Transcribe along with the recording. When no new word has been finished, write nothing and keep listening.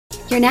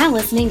You're now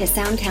listening to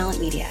Sound Talent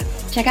Media.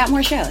 Check out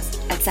more shows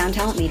at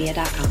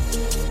soundtalentmedia.com.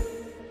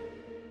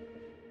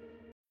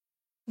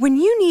 When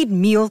you need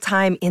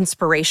mealtime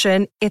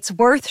inspiration, it's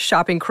worth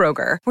shopping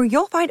Kroger, where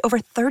you'll find over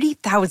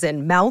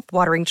 30,000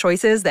 mouth-watering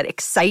choices that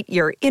excite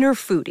your inner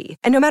foodie.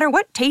 And no matter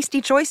what tasty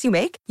choice you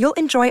make, you'll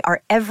enjoy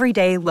our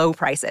everyday low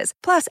prices,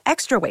 plus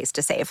extra ways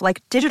to save,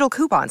 like digital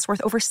coupons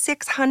worth over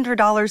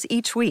 $600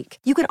 each week.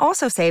 You can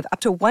also save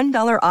up to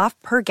 $1 off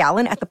per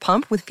gallon at the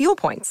pump with fuel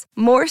points.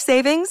 More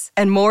savings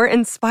and more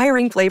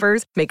inspiring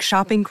flavors make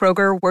shopping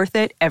Kroger worth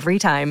it every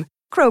time.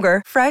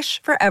 Kroger,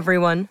 fresh for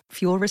everyone.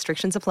 Fuel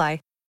restrictions apply.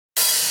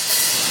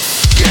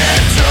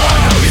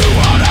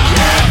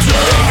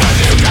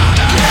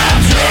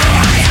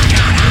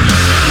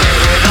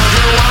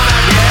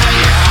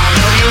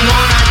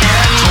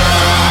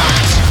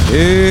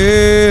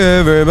 Hey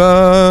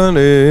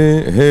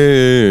everybody,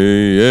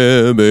 hey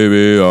yeah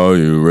baby, are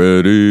you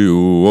ready?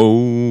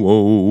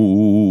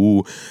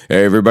 Whoa.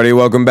 Hey everybody,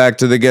 welcome back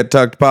to the Get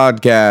Tucked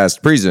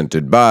podcast,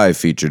 presented by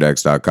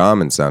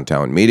FeaturedX.com and Sound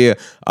Talent Media.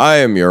 I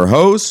am your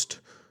host,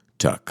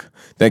 Tuck.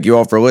 Thank you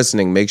all for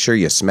listening. Make sure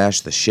you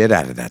smash the shit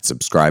out of that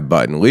subscribe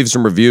button. Leave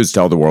some reviews.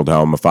 Tell the world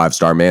how I'm a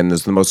 5-star man.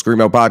 This is the most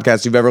screamo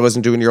podcast you've ever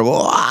listened to in your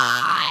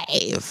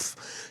life.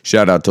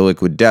 Shout out to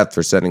Liquid Death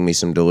for sending me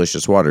some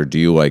delicious water. Do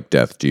you like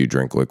death? Do you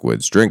drink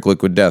liquids? Drink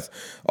Liquid Death.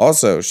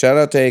 Also, shout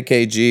out to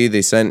AKG.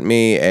 They sent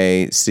me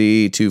a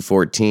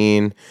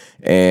C214.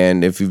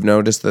 And if you've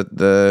noticed that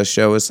the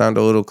show has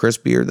sounded a little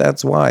crispier,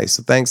 that's why.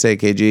 So thanks,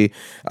 AKG.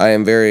 I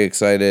am very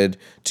excited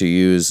to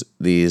use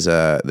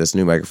this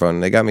new microphone.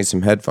 They got me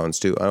some headphones,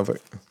 too. Hold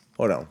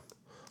on.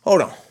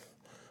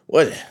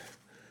 What?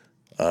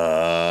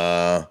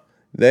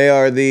 They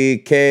are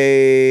the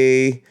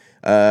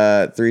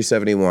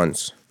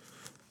K371s.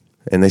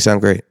 And they sound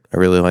great. I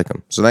really like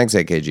them. So thanks,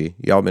 AKG.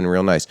 Y'all been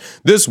real nice.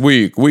 This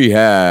week, we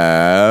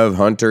have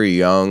Hunter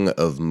Young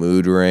of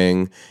Mood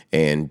Ring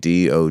and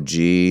DOG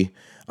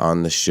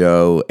on the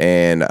show.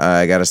 And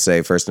I got to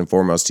say, first and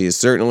foremost, he is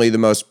certainly the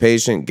most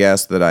patient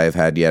guest that I have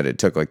had yet. It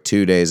took like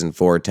 2 days and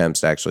 4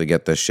 attempts to actually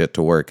get this shit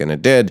to work. And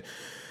it did.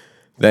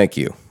 Thank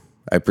you.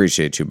 I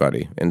appreciate you,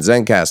 buddy. And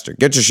Zencastr,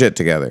 get your shit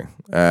together.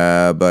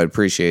 But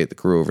appreciate the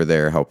crew over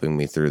there helping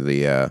me through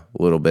the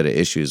little bit of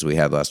issues we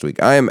had last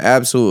week. I am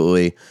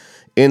absolutely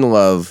in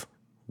love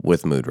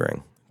with Mood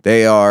Ring.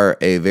 They are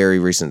a very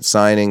recent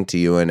signing to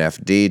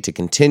UNFD to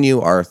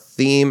continue our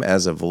theme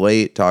as of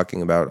late,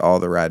 talking about all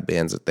the rad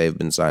bands that they've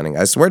been signing.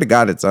 I swear to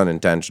God, it's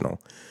unintentional.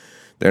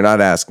 They're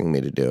not asking me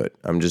to do it.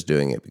 I'm just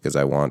doing it because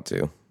I want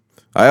to.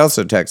 I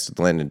also texted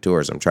Landon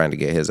Tours. I'm trying to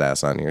get his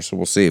ass on here, so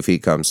we'll see if he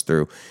comes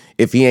through.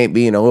 If he ain't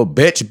being a little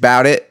bitch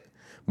about it.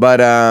 But,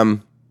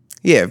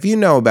 yeah, if you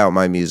know about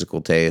my musical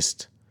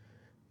taste,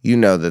 you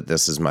know that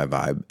this is my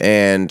vibe.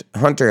 And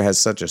Hunter has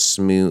such a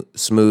smooth,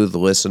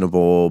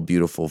 listenable,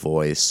 beautiful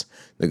voice.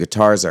 The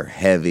guitars are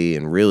heavy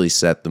and really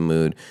set the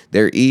mood.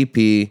 Their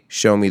EP,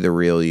 Show Me the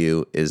Real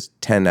You, is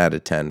 10 out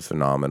of 10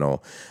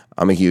 phenomenal.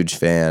 I'm a huge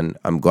fan.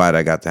 I'm glad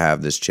I got to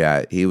have this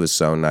chat. He was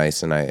so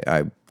nice, and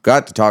I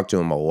got to talk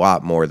to him a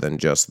lot more than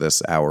just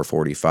this hour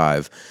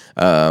 45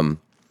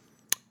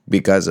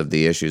 because of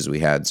the issues we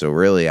had. So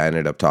really, I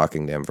ended up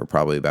talking to him for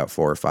probably about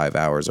 4 or 5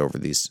 hours over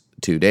these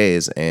 2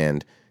 days,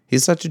 and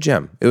he's such a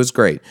gem. It was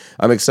great.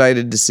 I'm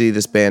excited to see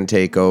this band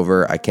take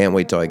over. I can't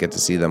wait till I get to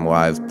see them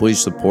live.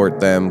 Please support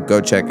them. Go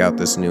check out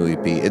this new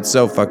EP. It's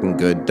so fucking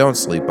good. Don't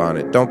sleep on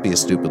it. Don't be a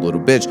stupid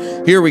little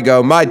bitch. Here we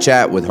go. My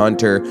chat with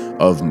Hunter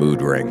of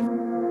Mood Ring.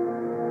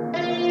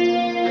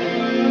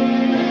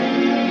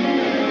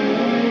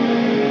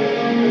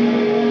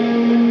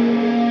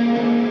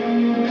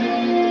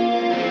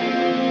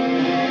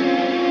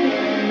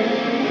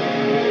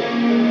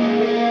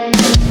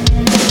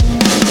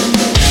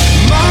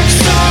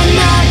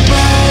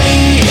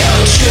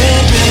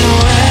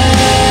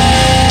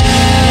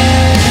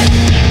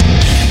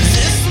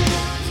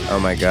 Oh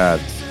my God.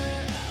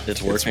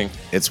 It's working.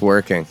 It's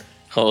working.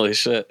 Holy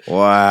shit.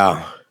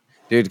 Wow.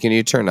 Dude, can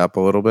you turn up a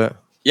little bit?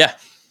 Yeah.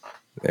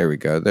 There we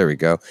go.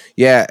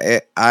 Yeah,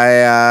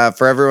 I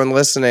for everyone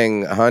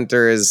listening,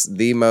 Hunter is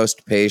the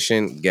most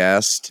patient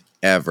guest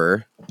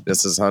ever.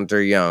 This is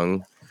Hunter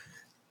Young,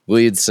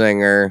 lead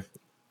singer,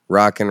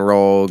 rock and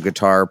roll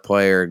guitar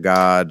player,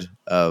 god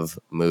of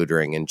Mood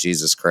Ring. And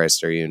Jesus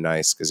Christ, are you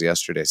nice? Because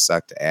yesterday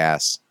sucked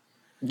ass.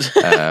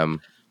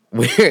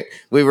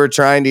 We were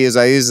trying to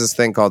I use this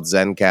thing called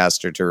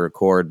Zencastr to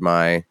record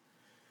my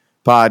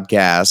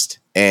podcast,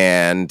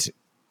 and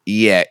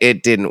yeah,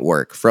 it didn't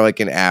work for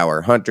like an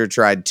hour. Hunter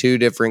tried 2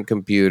 different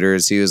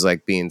computers. He was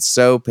like being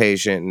so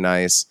patient and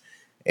nice,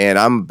 and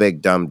I'm a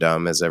big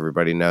dum-dum, as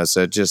everybody knows,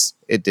 so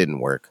it didn't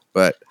work.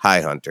 But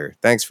hi, Hunter.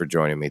 Thanks for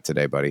joining me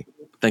today, buddy.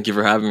 Thank you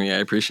for having me. I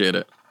appreciate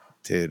it.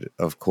 Dude,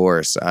 of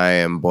course. I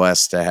am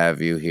blessed to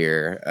have you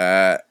here.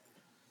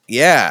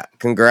 Yeah,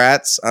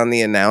 congrats on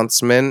the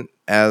announcement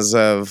as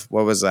of,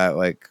 what was that,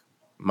 like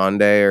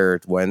Monday or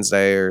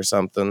Wednesday or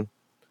something?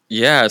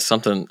 Yeah, it's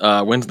something.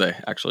 Wednesday,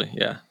 actually,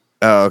 yeah.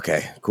 Oh,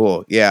 okay,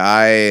 cool. Yeah,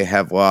 I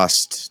have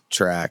lost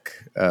track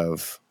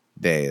of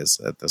days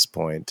at this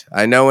point.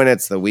 I know when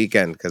it's the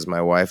weekend because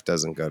my wife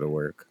doesn't go to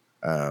work,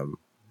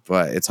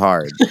 but it's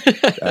hard.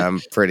 I'm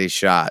pretty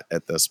shot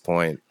at this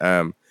point.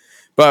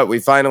 But we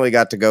finally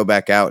got to go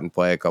back out and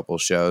play a couple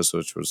shows,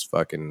 which was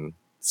fucking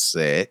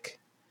sick.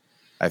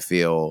 I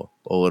feel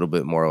a little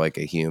bit more like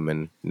a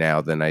human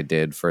now than I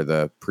did for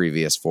the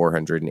previous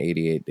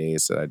 488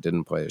 days that I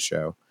didn't play a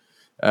show.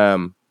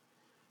 How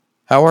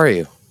are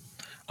you?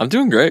 I'm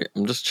doing great.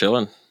 I'm just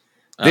chilling.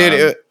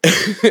 Dude,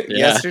 Yeah.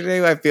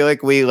 yesterday I feel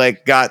like we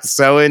got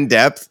so in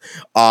depth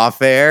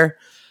off air,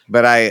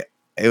 but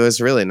it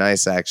was really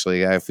nice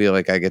actually. I feel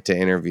like I get to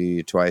interview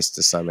you twice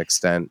to some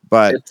extent,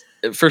 but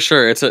For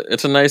sure, it's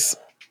a nice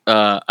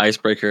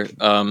icebreaker.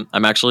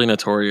 I'm actually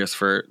notorious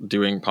for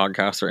doing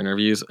podcasts or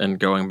interviews and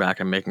going back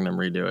and making them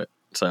redo it.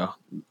 So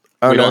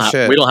we don't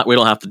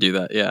have to do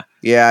that. Yeah.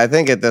 Yeah, I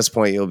think at this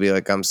point you'll be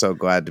like, I'm so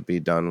glad to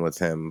be done with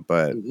him,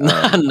 but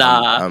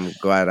Nah. I'm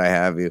glad I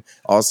have you.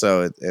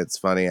 Also, it's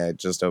funny. I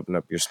just opened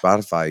up your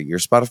Spotify. Your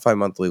Spotify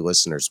monthly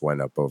listeners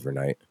went up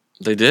overnight.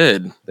 They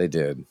did. They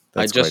did.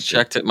 I That's just quite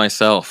checked it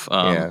myself.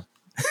 Yeah.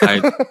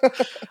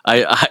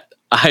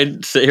 I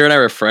sit here and I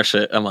refresh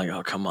it. I'm like,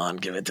 oh, come on,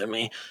 give it to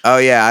me. Oh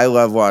yeah, I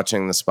love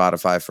watching the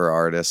Spotify for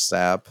Artists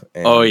app.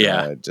 And, Oh,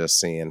 yeah. Just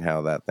seeing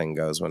how that thing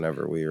goes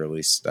whenever we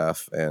release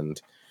stuff,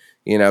 and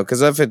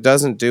because if it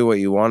doesn't do what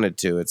you want it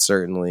to, it's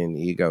certainly an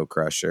ego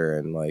crusher,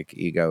 and like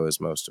ego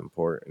is most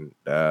important.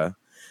 But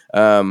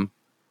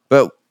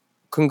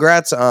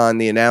congrats on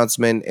the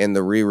announcement and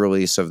the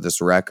re-release of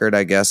this record.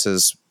 I guess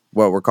is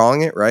what we're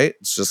calling it, right?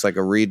 It's just like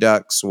a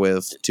redux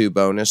with 2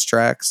 bonus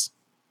tracks.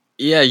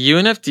 Yeah,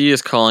 UNFD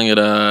is calling it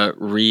a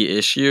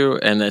reissue,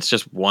 and it's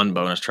just 1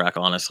 bonus track,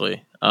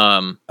 honestly.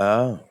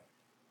 Oh.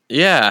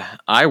 Yeah,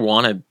 I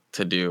wanted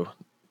to do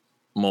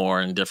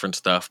more and different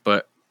stuff,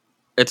 but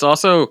it's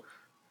also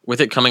with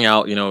it coming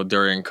out,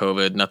 during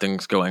COVID,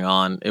 nothing's going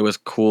on. It was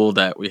cool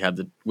that we had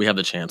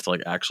the chance to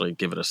like actually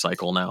give it a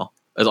cycle now.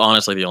 It's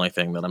honestly the only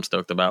thing that I'm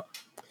stoked about.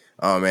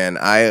 Oh man,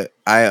 I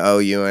owe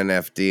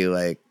UNFD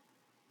like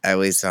at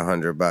least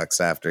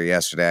 $100 after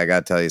yesterday. I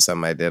gotta tell you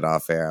something I did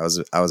off air.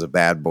 I was a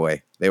bad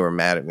boy. They were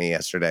mad at me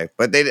yesterday,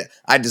 but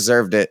I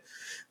deserved it.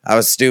 I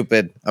was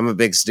stupid. I'm a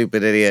big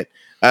stupid idiot.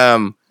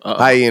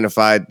 Hi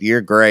Unified,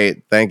 you're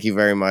great. Thank you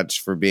very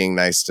much for being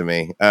nice to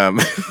me.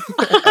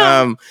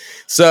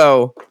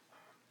 So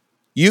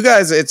you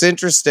guys, it's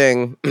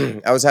interesting.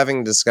 I was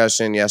having a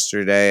discussion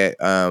yesterday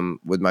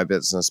with my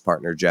business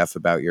partner Jeff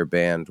about your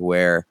band,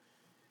 where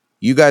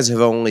you guys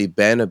have only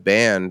been a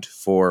band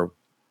for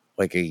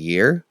like a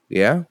year.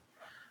 Yeah.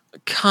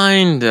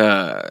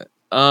 Kinda.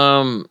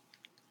 I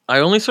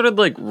only started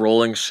like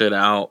rolling shit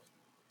out,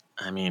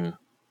 I mean,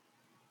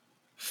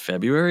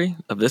 February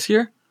of this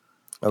year.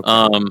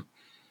 Okay.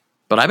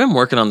 But I've been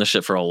working on this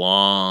shit for a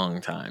long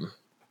time.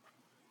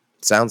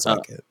 Sounds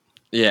like it.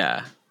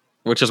 Yeah.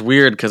 Which is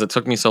weird because it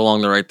took me so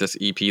long to write this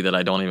EP that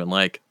I don't even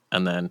like,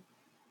 and then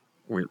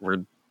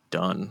we're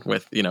done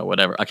with,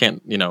 whatever. I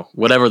can't,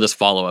 whatever this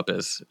follow-up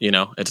is,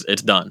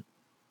 it's done.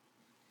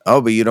 Oh,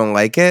 but you don't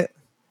like it?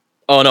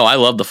 Oh no, I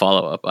love the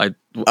follow-up.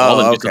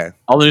 Okay.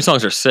 All the new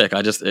songs are sick.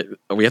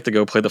 We have to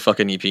go play the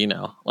fucking EP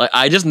now. Like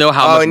I just know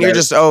how. Oh, and you're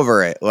just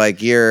over it.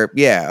 Like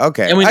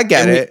okay. I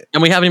get it.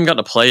 And we haven't even got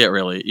to play it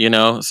really,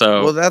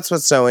 So well, that's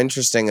what's so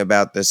interesting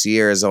about this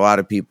year is a lot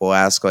of people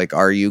ask like,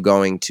 are you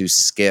going to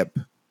skip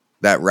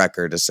that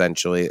record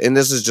essentially? And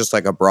this is just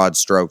like a broad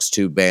strokes,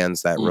 2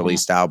 bands that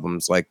released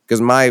albums, like because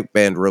my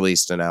band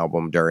released an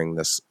album during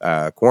this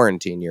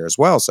quarantine year as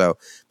well. So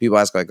people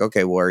ask like,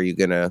 okay, well, are you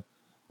gonna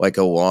like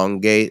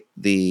elongate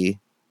the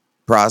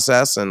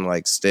process and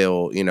like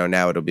still,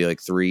 now it'll be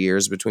like 3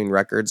 years between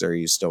records, or are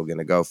you still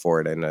gonna go for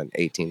it in an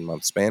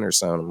 18-month span or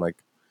so? And I'm like,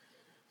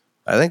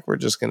 I think we're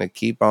just gonna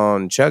keep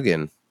on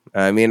chugging.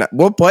 I mean,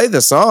 we'll play the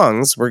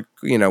songs. We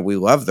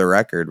love the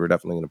record. We're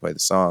definitely gonna play the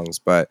songs,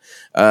 but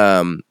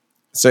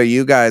so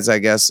you guys, I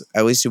guess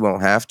at least you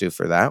won't have to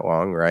for that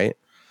long, right?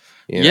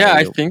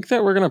 I think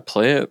that we're gonna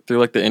play it through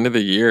like the end of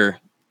the year,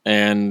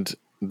 and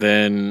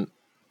then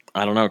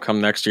I don't know,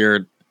 come next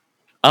year,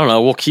 I don't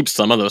know, we'll keep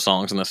some of those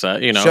songs in the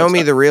set. Show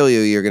Me the Real You.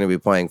 You're going to be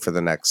playing for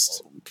the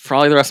next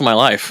probably the rest of my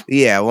life.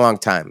 Yeah, a long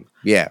time.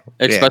 Yeah,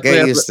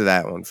 get used to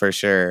that one for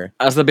sure.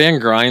 As the band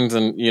grinds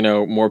and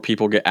more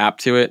people get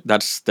apt to it,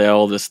 that's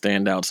still the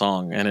standout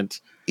song, and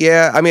it's.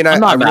 Yeah, I mean, I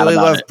really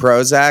love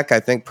Prozac. I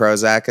think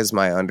Prozac is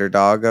my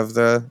underdog of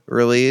the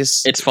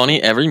release. It's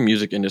funny, every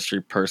music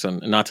industry person,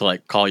 not to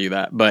like call you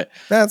that, but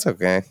that's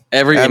okay.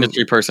 Every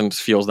industry person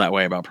feels that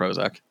way about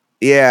Prozac.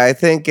 Yeah, I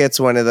think it's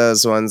one of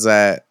those ones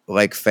that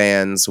like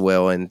fans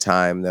will in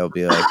time. They'll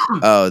be like,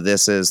 "Oh,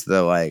 this is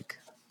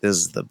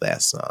the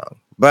best song."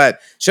 But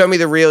Show Me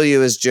the Real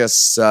You is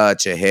just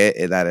such a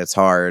hit that it's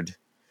hard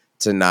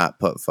to not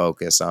put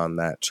focus on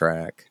that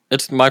track.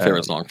 It's my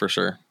favorite song for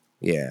sure.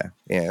 Yeah,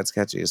 it's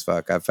catchy as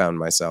fuck. I've found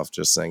myself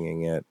just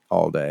singing it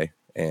all day,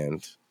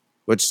 and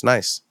which is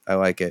nice. I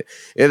like it.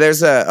 Yeah,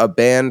 there's a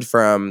band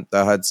from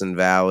the Hudson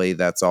Valley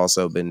that's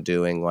also been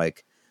doing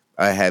like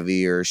a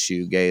heavier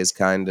shoegaze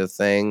kind of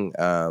thing.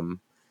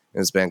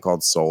 This band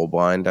called Soul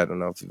Blind. I don't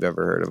know if you've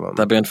ever heard of them.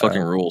 That band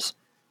fucking rules.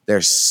 They're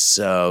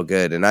so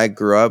good. And I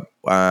grew up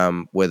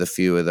with a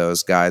few of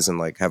those guys and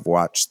like have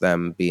watched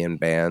them be in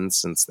bands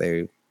since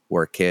they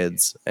were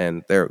kids.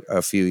 And they're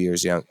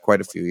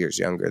quite a few years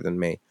younger than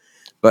me.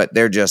 But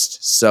they're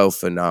just so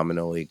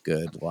phenomenally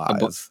good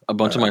live. A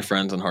bunch of my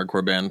friends in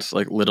hardcore bands,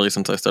 like literally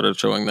since I started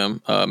showing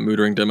them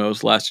Moodring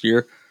demos last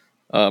year,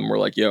 were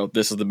like, yo,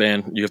 this is the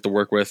band you have to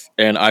work with.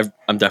 And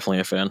I'm definitely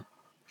a fan.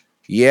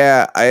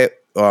 Yeah.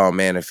 Oh,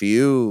 man, if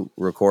you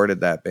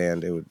recorded that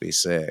band, it would be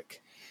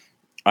sick.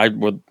 I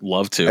would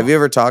love to. Have you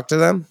ever talked to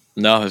them?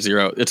 No,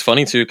 zero. It's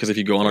funny, too, because if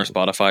you go on our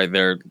Spotify,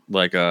 they're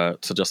like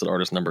suggested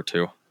artist number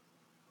 2.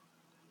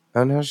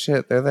 Oh, no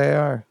shit. There they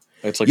are.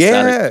 It's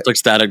like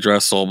Static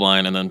Dress, Soul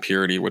Blind, and then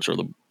Purity, which are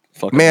the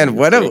fucking... Man,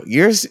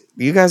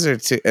 you guys are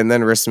two... And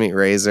then Wrist Meat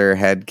Razor,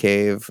 Head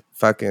Cave,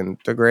 fucking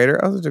Degrader.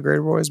 Oh, the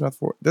Degrader Boys, Mouth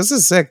 4. This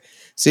is sick.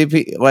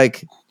 CP,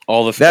 like...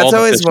 That's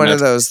always one of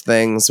those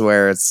things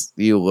where it's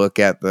you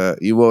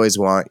always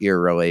want your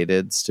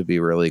relateds to be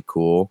really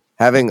cool.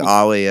 Having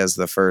Ollie as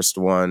the first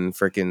one,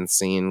 freaking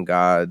Scene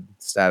God,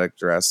 Static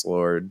Dress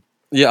Lord.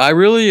 Yeah, I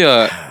really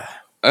I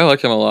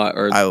like him a lot.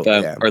 Or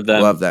them.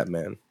 Love that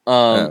man.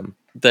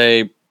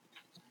 They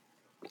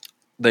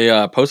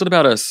posted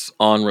about us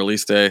on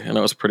release day, and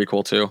it was pretty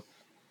cool too.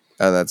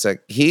 Oh, that's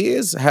sick. He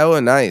is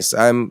hella nice.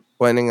 I'm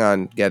planning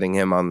on getting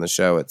him on the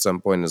show at some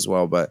point as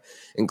well, but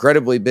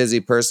incredibly busy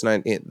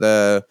person.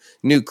 The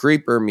new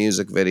Creeper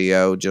music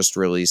video just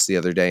released the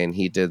other day, and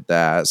he did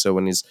that. So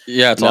when he's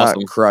it's not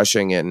awesome.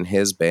 Crushing it in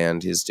his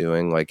band, he's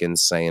doing like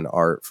insane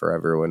art for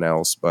everyone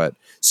else. But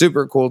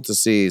super cool to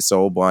see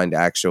Soul Blind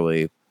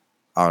actually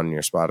on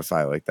your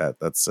Spotify like that.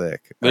 That's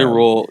sick. They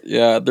rule.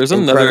 Yeah, there's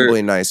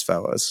incredibly nice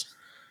fellas.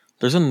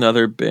 There's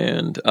another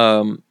band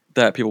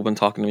that people have been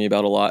talking to me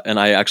about a lot, and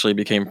I actually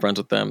became friends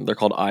with them. They're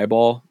called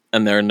Eyeball,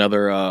 and they're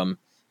another... I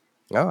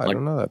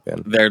don't know that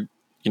band. They're,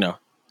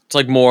 it's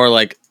like more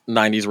like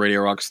 90s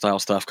radio rock style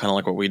stuff, kind of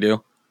like what we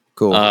do.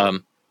 Cool.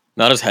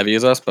 Not as heavy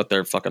as us, but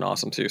they're fucking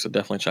awesome too, so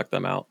definitely check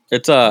them out.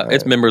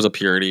 It's members of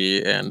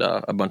Purity and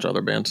a bunch of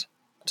other bands.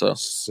 So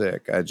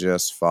sick. I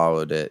just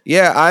followed it.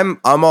 Yeah, I'm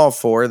all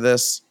for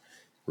this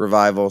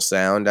revival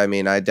sound. I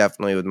mean, I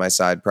definitely with my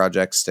side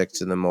projects stick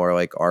to the more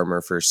like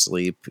Armor for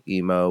Sleep,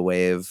 emo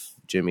wave,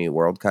 Jimmy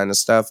World kind of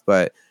stuff.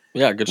 But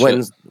yeah, good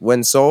shit.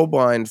 When Soul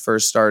Blind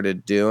first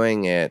started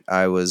doing it,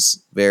 I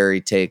was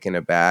very taken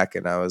aback,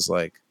 and I was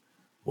like,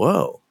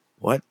 "Whoa,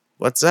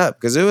 what's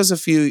up?" Because it was a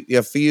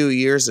few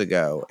years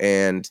ago,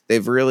 and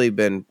they've really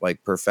been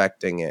like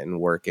perfecting it and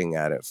working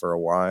at it for a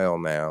while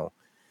now.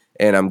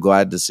 And I'm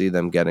glad to see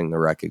them getting the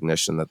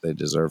recognition that they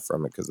deserve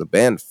from it because the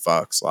band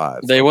fucks live.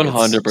 They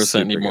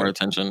 100% need more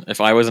attention. If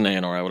I was an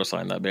A&R, I would have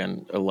signed that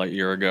band a light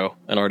year ago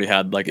and already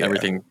had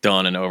everything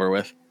done and over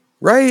with.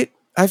 Right.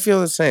 I feel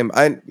the same.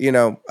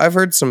 I've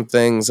heard some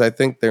things. I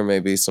think there may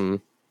be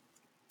some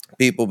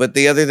people, but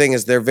the other thing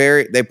is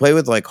they play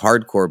with like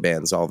hardcore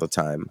bands all the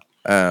time.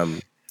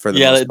 For the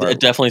most part. It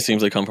definitely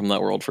seems they come from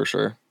that world for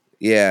sure.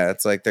 Yeah,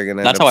 it's like they're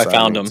gonna. That's how I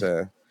found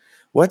them.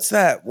 What's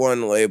that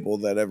one label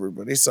that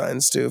everybody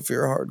signs to if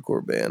you're a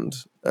hardcore band?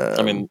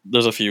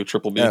 There's a few.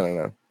 Triple B. I don't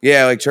know.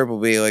 Yeah, like Triple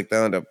B, like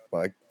they'll end up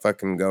like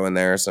fucking going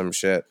there or some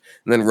shit.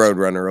 And then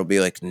Roadrunner will be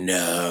like,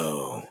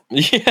 no,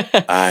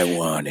 yeah, I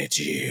wanted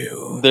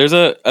you.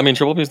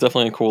 Triple B is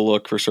definitely a cool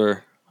look for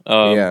sure.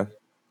 Yeah.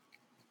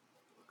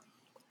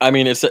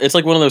 It's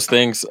like one of those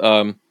things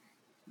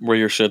where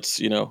your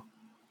shit's,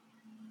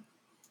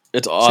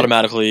 it's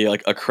automatically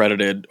like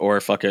accredited or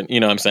fucking, you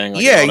know what I'm saying?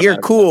 Like, you're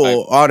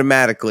cool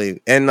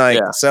automatically. And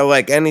so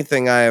like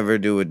anything I ever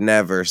do would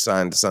never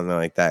sign to something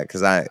like that.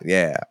 Cause I'm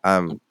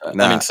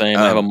not. Same.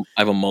 I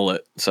have a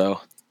mullet. So,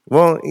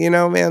 well,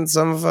 man,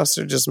 some of us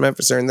are just meant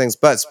for certain things.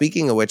 But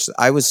speaking of which,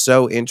 I was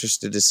so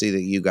interested to see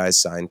that you guys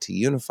signed to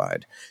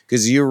Unified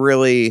because you're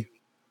really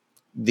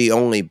the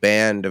only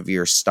band of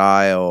your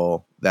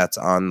style that's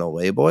on the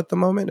label at the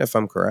moment, if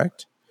I'm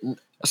correct.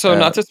 So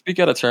not to speak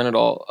out of turn at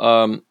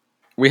all.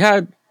 We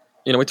had,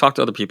 we talked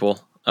to other people.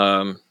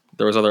 There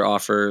was other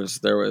offers.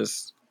 There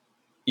was,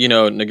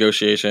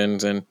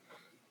 negotiations and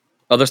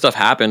other stuff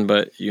happened.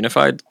 But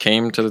Unified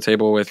came to the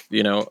table with,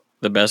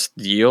 the best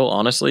deal,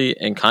 honestly.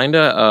 And kind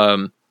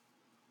of,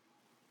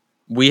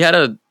 we had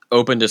an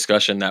open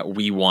discussion that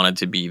we wanted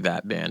to be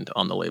that band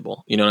on the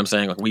label. You know what I'm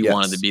saying? Like we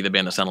wanted to be the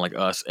band that sounded like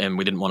us. And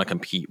we didn't want to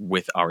compete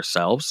with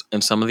ourselves.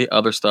 And some of the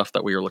other stuff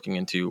that we were looking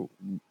into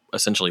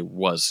essentially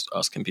was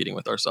us competing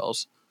with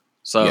ourselves.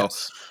 So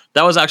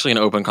that was actually an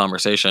open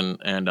conversation,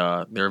 and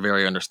they're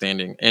very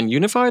understanding. And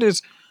Unified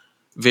is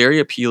very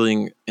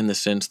appealing in the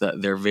sense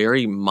that they're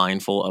very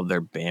mindful of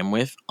their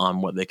bandwidth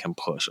on what they can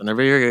push. And they're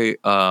very,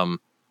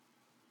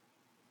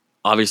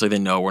 obviously they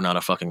know we're not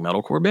a fucking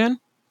metalcore band.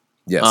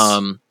 Yes.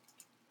 And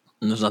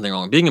there's nothing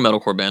wrong with being a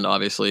metalcore band,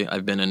 obviously.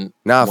 I've been in...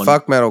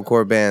 fuck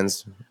metalcore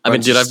bands.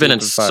 I've been in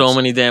so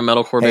many damn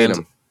metalcore bands.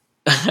 Them.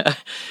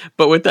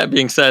 But with that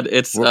being said,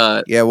 it's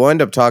we'll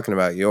end up talking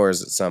about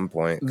yours at some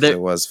point because it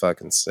was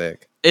fucking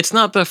sick. It's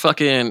not the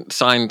fucking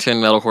sign 10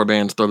 metalcore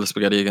bands, throw the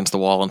spaghetti against the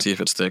wall and see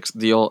if it sticks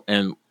deal.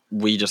 And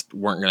we just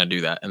weren't going to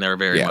do that. And they were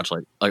very much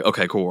like,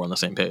 okay, cool. We're on the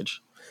same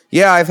page.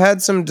 Yeah. I've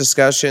had some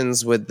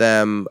discussions with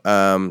them,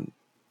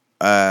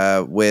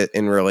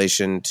 in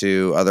relation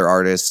to other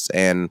artists,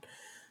 and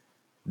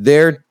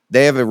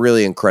they have a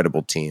really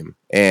incredible team,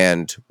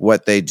 and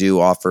what they do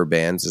offer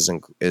bands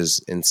is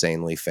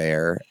insanely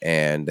fair,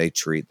 and they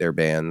treat their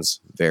bands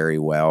very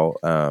well.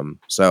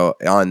 So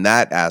on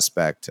that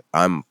aspect,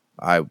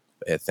 I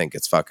think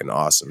it's fucking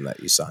awesome that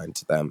you signed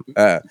to them.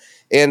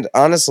 And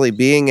honestly,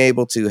 being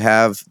able to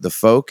have the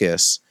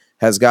focus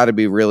has got to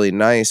be really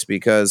nice,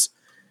 because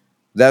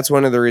that's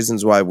one of the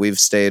reasons why we've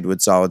stayed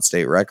with Solid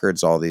State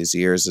Records all these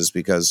years, is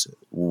because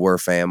we're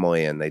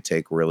family and they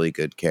take really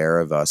good care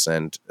of us.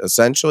 And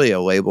essentially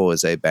a label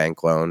is a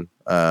bank loan.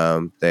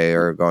 They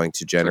are going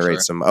to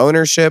generate some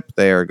ownership.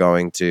 They are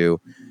going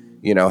to,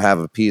 have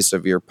a piece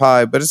of your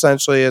pie, but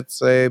essentially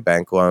it's a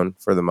bank loan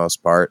for the most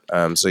part.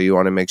 So you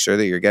want to make sure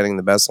that you're getting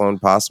the best loan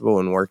possible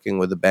and working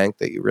with a bank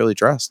that you really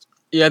trust.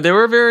 Yeah, they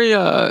were very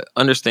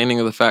understanding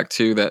of the fact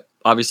too that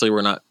obviously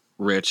we're not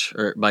rich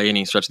or by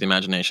any stretch of the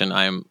imagination.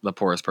 I am the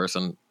poorest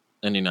person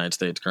in the United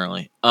States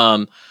currently.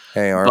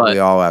 Hey, aren't we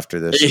all after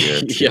this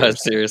year? Yeah,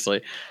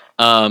 seriously.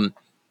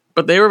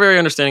 But they were very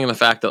understanding of the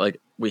fact that like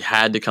we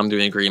had to come to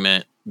an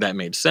agreement that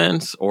made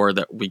sense, or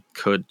that we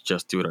could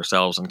just do it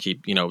ourselves and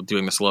keep,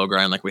 doing the slow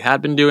grind like we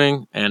had been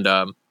doing. And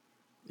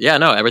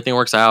everything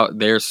works out.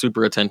 They're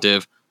super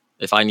attentive.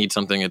 If I need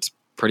something, it's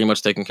pretty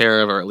much taken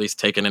care of, or at least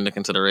taken into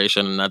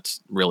consideration. And that's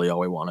really all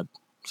we wanted.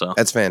 So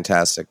that's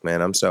fantastic,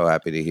 man. I'm so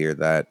happy to hear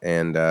that.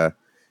 And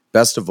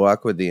best of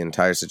luck with the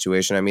entire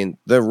situation. I mean,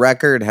 the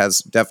record has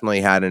definitely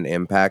had an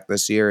impact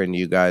this year, and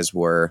you guys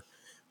were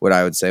what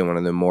I would say one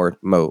of the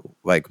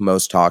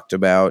most talked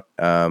about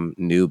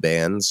new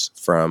bands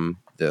from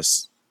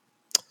this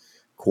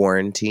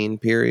quarantine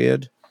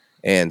period,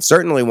 and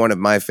certainly one of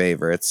my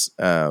favorites.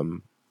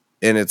 And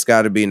it's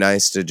got to be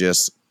nice to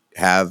just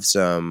have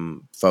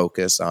some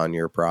focus on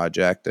your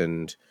project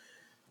and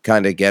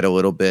kind of get a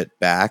little bit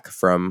back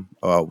from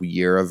a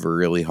year of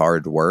really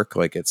hard work.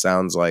 Like it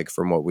sounds like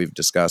from what we've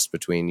discussed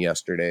between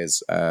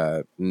yesterday's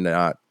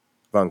not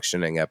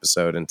functioning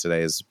episode and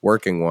today's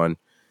working one,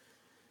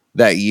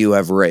 that you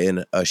have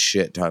written a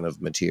shit ton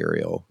of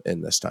material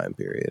in this time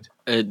period.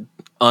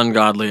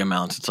 Ungodly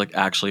amounts. It's like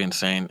actually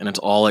insane. And it's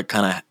all like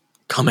kind of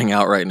coming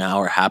out right now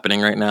or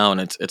happening right now. And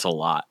it's a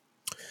lot.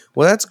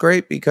 Well, that's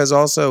great, because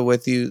also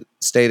with you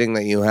stating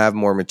that you have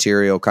more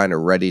material kind of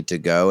ready to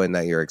go and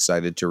that you're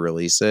excited to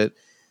release it,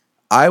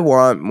 I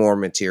want more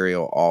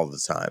material all the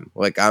time.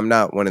 Like, I'm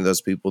not one of those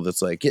people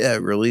that's like, yeah,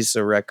 release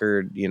a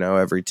record,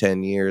 every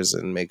 10 years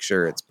and make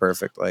sure it's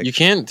perfect. Like, you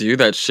can't do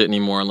that shit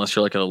anymore unless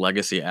you're like a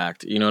legacy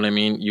act. You know what I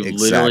mean? You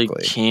literally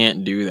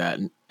can't do that.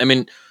 I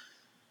mean,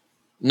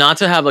 not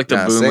to have like the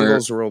boomer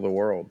singles rule the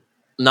world.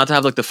 Not to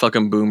have like the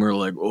fucking boomer,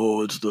 like,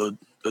 oh, it's the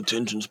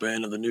attention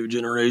span of the new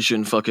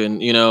generation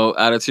fucking,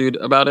 attitude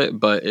about it.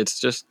 But it's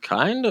just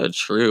kind of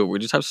true. We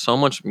just have so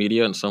much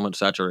media and so much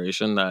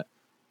saturation that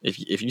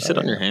if you sit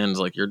on your hands,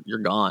 like you're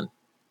gone.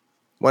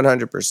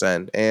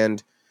 100%.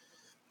 And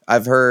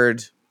I've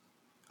heard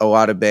a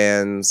lot of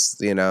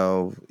bands,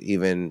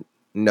 even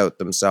note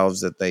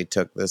themselves that they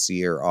took this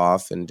year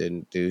off and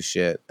didn't do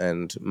shit.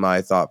 And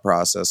my thought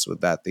process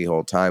with that the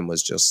whole time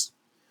was just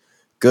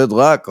good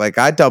luck. Like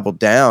I doubled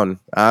down.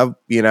 I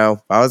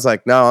was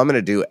like, no, I'm going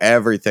to do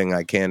everything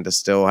I can to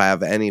still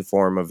have any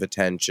form of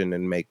attention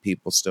and make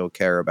people still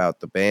care about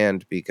the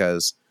band,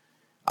 because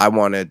I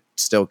want to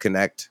still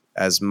connect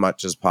as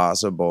much as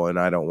possible. And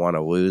I don't want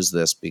to lose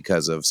this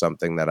because of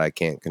something that I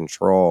can't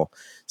control.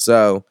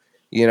 So,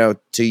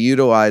 to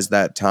utilize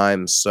that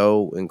time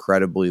so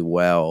incredibly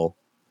well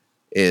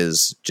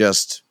is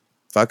just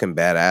fucking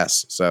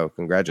badass. So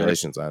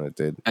congratulations on it,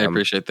 dude. I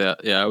appreciate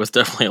that. Yeah, it was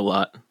definitely a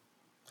lot.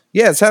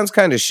 Yeah, it sounds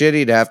kind of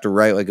shitty to have to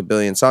write like a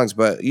billion songs,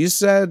 but you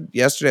said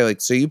yesterday, like,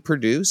 so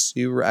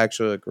you were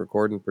actually like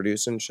recording,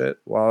 producing shit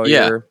while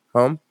you're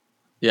home?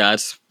 Yeah,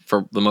 it's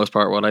for the most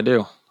part what I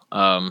do,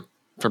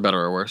 for better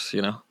or worse,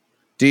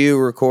 Do you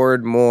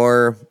record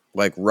more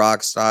like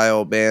rock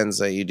style bands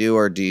that you do,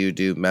 or do you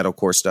do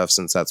metalcore stuff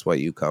since that's what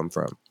you come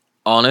from?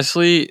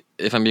 Honestly,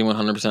 if I'm being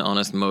 100%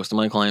 honest, most of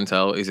my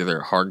clientele is either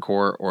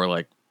hardcore or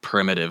like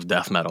primitive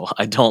death metal.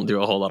 I don't do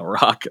a whole lot of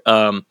rock.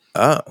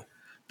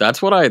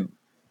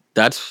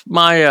 That's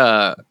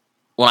my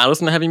when I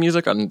listen to heavy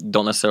music, I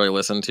don't necessarily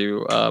listen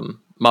to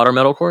modern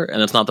metalcore,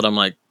 and it's not that I'm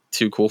like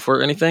too cool for it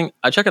or anything.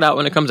 I check it out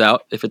when it comes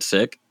out. If it's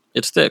sick,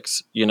 it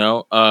sticks,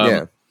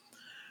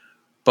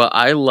 But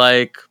I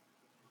like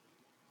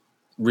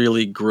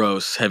really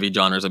gross, heavy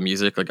genres of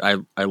music. Like I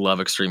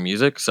love extreme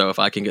music, so if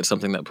I can get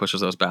something that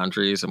pushes those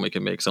boundaries and we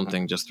can make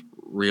something just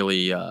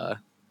really, I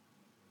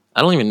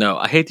don't even know.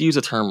 I hate to use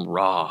the term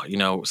raw.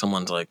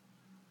 Someone's like,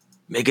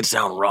 make it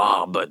sound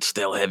raw but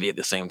still heavy at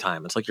the same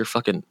time. It's like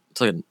it's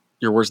like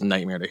your worst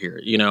nightmare to hear,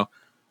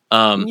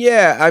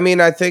 Yeah, I mean,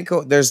 I think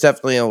there's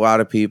definitely a lot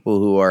of people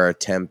who are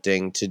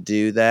attempting to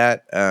do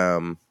that.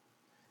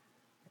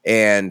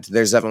 And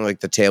there's definitely like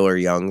the Taylor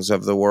Youngs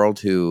of the world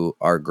who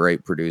are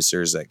great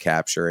producers at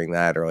capturing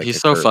that, or like He's a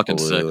so Kurt fucking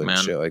Ballou sick, and man.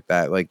 shit like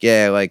that. Like,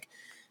 yeah, like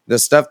the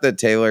stuff that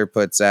Taylor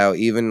puts out,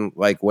 even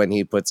like when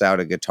he puts out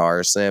a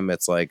guitar sim,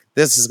 it's like,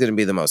 this is going to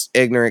be the most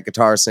ignorant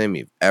guitar sim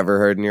you've ever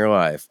heard in your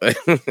life.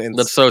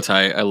 That's so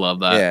tight. I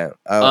love that. Yeah.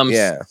 Oh,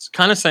 yeah.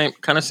 Kind of same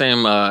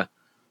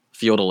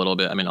field a little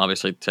bit. I mean,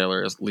 obviously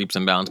Taylor is leaps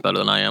and bounds better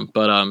than I am,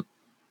 but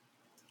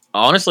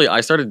honestly,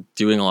 I started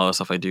doing a lot of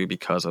stuff I do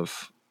because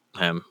of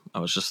him. I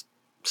was just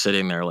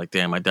sitting there like,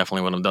 damn, I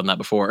definitely wouldn't have done that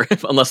before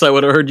unless I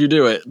would have heard you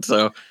do it.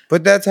 So,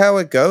 But that's how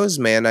it goes,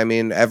 man. I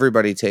mean,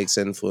 everybody takes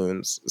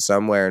influence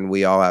somewhere, and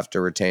we all have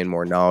to retain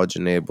more knowledge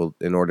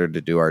in order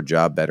to do our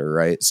job better,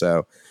 right?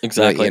 So,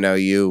 exactly. you know,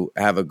 you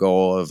have a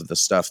goal of the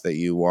stuff that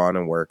you want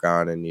to work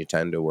on, and you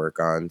tend to work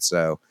on.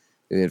 So,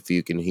 if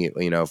you can,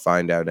 you know,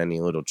 find out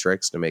any little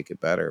tricks to make it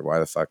better, why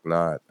the fuck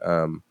not?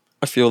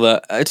 I feel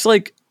that it's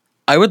like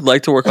I would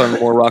like to work on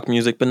more rock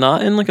music, but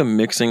not in like a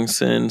mixing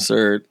sense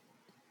or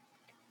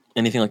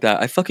anything like that.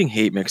 I fucking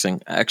hate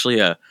mixing. Actually,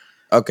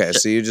 Okay,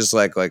 so you just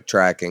like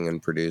tracking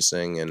and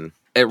producing and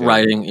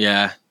writing,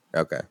 yeah,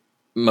 okay.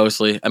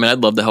 mostly. I mean, I'd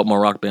love to help more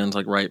rock bands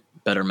like write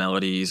better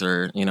melodies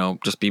or, you know,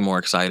 just be more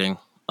exciting.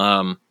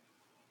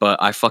 But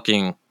I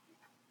fucking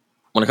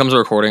when it comes to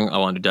recording, I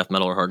want to do death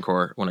metal or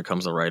hardcore. When it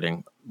comes to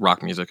writing,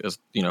 rock music is,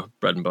 you know,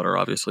 bread and butter,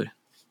 obviously.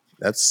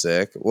 That's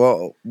sick.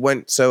 Well,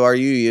 so are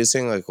you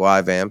using like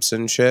live amps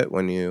and shit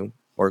when you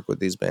work with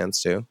these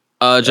bands too?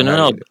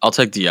 Generally, I'll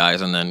take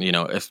DIs, and then, you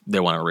know, if they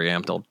want to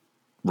reamp, they'll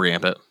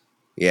reamp it.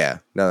 Yeah,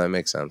 no, that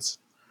makes sense.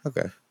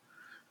 Okay.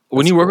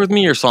 When you work with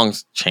me, your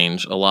songs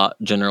change a lot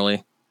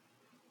generally,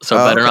 so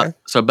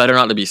better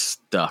not to be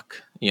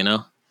stuck. You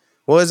know.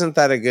 Well, isn't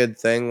that a good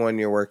thing when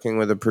you're working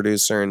with a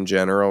producer in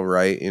general,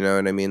 right? You know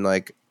what I mean?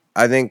 Like,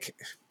 I think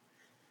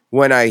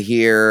when I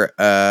hear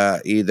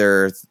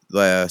either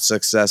the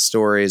success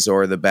stories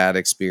or the bad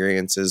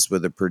experiences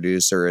with a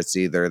producer, it's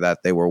either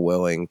that they were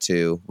willing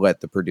to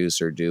let the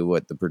producer do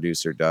what the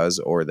producer does,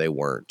 or they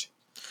weren't.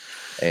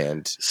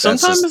 And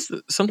sometimes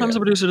the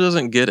producer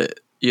doesn't get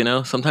it. You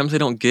know, sometimes they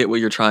don't get what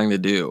you're trying to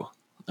do.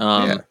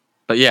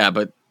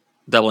 But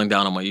doubling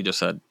down on what you just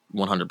said,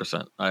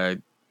 100%.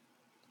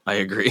 I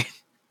agree.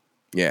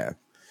 Yeah.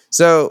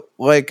 So,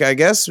 like, I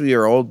guess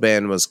your old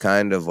band was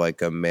kind of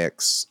like a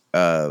mix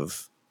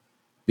of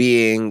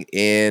being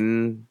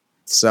in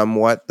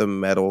somewhat the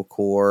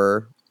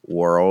metalcore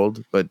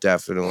world, but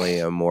definitely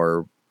a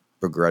more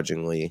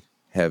begrudgingly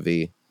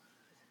heavy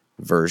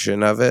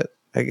version of it,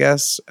 I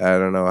guess. I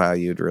don't know how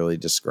you'd really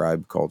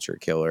describe Culture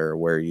Killer or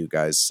where you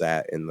guys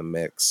sat in the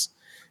mix.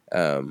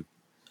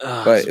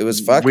 But it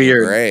was fucking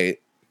weird. Great.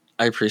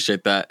 I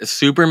appreciate that. It's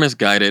super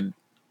misguided.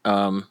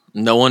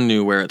 No one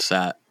knew where it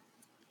sat.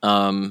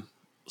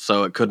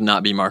 So it could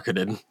not be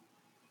marketed.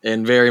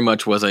 And very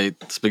much was a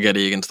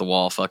spaghetti against the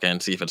wall,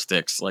 fucking see if it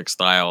sticks, like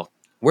style.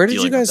 Where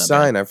did you guys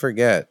sign? I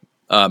forget.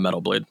 Metal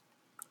Blade.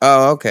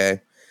 Oh,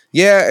 okay.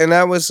 Yeah, and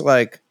that was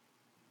like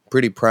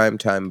pretty prime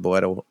time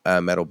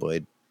Metal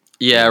Blade.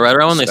 Yeah, right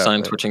around when they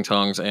signed Twitching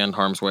Tongues and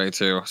Harm's Way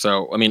too.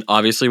 So, I mean,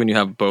 obviously when you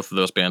have both of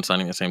those bands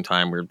signing at the same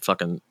time, we're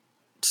fucking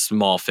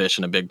small fish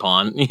in a big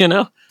pond, you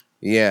know?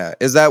 Yeah.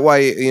 Is that why,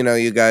 you know,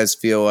 you guys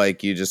feel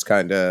like you just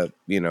kind of,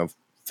 you know,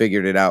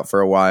 figured it out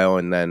for a while,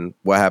 and then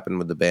what happened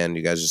with the band?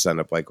 You guys just end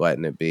up like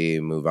letting it be,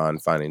 move on,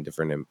 finding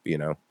different, you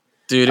know.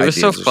 Dude, it was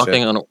so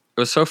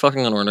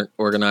fucking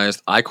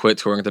unorganized. I quit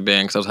touring with the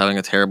band because I was having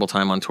a terrible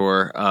time on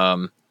tour.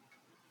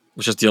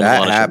 Was just dealing with a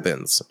lot of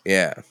happens.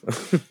 Yeah.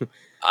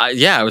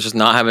 I was just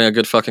not having a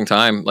good fucking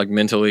time, like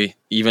mentally.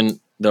 Even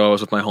though I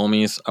was with my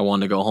homies, I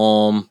wanted to go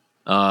home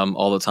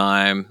all the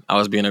time. I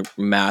was being a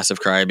massive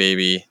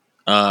crybaby.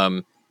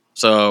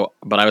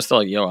 But I was still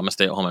like, yo, I'm gonna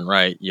stay at home and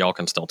write. Y'all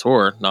can still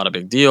tour, not a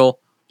big deal.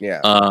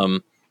 Yeah.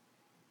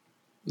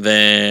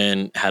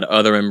 Then had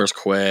other members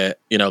quit.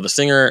 You know, the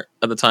singer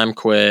at the time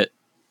quit.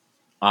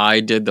 I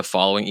did the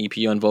following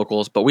EP on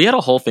vocals, but we had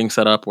a whole thing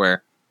set up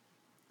where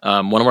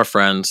one of our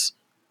friends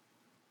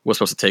was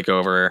supposed to take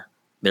over.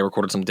 They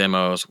recorded some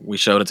demos. We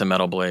showed it to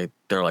Metal Blade.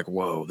 They're like,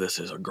 whoa, this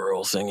is a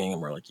girl singing.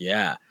 And we're like,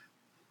 yeah.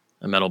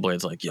 And Metal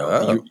Blade's like,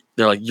 yo,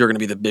 they're like, you're going to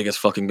be the biggest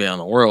fucking band in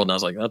the world. And I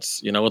was like,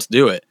 let's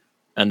do it.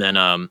 And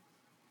then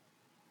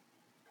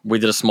we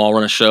did a small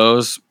run of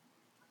shows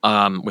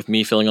with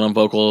me filling in on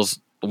vocals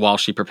while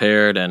she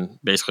prepared. And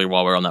basically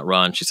while we were on that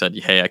run, she said,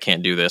 hey, I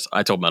can't do this.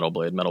 I told Metal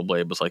Blade. Metal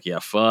Blade was like, yeah,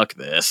 fuck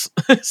this.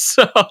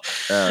 So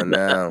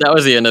that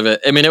was the end of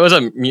it. I mean, it was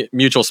a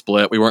mutual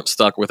split. We weren't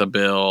stuck with a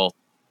bill.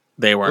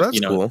 They weren't,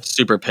 cool.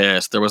 Super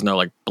pissed. There was no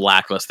like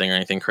blacklisting or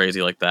anything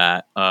crazy like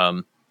that.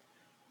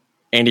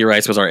 Andy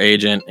Rice was our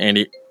agent.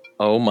 Andy,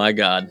 oh my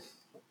God.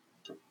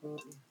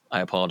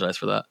 I apologize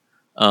for that.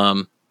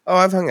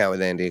 I've hung out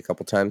with Andy a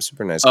couple times.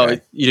 Super nice guy. Oh,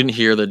 you didn't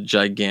hear the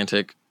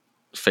gigantic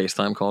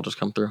FaceTime call just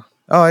come through?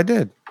 Oh, I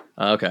did.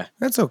 Okay.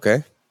 That's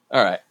okay.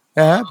 All right.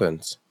 It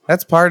happens.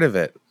 That's part of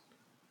it.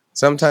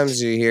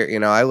 Sometimes you hear, you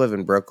know, I live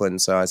in Brooklyn,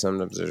 so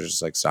sometimes there's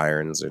just like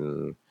sirens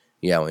and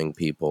yelling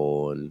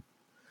people and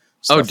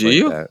stuff. Oh, do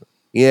you? That.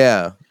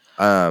 Yeah.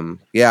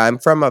 Yeah, I'm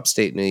from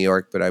upstate New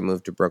York, but I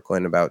moved to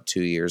Brooklyn about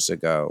 2 years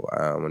ago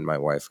when my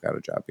wife got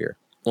a job here.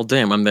 Well,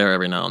 damn, I'm there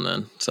every now and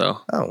then. So.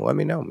 Oh, let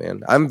me know,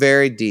 man. I'm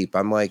very deep.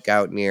 I'm like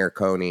out near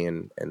Coney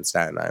and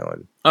Staten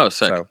Island. Oh,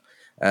 sick. So,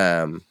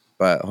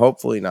 but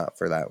hopefully not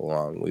for that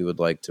long. We would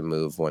like to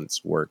move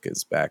once work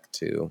is back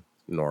to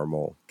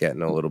normal,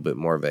 getting a little bit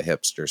more of a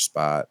hipster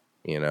spot,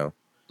 you know.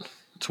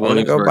 It's I'm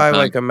gonna go Williamsburg buy time.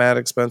 like a mad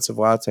expensive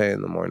latte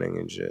in the morning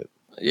and shit.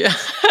 Yeah,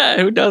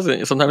 who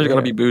doesn't? Sometimes you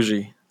gotta be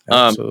bougie.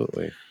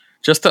 Absolutely.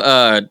 Just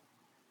to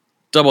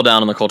double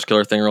down on the Culture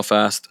Killer thing real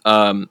fast.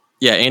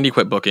 Yeah, Andy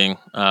quit booking.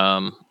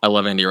 I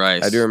love Andy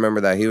Rice. I do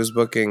remember that. He was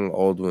booking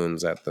Old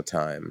Wounds at the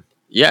time.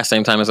 Yeah,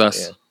 same time as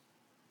us.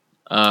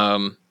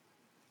 Yeah.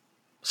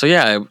 So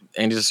yeah,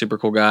 Andy's a super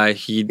cool guy.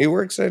 He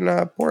works in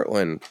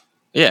Portland.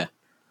 Yeah.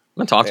 I've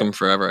been talking to him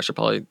forever. I should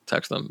probably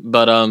text him.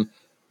 But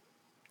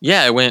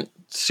yeah, it went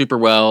super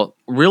well.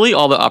 Really,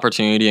 all the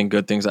opportunity and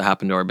good things that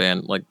happened to our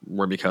band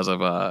were because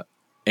of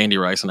Andy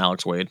Rice and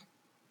Alex Wade.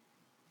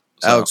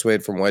 So, Alex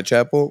Wade from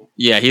Whitechapel?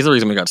 Yeah, he's the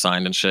reason we got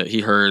signed and shit.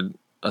 He heard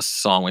a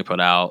song we put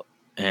out,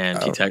 and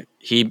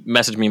he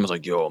messaged me and was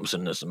like, "Yo, I'm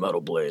sending this to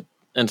Metal Blade."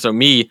 And so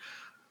me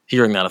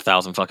hearing that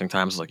 1,000 fucking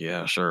times, I was like,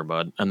 "Yeah, sure,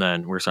 bud." And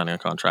then we're signing a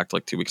contract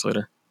like 2 weeks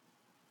later.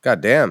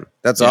 God damn,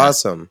 that's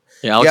awesome.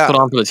 Yeah, Alex put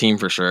on for the team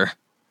for sure.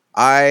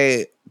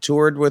 I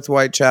toured with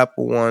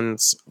Whitechapel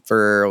once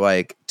for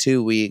like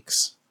 2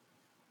 weeks.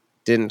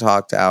 Didn't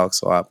talk to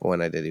Alex a lot, but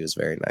when I did, he was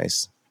very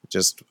nice.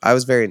 I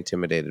was very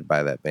intimidated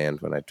by that band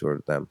when I toured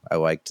with them. I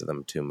liked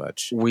them too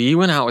much. We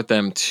went out with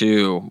them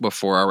too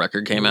before our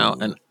record came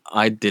out, and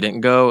I didn't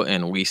go,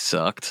 and we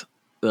sucked.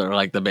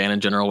 Like the band in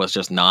general was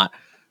just not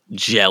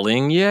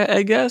gelling yet,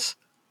 I guess.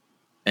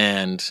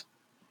 And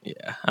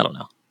yeah, I don't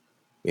know.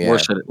 Yeah.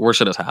 Worse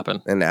shit has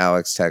happened. And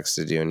Alex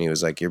texted you, and he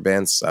was like, "Your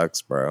band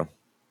sucks, bro."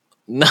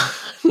 No,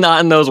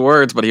 not in those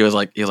words, but he was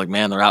like,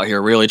 "Man, they're out here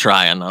really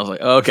trying." I was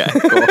like, "Okay,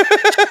 cool."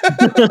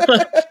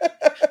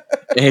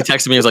 And he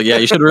texted me. He was like, "Yeah,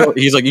 you should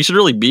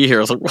really be here."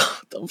 I was like,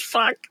 "What the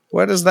fuck?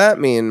 What does that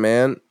mean,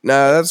 man?"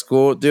 No, that's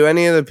cool. Do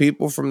any of the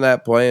people from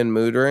that play in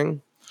Mood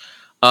Ring?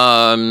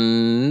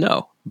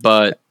 No,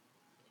 but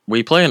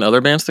we play in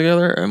other bands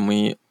together, and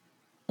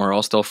we're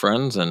all still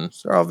friends, and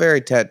they're all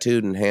very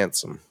tattooed and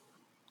handsome.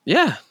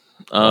 Yeah.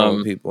 All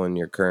the people in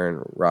your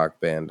current rock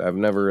band. I've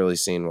never really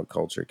seen what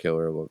Culture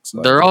Killer looks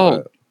like.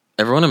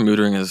 Everyone in Mood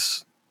Ring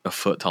is a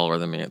foot taller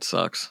than me. It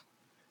sucks.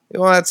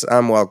 Well,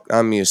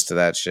 I'm used to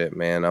that shit,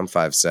 man. I'm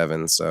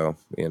 5'7", so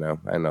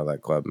I know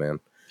that club,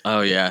 man.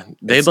 Oh yeah,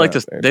 they'd like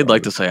to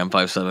say I'm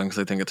 5'7" because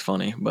they think it's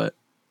funny, but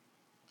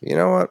you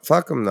know what?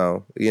 Fuck them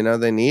though.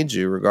 They need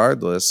you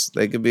regardless.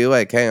 They could be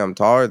like, "Hey, I'm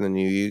taller than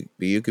you."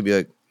 You could be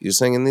like, "You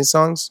singing these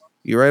songs?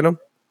 You write them?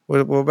 What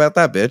about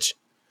that, bitch?"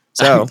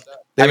 So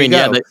I mean,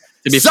 yeah.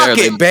 To be Suck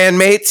fair, it,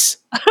 bandmates.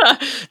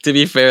 To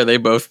be fair, they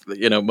both,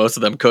 most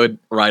of them could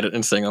write it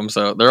and sing them,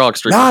 so they're all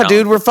extremely Nah, talented.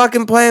 dude, we're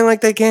fucking playing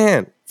like they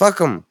can. Fuck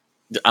them.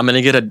 I'm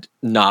gonna get a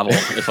novel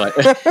if I.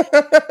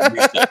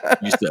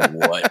 You said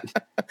what?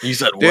 You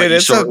said what? Dude, you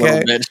it's short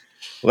okay. little bitch.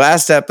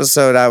 Last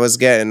episode, I was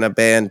getting a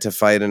band to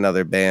fight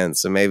another band,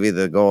 so maybe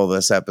the goal of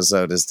this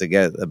episode is to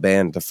get the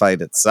band to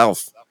fight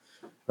itself.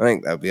 I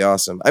think that'd be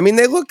awesome. I mean,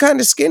 they look kind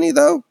of skinny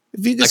though.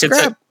 If you could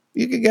scrap,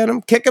 you could get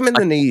them, kick them in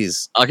the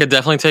knees. I could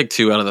definitely take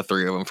 2 out of the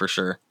 3 of them for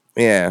sure.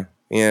 Yeah,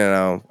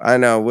 I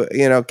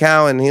know.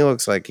 Callan, he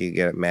looks like he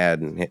get mad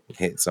and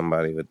hit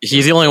somebody with.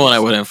 He's the only one I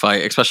wouldn't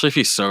fight, especially if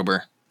he's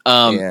sober.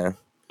 Yeah,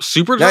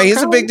 super. No,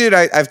 he's a big dude.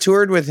 I've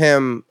toured with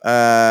him.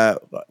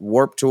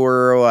 Warped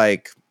Tour,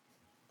 like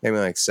maybe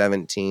like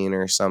 17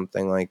 or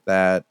something like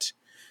that.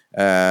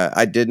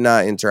 I did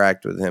not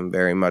interact with him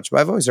very much, but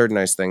I've always heard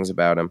nice things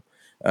about him.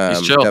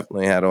 He's chill.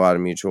 Definitely had a lot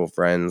of mutual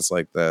friends,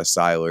 like the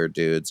Siler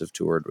dudes. Have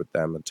toured with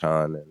them a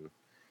ton,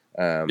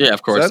 and yeah,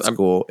 of course, so that's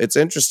cool. It's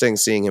interesting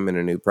seeing him in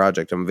a new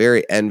project. I'm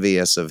very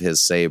envious of his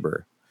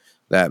Saber,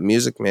 that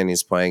Music Man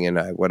he's playing in.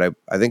 I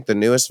think the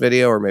newest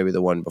video, or maybe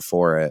the one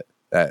before it,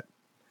 that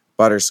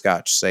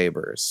Butterscotch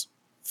Saber is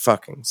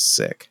fucking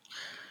sick.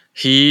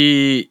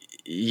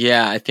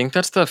 I think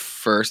that's the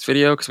first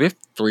video because we have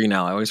 3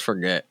 now. I always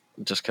forget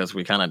just because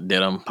we kind of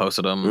did them,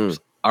 posted them.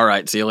 All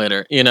right, see you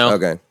later.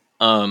 Okay.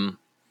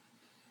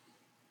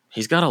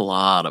 He's got a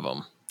lot of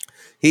them.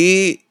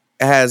 He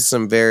has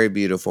some very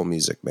beautiful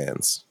Music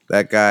Mans.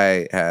 That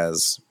guy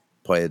has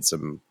played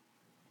some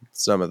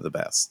of the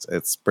best.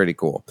 It's pretty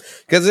cool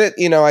because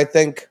I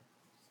think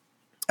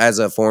as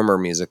a former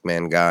Music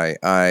Man guy,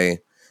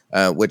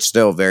 which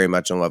still very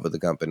much in love with the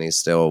company,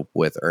 still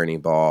with Ernie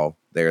Ball.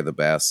 They're the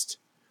best.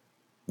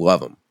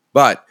 Love them.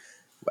 But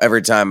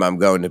every time I'm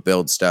going to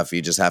build stuff,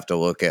 you just have to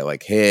look at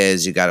like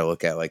you got to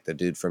look at like the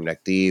dude from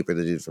Neck Deep or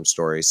the dude from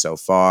Stories So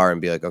Far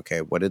and be like, okay,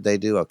 what did they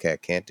do? Okay, I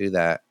can't do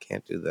that.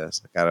 Can't do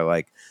this. I got to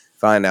like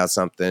find out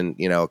something,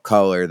 a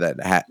color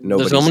that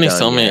nobody's done. There's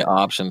so many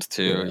options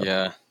too.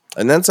 Yeah.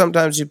 And then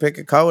sometimes you pick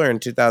a color in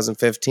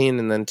 2015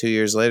 and then 2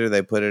 years later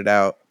they put it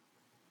out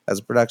as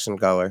a production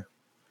color.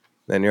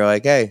 Then you're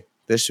like, hey,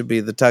 this should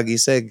be the Tuggy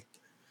Sig.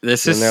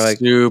 This is like,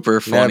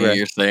 super funny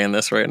you're saying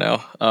this right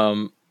now.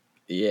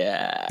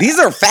 Yeah. These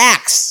are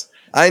facts.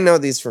 I know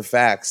these for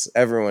facts.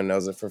 Everyone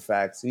knows it for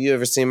facts. You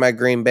ever seen my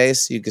green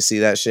base? You can see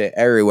that shit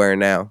everywhere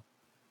now.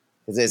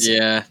 It's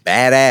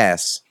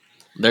badass.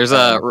 There's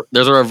a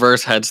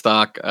reverse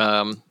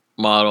headstock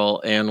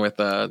model, and with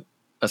a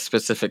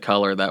specific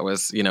color that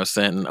was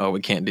sent, and we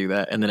can't do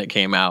that, and then it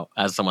came out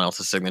as someone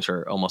else's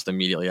signature almost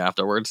immediately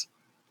afterwards.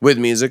 With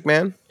Music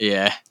Man?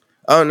 Yeah.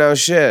 Oh no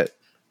shit.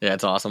 Yeah,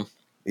 it's awesome.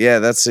 Yeah,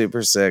 that's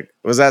super sick.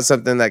 Was that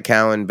something that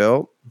Cowan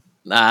built?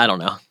 I don't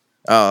know.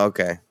 Oh,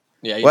 okay.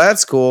 Yeah. Well,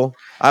 that's cool.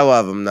 I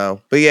love him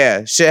though. But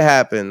yeah, shit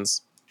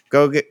happens.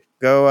 Go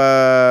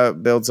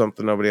build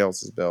something nobody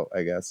else has built,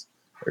 I guess,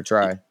 or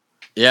try.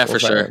 Yeah, for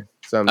sure.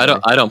 Someday.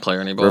 I don't play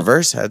any ball.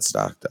 Reverse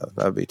headstock though.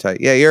 That'd be tight.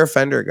 Yeah, you're a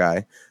Fender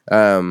guy,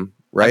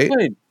 right?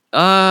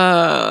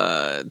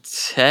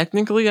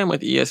 Technically, I'm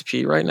with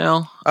ESP right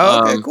now.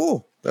 Oh, okay,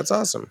 cool. That's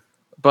awesome.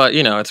 But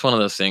it's one of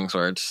those things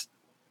where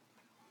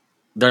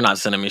they're not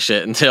sending me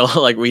shit until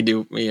like we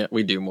do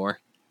more.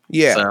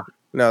 Yeah. So,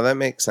 no, that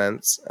makes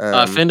sense.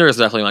 Fender is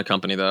definitely my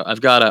company though.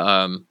 I've got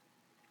a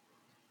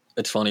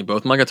it's funny,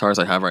 both my guitars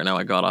I have right now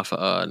I got off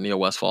Neil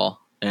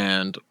Westfall,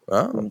 and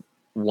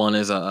one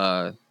is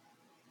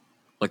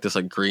this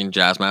green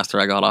Jazzmaster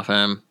I got off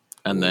him,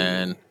 and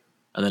then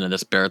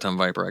this Baritone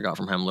Viper I got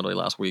from him literally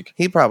last week.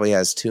 He probably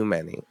has too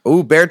many.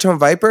 Ooh, Baritone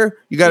Viper?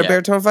 You got a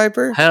Baritone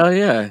Viper? Hell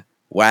yeah.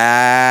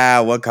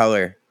 Wow, what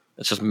color?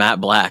 It's just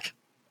matte black.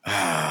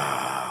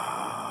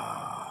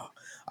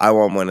 I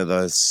want one of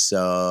those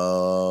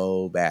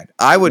so bad.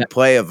 I would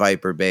play a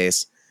Viper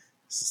bass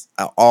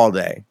all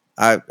day.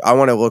 I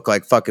want to look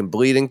like fucking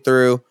Bleeding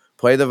Through,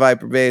 play the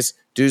Viper bass,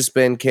 do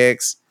spin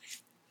kicks,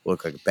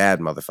 look like a bad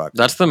motherfucker.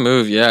 That's the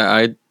move, yeah.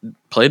 I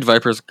played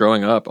Vipers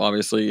growing up,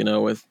 obviously,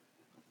 with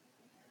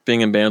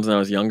being in bands when I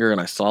was younger,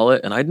 and I saw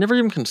it, and I'd never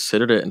even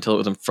considered it until it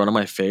was in front of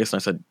my face, and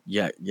I said,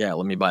 yeah,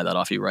 let me buy that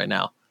off you right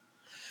now.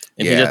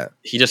 And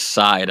he just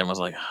sighed and was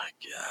like, I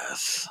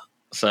guess.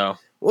 So...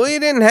 Well,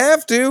 you didn't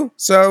have to.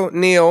 So,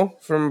 Neil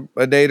from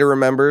A Day to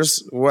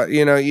Remembers,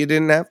 you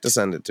didn't have to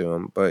send it to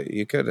him, but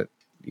you could have.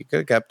 You could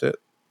have kept it,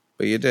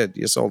 but you did.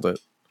 You sold it.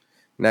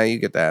 Now you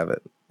get to have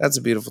it. That's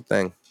a beautiful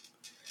thing.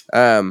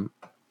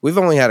 We've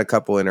only had a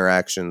couple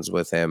interactions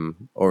with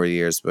him over the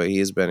years, but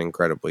he's been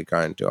incredibly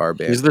kind to our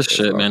band. He's the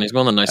shit, man. He's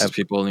one of the nicest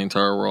people in the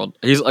entire world.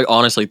 He's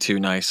honestly too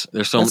nice.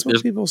 That's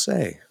what people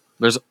say.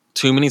 There's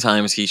too many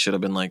times he should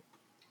have been like,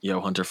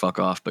 "Yo, Hunter, fuck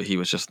off," but he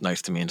was just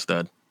nice to me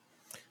instead.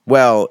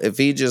 Well, if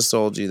he just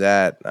sold you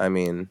that, I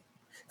mean,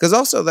 because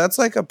also that's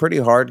like a pretty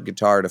hard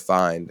guitar to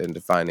find and to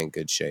find in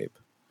good shape.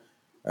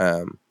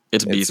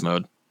 It's beast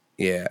mode.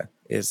 Yeah,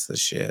 it's the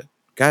shit.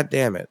 God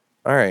damn it.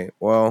 All right.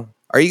 Well,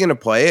 are you going to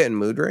play it in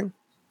Mood Ring?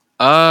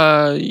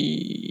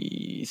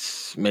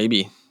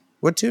 Maybe.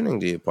 What tuning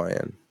do you play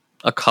in?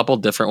 A couple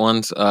different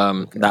ones.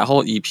 Okay. That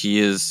whole EP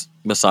is,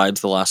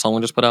 besides the last song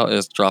we just put out,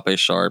 is drop A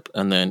sharp,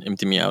 and then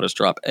Empty Me Out is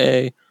drop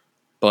A.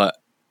 But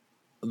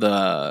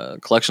the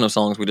collection of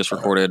songs we just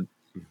recorded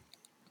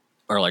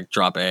are like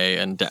drop A,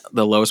 and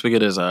the lowest we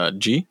get is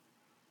G.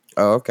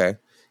 Oh, okay.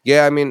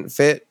 Yeah, I mean,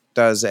 Fit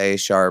does A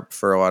sharp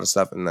for a lot of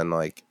stuff, and then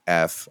like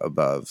F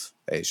above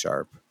A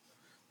sharp.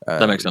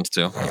 That makes sense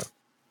too.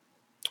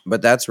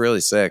 But that's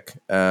really sick.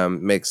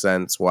 Makes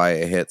sense why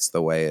it hits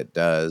the way it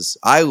does.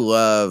 I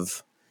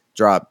love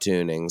drop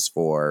tunings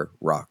for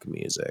rock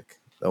music.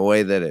 The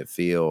way that it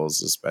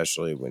feels,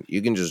 especially when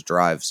you can just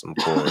drive some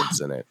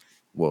chords and it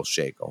will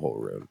shake a whole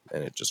room,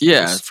 and it just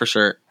feels... for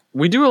sure.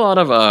 We do a lot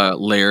of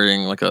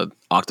layering like a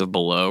octave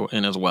below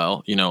in as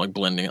well. Like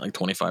blending at like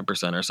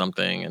 25% or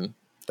something, and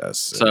that's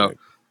so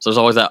there's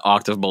always that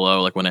octave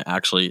below, like when it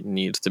actually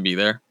needs to be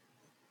there.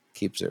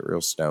 Keeps it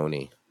real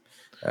stony.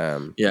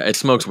 Yeah, it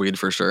smokes weed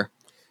for sure.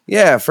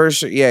 Yeah, for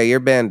sure. Yeah, your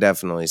band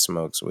definitely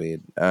smokes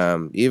weed.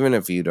 Even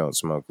if you don't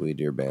smoke weed,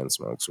 your band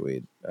smokes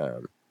weed.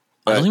 I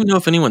don't even know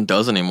if anyone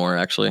does anymore,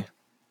 actually.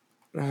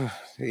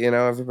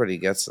 Everybody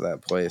gets to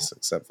that place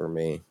except for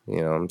me.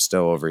 I'm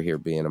still over here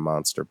being a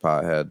monster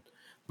pothead.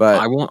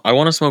 But I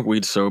want to smoke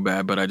weed so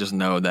bad, but I just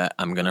know that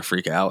I'm gonna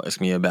freak out. It's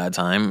gonna be a bad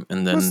time,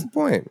 and then what's the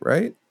point,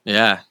 right?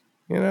 Yeah.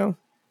 Who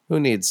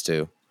needs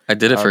to? I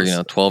did it for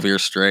 12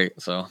 years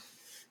straight. So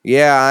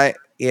yeah,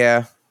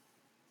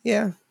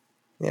 I'm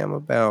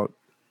about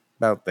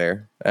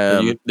there.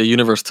 The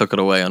universe took it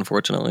away,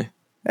 unfortunately.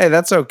 Hey,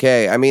 that's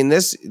okay. I mean,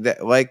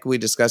 like we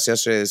discussed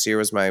yesterday, this year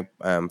was my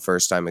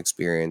first time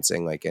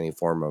experiencing like any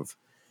form of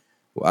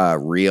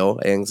real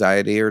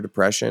anxiety or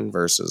depression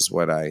versus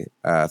what I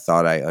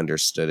thought I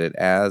understood it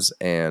as.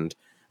 And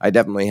I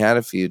definitely had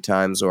a few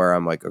times where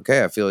I'm like,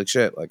 okay, I feel like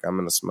shit. Like I'm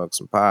going to smoke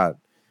some pot.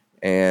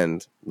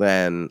 And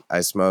then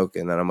I smoke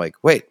and then I'm like,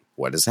 wait,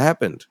 what has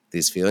happened?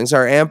 These feelings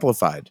are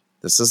amplified.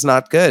 This is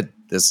not good.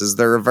 This is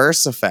the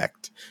reverse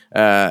effect.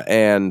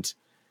 And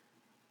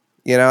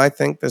I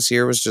think this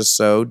year was just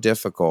so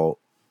difficult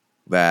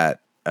that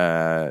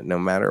no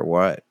matter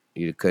what,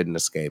 you couldn't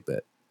escape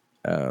it.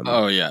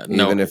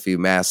 Even if you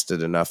masked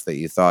it enough that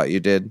you thought you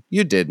did,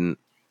 you didn't.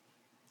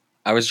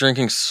 I was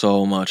drinking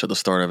so much at the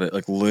start of it,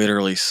 like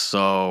literally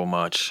so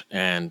much,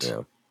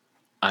 and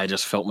I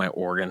just felt my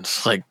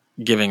organs like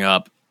giving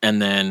up,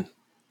 and then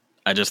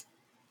I'm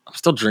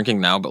still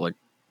drinking now, but like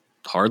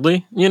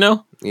hardly, you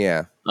know?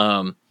 Yeah.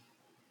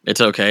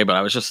 It's okay, but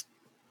I was just,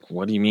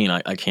 what do you mean?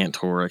 I can't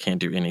tour. I can't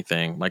do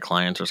anything. My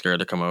clients are scared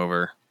to come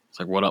over. It's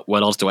like,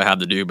 what else do I have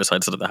to do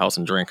besides sit at the house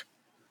and drink?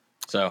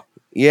 So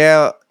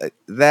Yeah,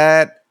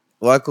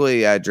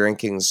 luckily,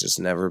 drinking's just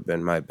never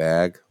been my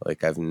bag.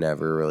 Like, I've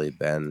never really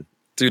been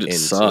dude, it into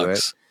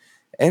sucks. it.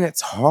 And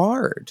it's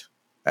hard.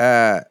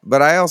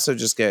 But I also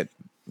just get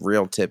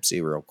real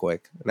tipsy real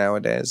quick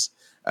nowadays.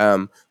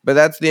 But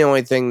that's the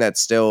only thing that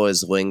still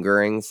is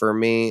lingering for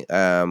me,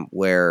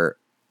 where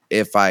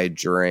if I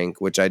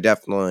drink, which I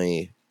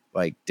definitely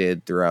like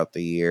did throughout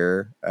the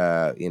year,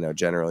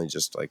 generally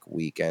just like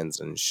weekends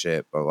and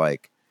shit, but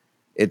like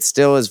it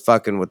still is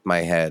fucking with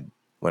my head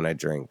when I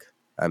drink.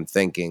 I'm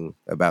thinking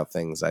about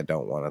things I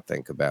don't want to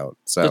think about.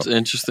 So That's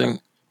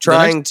interesting.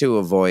 Trying to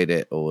avoid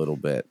it a little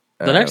bit.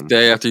 The next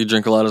day after you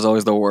drink a lot is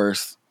always the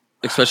worst,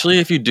 especially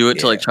if you do it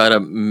to like try to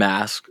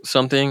mask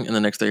something, and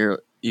the next day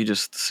you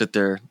just sit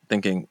there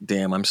thinking,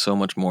 "Damn, I'm so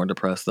much more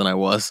depressed than I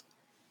was."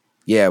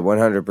 Yeah,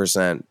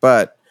 100%.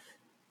 But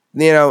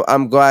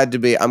I'm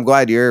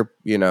glad you're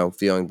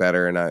feeling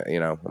better, and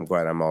I'm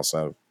glad I'm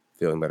also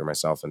feeling better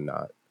myself and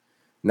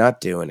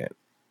not doing it.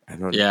 I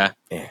don't. Yeah,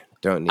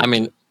 don't need. I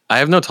mean, I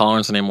have no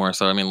tolerance anymore.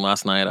 So I mean,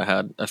 last night I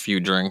had a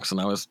few drinks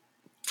and I was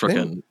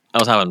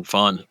having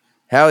fun.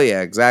 Hell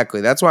yeah, exactly.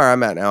 That's where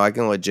I'm at now. I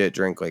can legit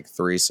drink like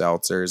 3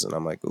 seltzers, and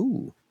I'm like,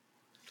 ooh.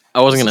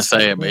 I wasn't gonna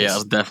say it, but yeah, I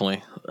was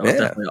definitely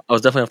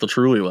off the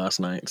Truly last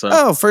night.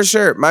 So for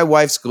sure. My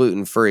wife's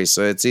gluten free,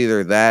 so it's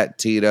either that,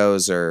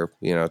 Tito's, or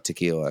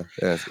tequila.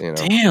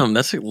 Damn,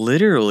 that's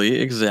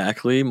literally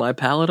exactly my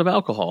palate of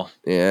alcohol.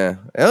 Yeah,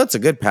 it's a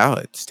good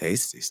palate. It's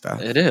tasty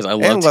stuff. It is. I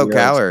love and low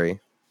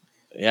calorie.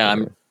 Yeah,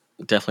 I'm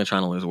definitely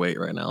trying to lose weight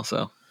right now.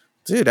 So,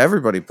 dude,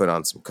 everybody put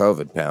on some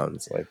COVID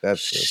pounds. Like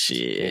that's just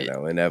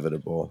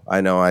inevitable.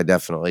 I know I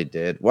definitely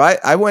did. Well,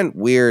 I went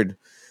weird.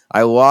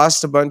 I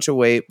lost a bunch of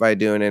weight by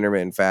doing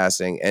intermittent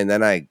fasting, and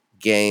then I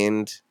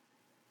gained.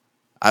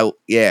 I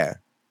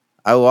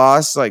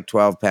lost like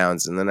 12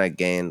 pounds, and then I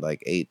gained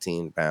like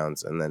 18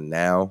 pounds, and then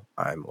now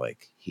I'm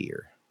like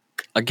here.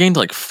 I gained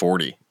like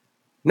 40.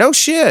 No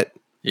shit.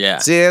 Yeah.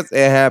 See, it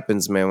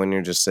happens, man, when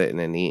you're just sitting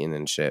and eating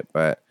and shit.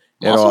 But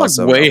I'm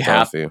also like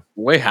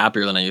way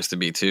happier than I used to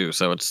be too.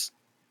 So it's,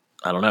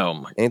 I don't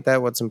know. Ain't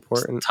that what's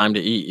important? It's time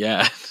to eat.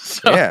 Yeah.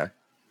 So. Yeah.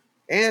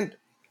 And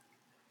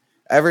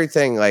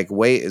everything, like,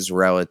 weight is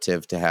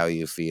relative to how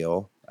you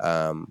feel.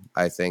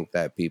 I think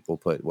that people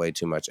put way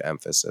too much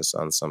emphasis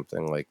on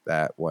something like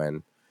that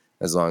when,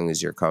 as long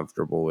as you're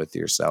comfortable with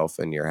yourself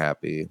and you're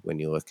happy when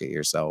you look at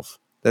yourself,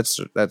 that's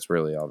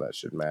really all that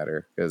should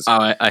matter. Because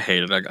I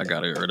hate it. I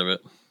got to get rid of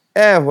it.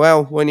 Yeah,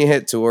 well, when you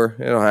hit tour,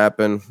 it'll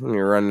happen when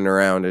you're running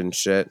around and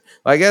shit.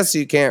 Well, I guess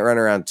you can't run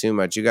around too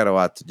much. You got a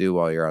lot to do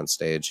while you're on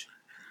stage.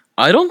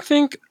 I don't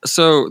think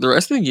so. The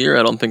rest of the year,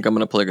 I don't think I'm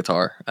going to play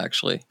guitar,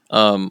 actually,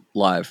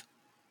 live.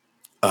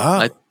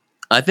 Oh.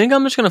 I think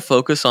I'm just going to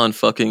focus on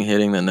fucking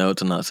hitting the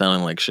notes and not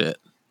sounding like shit.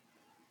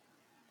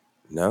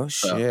 No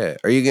shit.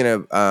 Are you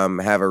going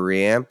to have a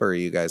reamp, or are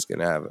you guys going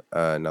to have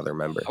another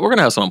member? We're going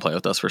to have someone play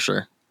with us for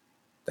sure.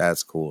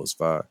 That's cool as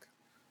fuck.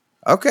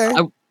 Okay.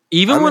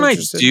 Even when I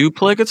do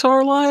play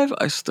guitar live,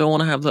 I still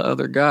want to have the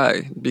other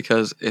guy,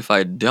 because if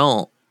I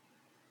don't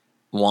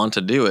want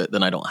to do it,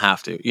 then I don't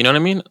have to. You know what I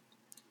mean?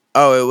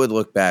 Oh, it would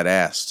look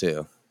badass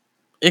too.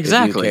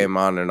 Exactly. If you came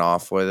on and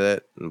off with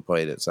it and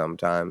played it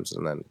sometimes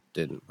and then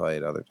didn't play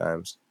it other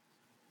times.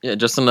 Yeah,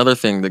 just another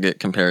thing to get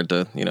compared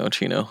to,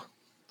 Chino.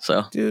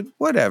 So, dude,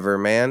 whatever,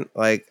 man.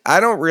 Like, I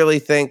don't really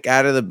think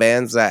out of the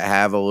bands that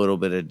have a little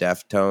bit of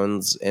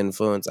Deftones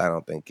influence, I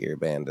don't think your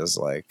band is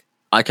like.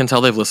 I can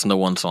tell they've listened to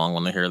one song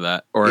when they hear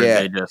that, or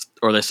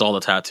they saw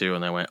the tattoo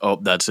and they went, "Oh,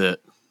 that's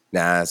it."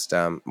 Nah, it's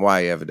dumb. Why,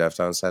 you have a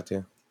Deftones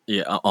tattoo?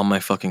 Yeah, on my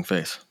fucking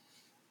face.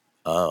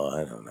 Oh,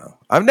 I don't know.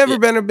 I've never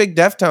been a big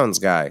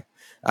Deftones guy.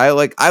 I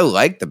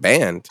like the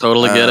band.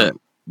 Totally get it.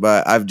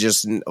 But I've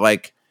just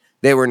like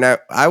they were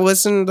not. I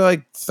listened to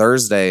like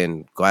Thursday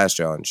and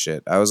Glassjaw and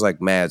shit. I was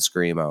like mad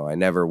screamo.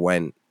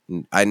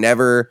 I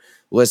never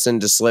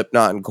listened to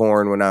Slipknot and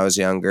Korn when I was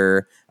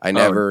younger. I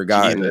never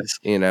got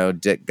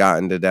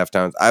into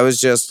Deftones. I was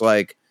just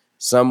like,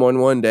 someone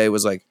one day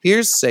was like,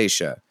 "Here's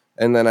Seisha,"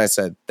 and then I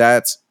said,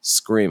 "That's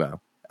screamo.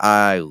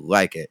 I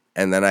like it."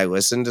 And then I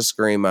listened to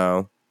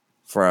screamo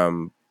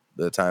from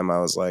the time I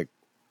was like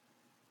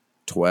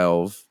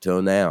 12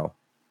 till now.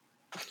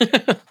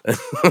 That's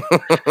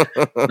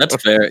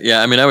fair.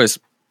 Yeah, I mean, I was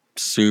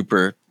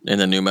super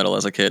into nu metal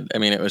as a kid. I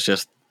mean, it was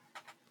just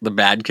the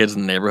bad kids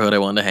in the neighborhood I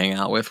wanted to hang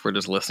out with were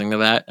just listening to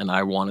that, and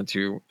I wanted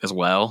to as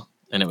well.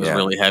 And it was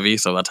really heavy,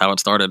 so that's how it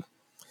started.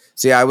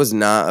 See, I was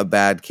not a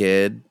bad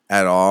kid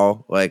at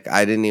all. Like,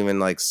 I didn't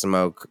even like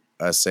smoke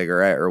a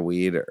cigarette or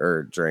weed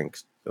or drink.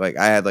 Like,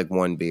 I had like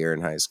 1 beer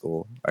in high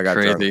school. I got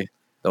drunk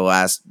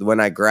when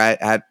I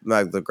had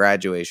the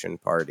graduation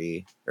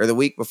party, or the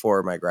week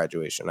before my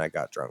graduation, I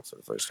got drunk for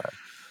the first time.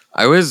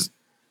 I was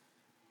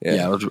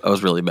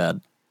really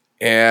bad.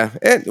 Yeah.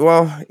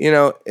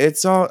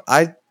 It's all,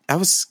 I I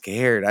was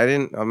scared.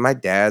 My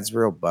dad's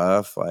real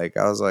buff. Like,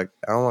 I was like,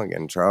 I don't want to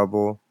get in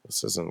trouble.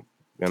 This isn't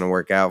going to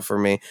work out for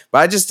me.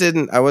 But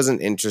I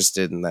wasn't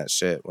interested in that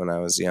shit when I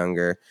was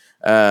younger.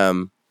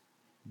 But,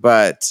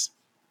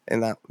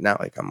 and not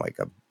like I'm like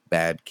a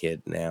bad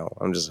kid now.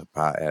 I'm just a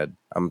pothead.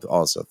 I'm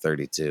also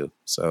 32,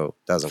 so it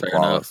doesn't Fair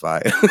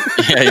qualify.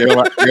 Yeah, you're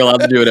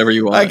allowed to do whatever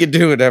you want. I can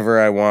do whatever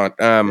I want.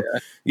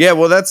 Yeah,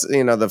 well, that's,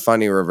 the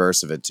funny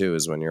reverse of it too,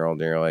 is when you're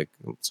older, you're like,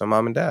 so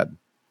mom and dad,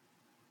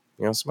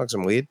 smoke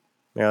some weed.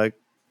 And you're like,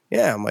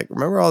 yeah. I'm like,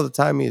 remember all the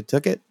time you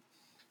took it?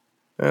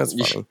 That's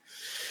funny.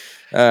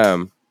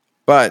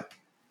 But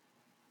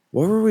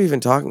what were we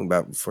even talking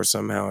about before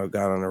somehow I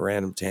got on a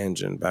random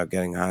tangent about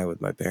getting high with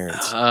my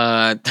parents?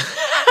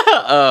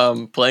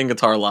 Playing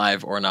guitar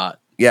live or not.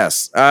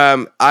 Yes.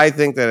 I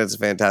think that it's a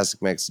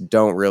fantastic mix.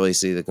 Don't really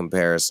see the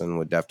comparison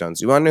with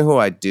Deftones. You want to know who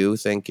I do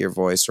think your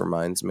voice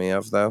reminds me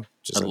of, though?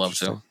 I'd love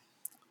to.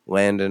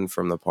 Landon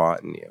from The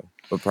Plot and You,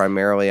 but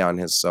primarily on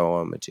his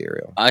solo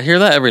material. I hear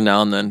that every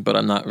now and then, but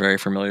I'm not very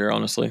familiar,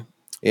 honestly.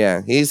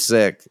 Yeah, he's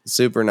sick.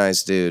 Super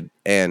nice dude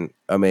and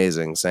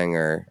amazing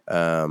singer.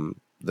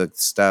 The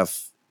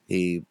stuff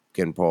he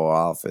can pull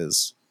off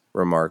is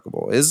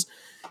remarkable.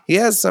 He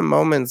has some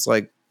moments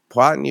like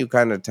Plot and You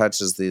kind of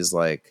touches these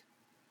like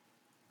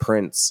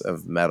Prince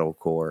of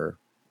metalcore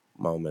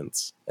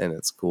moments, and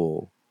it's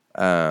cool.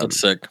 That's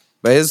sick.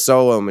 But his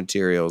solo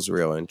material is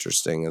real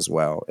interesting as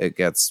well. It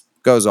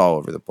goes all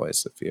over the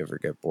place if you ever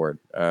get bored.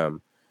 But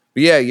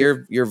yeah,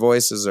 your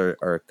voices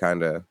are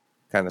kind of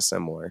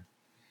similar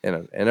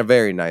in a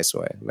very nice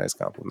way, nice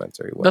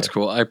complimentary way. That's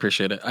cool. I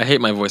appreciate it. I hate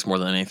my voice more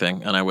than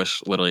anything, and I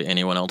wish literally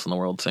anyone else in the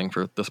world sang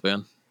for this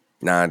band.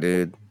 Nah,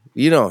 dude,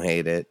 you don't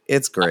hate it.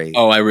 It's great.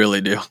 Oh, I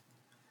really do.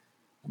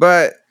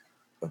 But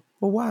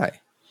well, why?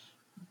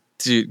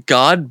 Dude,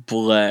 God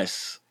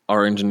bless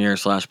our engineer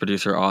 /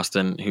 producer,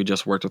 Austin, who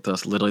just worked with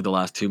us literally the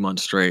last 2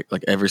 months straight,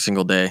 like every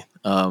single day.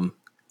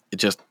 It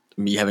just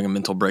me having a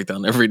mental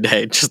breakdown every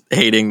day, just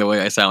hating the way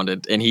I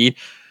sounded. And he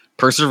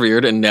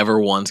persevered and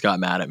never once got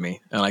mad at me.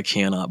 And I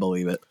cannot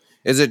believe it.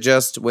 Is it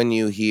just when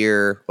you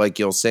hear, like,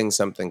 you'll sing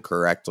something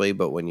correctly,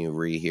 but when you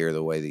rehear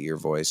the way that your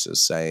voice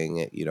is saying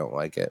it, you don't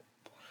like it?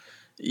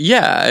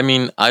 Yeah, I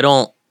mean, I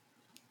don't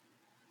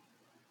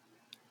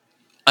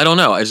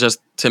know. It's just,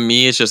 to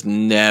me, it's just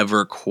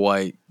never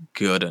quite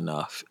good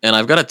enough. And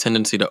I've got a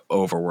tendency to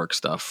overwork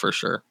stuff for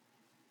sure.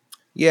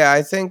 Yeah,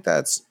 I think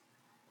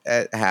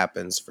it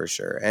happens for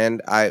sure.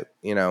 And I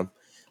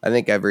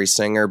think every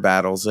singer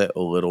battles it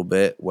a little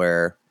bit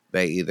where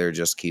they either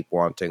just keep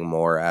wanting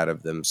more out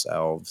of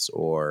themselves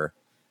or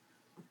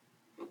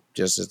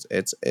just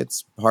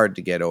it's hard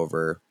to get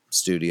over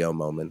studio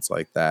moments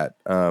like that.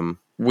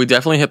 We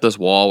definitely hit this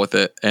wall with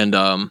it. And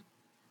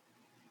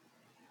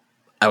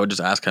I would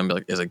just ask him, be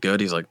like, is it good?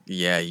 He's like,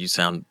 yeah, you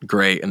sound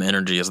great. And the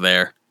energy is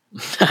there.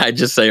 I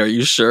just say, are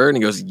you sure? And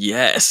he goes,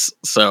 yes.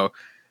 So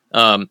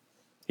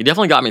he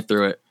definitely got me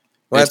through it.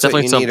 Well, it's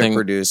definitely what you need a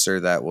producer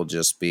that will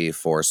just be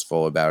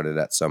forceful about it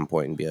at some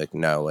point and be like,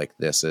 no, like,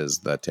 this is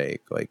the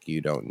take. Like,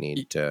 you don't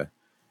need to.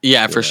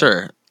 Yeah, for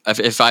sure.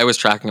 If I was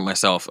tracking it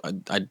myself,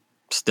 I'd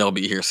still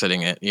be here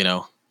sitting it,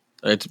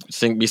 I'd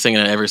be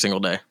singing it every single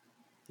day.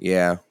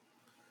 Yeah.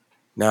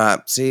 Nah,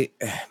 see,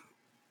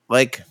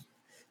 like,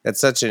 that's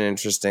such an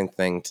interesting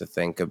thing to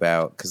think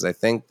about, because I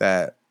think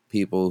that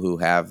people who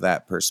have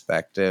that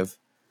perspective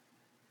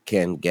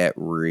can get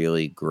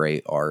really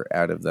great art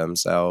out of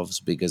themselves,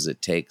 because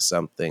it takes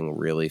something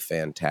really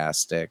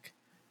fantastic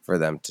for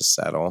them to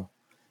settle,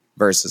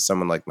 versus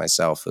someone like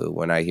myself who,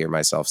 when I hear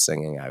myself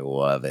singing, I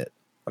love it.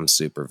 I'm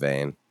super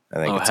vain. I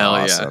think it's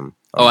awesome.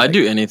 Yeah. I'd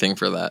do anything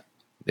for that.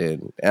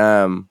 Dude.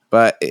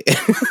 But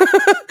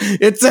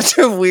it's such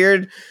a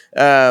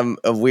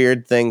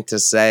weird thing to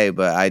say,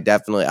 but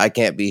I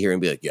can't be here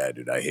and be like, yeah,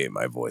 dude, I hate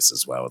my voice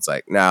as well. It's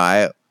like,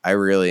 no, I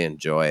really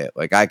enjoy it.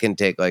 Like, I can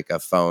take like a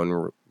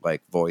phone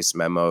like voice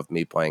memo of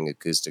me playing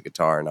acoustic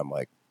guitar and I'm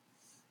like,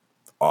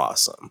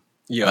 awesome.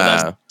 Yeah,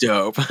 that's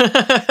dope.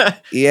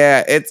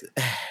 Yeah,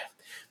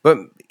 but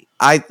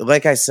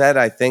like I said,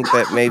 I think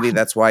that maybe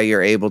that's why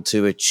you're able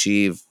to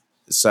achieve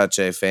such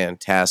a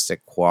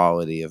fantastic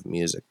quality of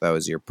music, though,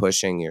 is you're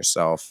pushing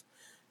yourself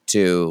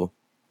to,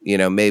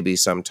 maybe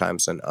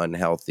sometimes an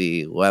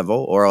unhealthy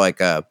level, or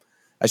like I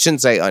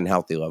shouldn't say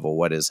unhealthy level.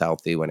 What is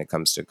healthy when it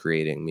comes to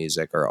creating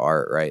music or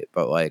art, right?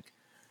 But like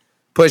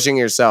pushing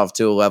yourself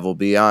to a level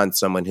beyond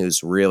someone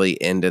who's really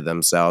into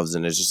themselves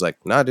and is just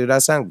like, nah, dude, I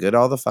sound good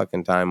all the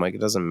fucking time. Like,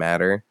 it doesn't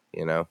matter,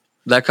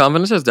 That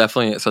confidence is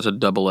definitely such a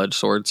double-edged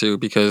sword too,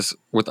 because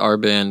with our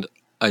band,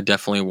 I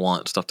definitely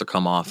want stuff to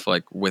come off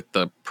like with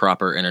the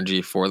proper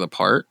energy for the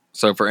part.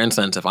 So for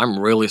instance, if I'm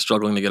really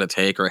struggling to get a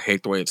take or I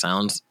hate the way it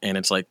sounds and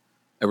it's like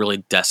a really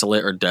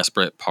desolate or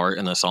desperate part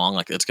in the song,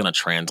 like it's going to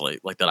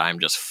translate like that I'm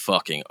just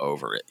fucking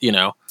over it,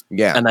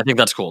 Yeah. And I think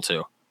that's cool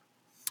too.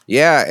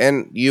 Yeah.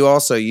 And you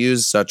also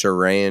use such a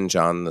range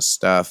on the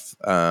stuff.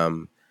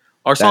 Our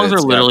songs are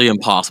literally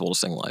impossible to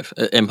sing live.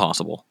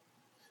 Impossible.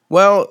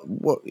 Well,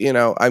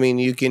 I mean,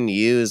 you can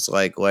use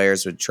like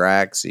layers with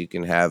tracks. You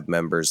can have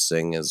members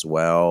sing as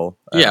well.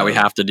 Yeah, we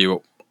have to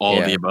do all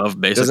of the above,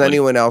 basically. Does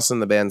anyone else in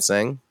the band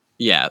sing?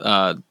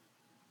 Yeah,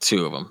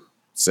 2 of them.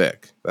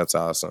 Sick. That's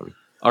awesome.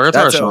 Our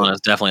guitarist Sean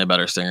is definitely a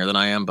better singer than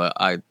I am, but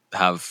I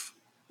have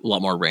a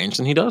lot more range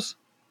than he does.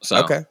 So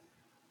okay,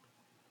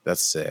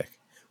 that's sick.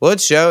 Well, it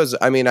shows.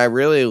 I mean, I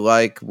really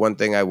like one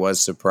thing I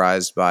was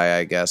surprised by,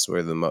 I guess,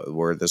 were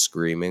the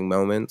screaming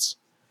moments,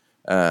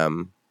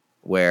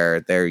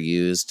 where they're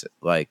used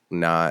like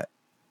not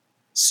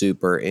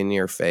super in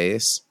your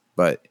face,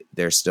 but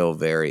they're still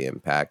very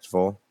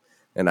impactful.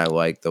 And I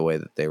like the way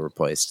that they were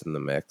placed in the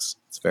mix.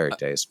 It's very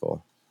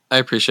tasteful. I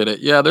appreciate it.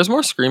 Yeah, there's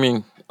more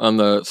screaming on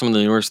some of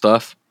the newer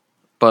stuff,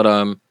 but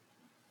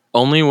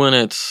only when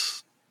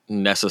it's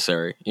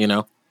necessary, you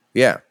know?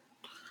 Yeah.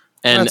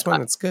 And that's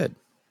when it's good.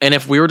 And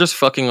if we were just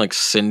fucking like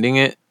sending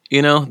it,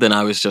 you know, then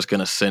I was just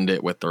gonna send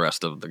it with the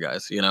rest of the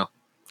guys, you know?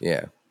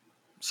 Yeah.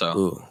 So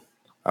ooh,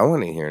 I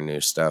want to hear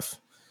new stuff.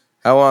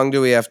 How long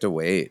do we have to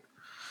wait?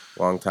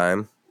 Long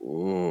time?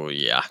 Ooh,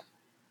 yeah.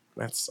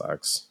 That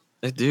sucks.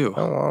 They do. I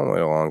don't want to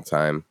wait a long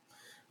time.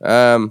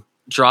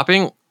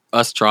 Dropping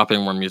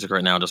more music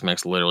right now just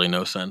makes literally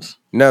no sense.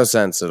 No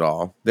sense at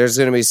all. There's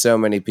going to be so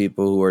many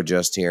people who are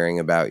just hearing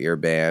about your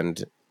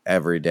band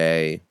every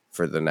day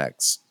for the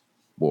next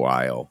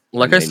while.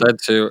 Like I said,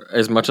 too,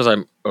 as much as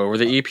I'm over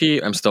the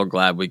EP, I'm still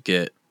glad we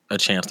get a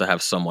chance to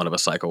have somewhat of a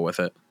cycle with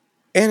it.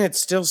 And it's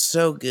still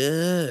so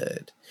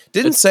good.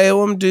 Didn't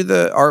Salem do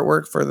the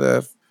artwork for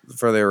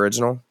the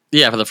original?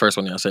 Yeah, for the first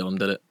one, yeah, Salem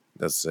did it.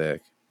 That's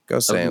sick. Go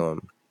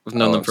Salem. We've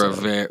known them for a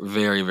very,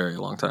 very, very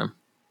long time.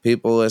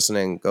 People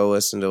listening, go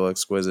listen to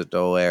Exquisite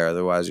Dolaire.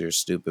 Otherwise, you're a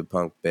stupid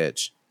punk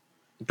bitch.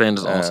 Band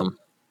is awesome.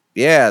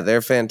 Yeah,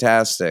 they're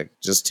fantastic.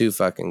 Just too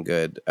fucking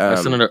good. I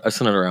sent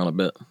it around a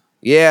bit.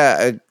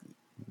 Yeah,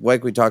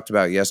 like we talked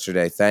about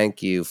yesterday,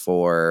 thank you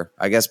for,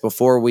 I guess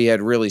before we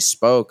had really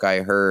spoke,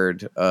 I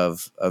heard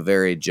of a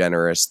very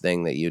generous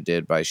thing that you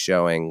did by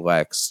showing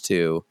Lex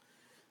to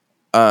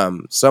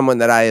someone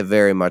that I have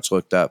very much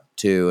looked up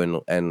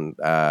to and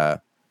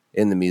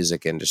in the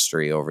music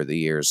industry over the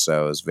years.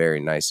 So it was very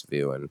nice of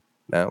you. And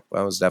no,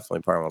 I was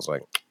definitely part of it. I was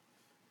like,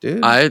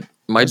 dude.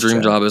 My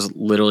dream job is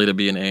literally to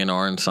be an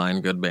A&R and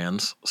sign good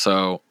bands.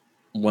 So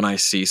when I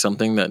see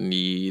something that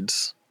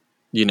needs,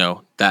 you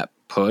know, that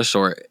push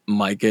or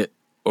might get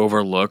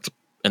overlooked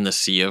in the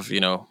sea of, you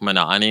know,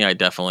 monotony, I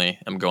definitely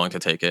am going to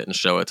take it and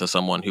show it to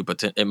someone who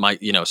it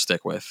might, you know,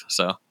 stick with.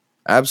 So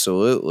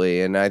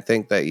absolutely. And I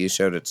think that you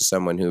showed it to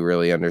someone who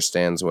really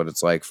understands what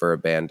it's like for a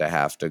band to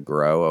have to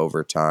grow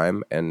over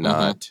time and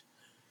not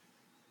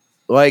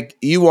like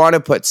you want to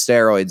put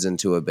steroids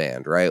into a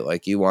band, right?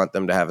 Like you want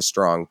them to have a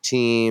strong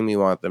team. You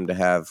want them to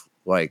have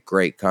like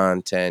great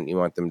content. You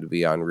want them to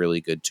be on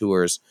really good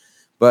tours.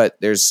 But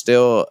there's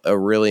still a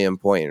really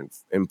important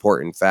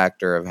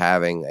factor of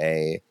having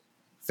a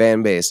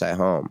fan base at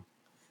home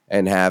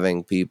and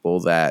having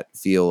people that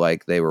feel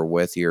like they were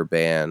with your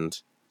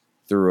band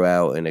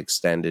throughout an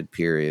extended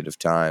period of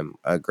time.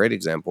 A great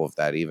example of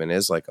that even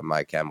is like a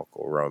My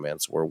Chemical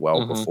Romance, where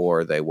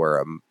before they were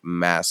a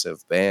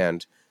massive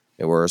band,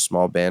 they were a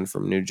small band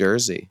from New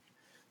Jersey.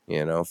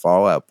 You know,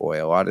 Fall Out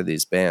Boy, a lot of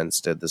these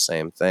bands did the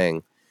same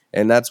thing.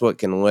 And that's what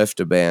can lift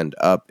a band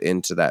up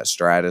into that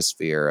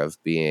stratosphere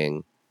of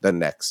being the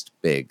next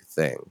big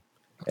thing.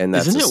 And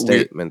that's a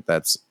statement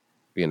that's,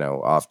 you know,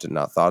 often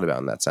not thought about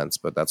in that sense,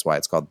 but that's why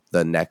it's called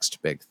the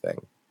next big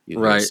thing. You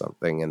do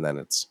something and then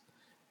it's,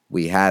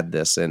 we had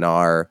this in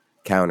our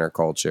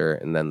counterculture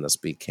and then this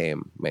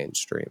became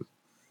mainstream.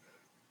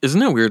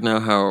 Isn't it weird now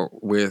how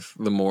with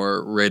the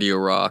more radio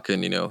rock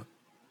and, you know,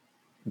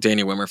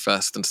 Danny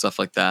Wimmerfest and stuff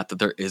like that, that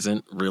there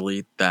isn't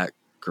really that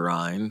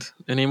grind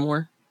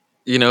anymore?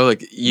 You know,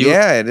 like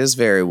yeah, it is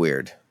very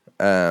weird.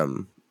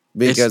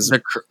 Because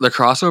the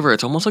crossover,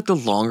 it's almost like the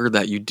longer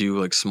that you do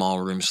like small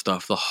room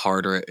stuff, the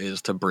harder it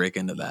is to break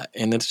into that.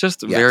 And it's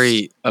just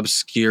very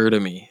obscure to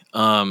me.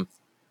 I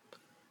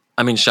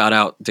mean, shout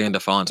out Dan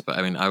DeFonts, but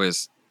I mean, I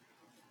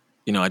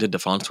did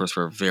DeFonts tours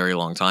for a very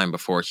long time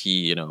before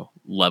he, you know,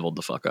 leveled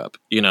the fuck up,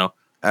 you know?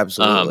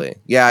 Absolutely.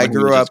 Yeah, I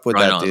grew up with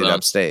that dude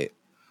upstate.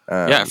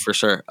 Yeah, for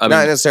sure. Not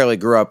necessarily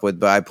grew up with,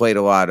 but I played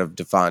a lot of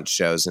DeFont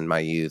shows in my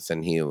youth,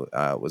 and he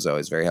was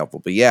always very helpful.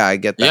 But yeah, I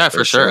get that. Yeah,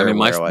 for sure. I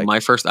mean, my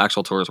first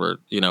actual tours were,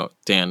 you know,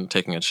 Dan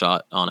taking a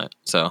shot on it.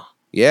 So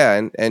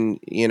yeah, and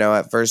you know,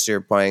 at first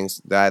you're playing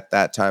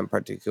that time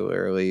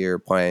particularly, you're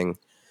playing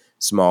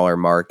smaller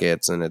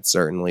markets, and it's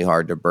certainly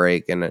hard to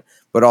break.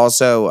 But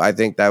also, I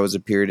think that was a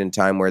period in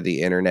time where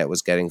the internet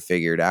was getting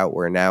figured out.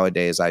 Where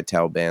nowadays, I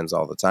tell bands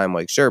all the time,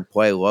 like, sure,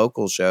 play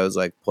local shows,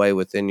 like play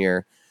within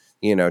your,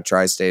 you know,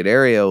 tri-state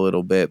area a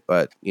little bit,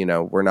 but, you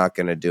know, we're not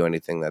going to do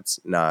anything that's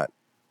not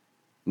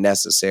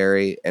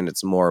necessary, and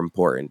it's more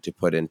important to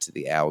put into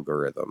the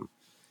algorithm.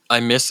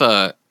 I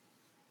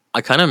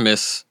kind of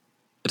miss,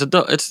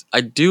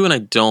 I do and I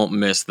don't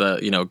miss the,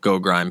 you know, go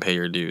grind, pay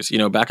your dues. You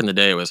know, back in the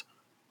day it was,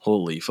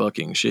 holy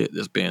fucking shit,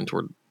 this band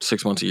toured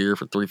 6 months a year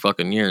for 3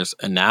 fucking years.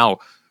 And now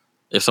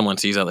if someone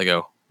sees that, they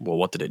go, well,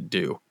 what did it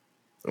do?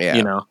 Yeah.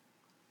 You know?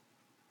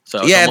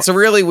 So yeah, it's a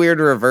really weird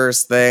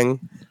reverse thing.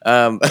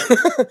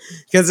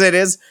 Because it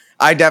is,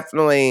 I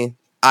definitely,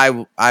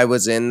 I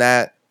was in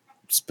that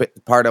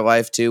part of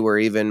life too, where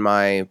even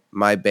my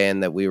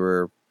band that we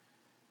were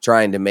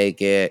trying to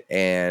make it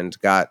and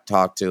got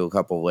talked to a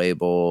couple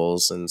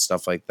labels and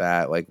stuff like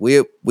that. Like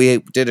we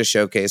did a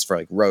showcase for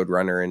like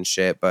Roadrunner and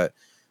shit, but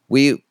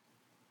we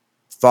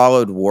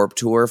followed Warped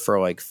Tour for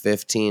like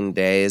 15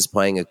 days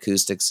playing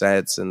acoustic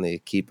sets in the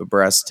Keep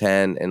Abreast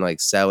tent and like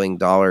selling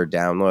dollar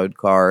download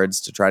cards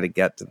to try to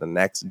get to the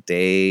next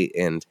day,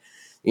 and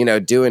you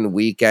know, doing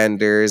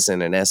weekenders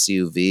in an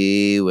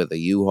SUV with a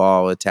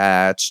U-Haul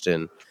attached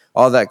and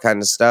all that kind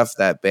of stuff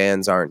that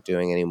bands aren't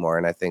doing anymore.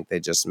 And I think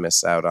they just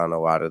miss out on a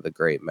lot of the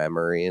great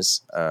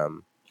memories.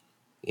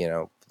 You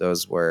know,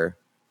 those were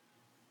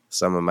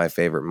some of my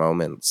favorite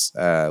moments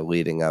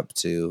leading up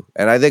to,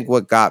 and I think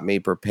what got me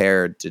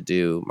prepared to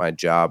do my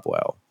job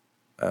well.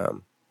 I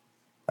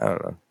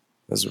don't know.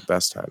 Those were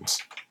best times.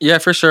 Yeah,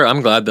 for sure.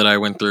 I'm glad that I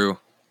went through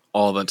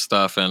all that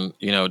stuff and,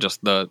 you know,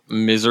 just the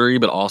misery,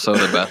 but also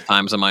the best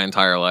times of my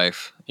entire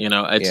life. You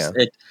know,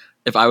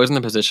 if I was in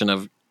the position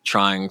of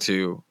trying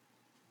to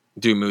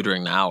do Mood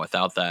Ring now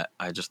without that,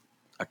 I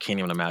can't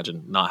even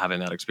imagine not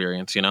having that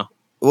experience, you know?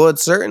 Well, it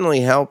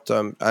certainly helped.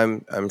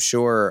 I'm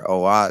sure a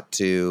lot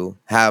to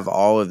have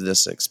all of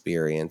this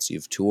experience.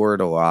 You've toured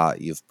a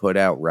lot. You've put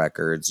out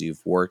records.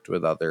 You've worked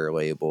with other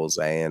labels,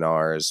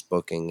 A&Rs,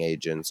 booking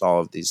agents, all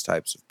of these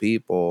types of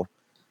people.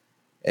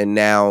 And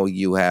now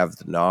you have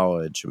the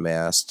knowledge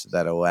amassed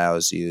that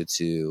allows you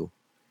to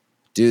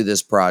do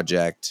this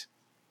project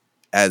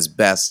as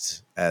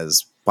best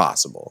as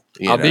possible.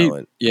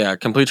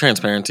 Complete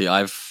transparency.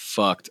 I've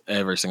fucked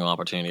every single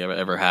opportunity I've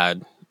ever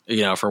had,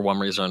 you know, for one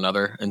reason or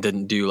another, and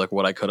didn't do like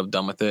what I could have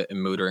done with it.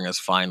 And Mood Ring is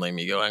finally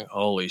me going,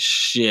 holy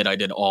shit, I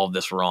did all of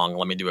this wrong.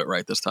 Let me do it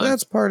right this time.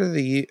 That's part of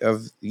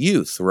of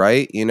youth,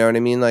 right? You know what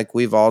I mean? Like,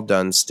 we've all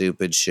done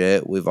stupid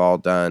shit. We've all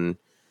done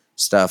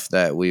stuff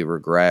that we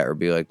regret or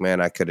be like,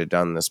 man, I could have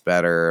done this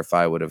better. If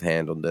I would have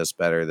handled this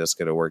better, this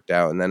could have worked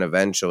out. And then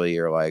eventually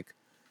you're like,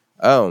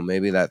 oh,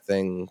 maybe that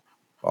thing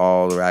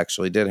all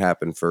actually did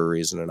happen for a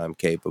reason, and I'm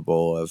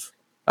capable of,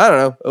 I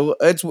don't know.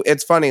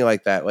 It's funny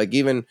like that. Like,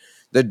 even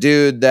the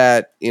dude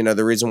that, you know,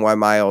 the reason why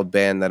my old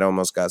band that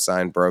almost got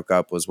signed broke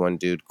up was one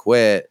dude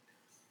quit,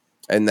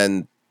 and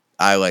then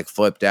I like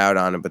flipped out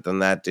on him, but then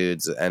that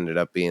dude's ended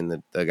up being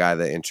the guy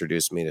that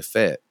introduced me to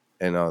Fit,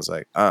 and I was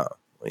like, oh,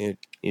 well,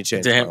 you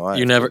changed my life.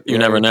 You never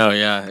know.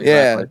 Yeah. Exactly.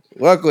 Yeah.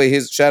 Luckily,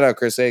 shout out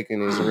Chris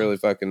Aiken. He's a really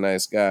fucking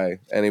nice guy.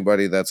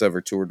 Anybody that's ever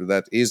toured with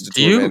that, he's the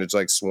tour manage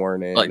like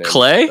Sworn In. Like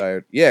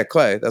Clay? Yeah,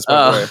 Clay. That's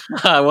my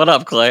boy. What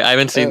up, Clay? I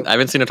haven't seen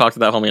him talk to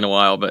that homie in a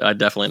while, but I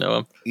definitely know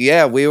him.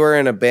 Yeah, we were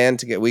in a band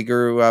together. We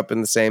grew up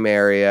in the same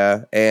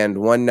area, and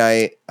one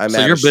night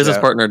So your business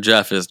partner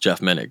Jeff is Jeff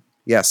Minnick.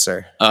 Yes,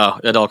 sir. Oh,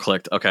 it all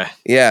clicked. Okay.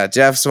 Yeah,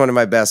 Jeff's one of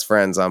my best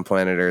friends on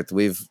planet Earth.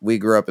 We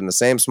grew up in the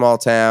same small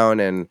town,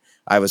 and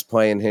I was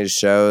playing his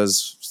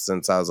shows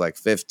since I was like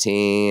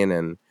 15,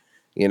 and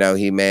you know,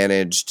 he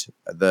managed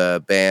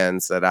the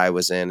bands that I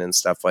was in and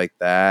stuff like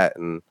that.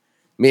 And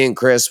me and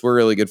Chris were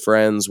really good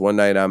friends. One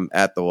night I'm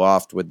at the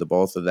Loft with the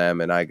both of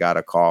them, and I got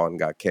a call and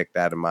got kicked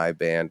out of my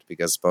band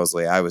because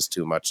supposedly I was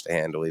too much to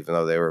handle, even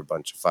though they were a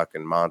bunch of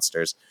fucking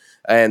monsters.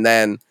 And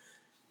then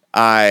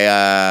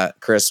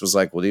Chris was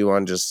like, well, do you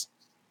want to just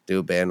do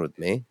a band with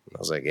me? And I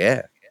was like,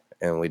 yeah.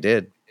 And we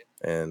did.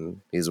 And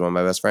he's one of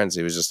my best friends.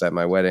 He was just at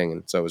my wedding,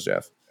 and so was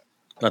Jeff.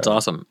 That's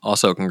awesome.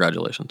 Also,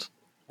 congratulations.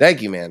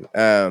 Thank you, man.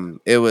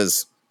 It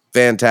was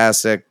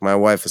fantastic. My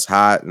wife is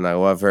hot, and I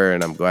love her,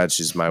 and I'm glad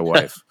she's my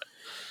wife.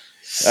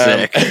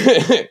 Sick.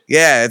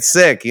 Yeah, it's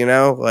sick, you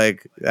know?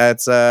 Like,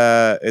 that's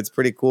it's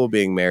pretty cool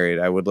being married.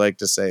 I would like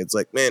to say it's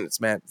like, man, it's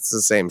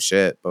the same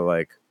shit, but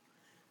like,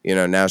 you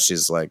know, now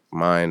she's like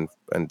mine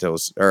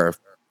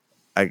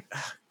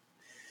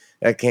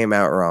that came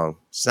out wrong.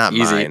 It's not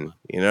mine.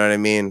 You know what I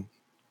mean?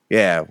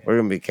 Yeah, we're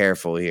gonna be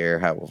careful here.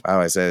 How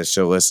I said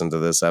she'll listen to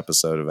this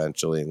episode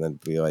eventually and then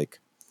be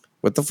like,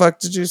 "What the fuck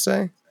did you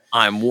say?"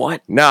 I'm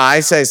what? No, I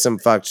say some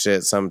fuck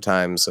shit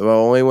sometimes. Well,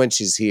 only when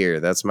she's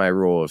here. That's my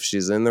rule. If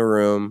she's in the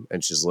room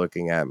and she's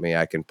looking at me,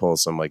 I can pull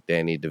some like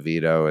Danny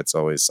DeVito, It's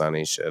Always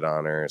Sunny shit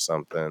on her or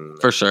something.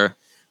 For sure.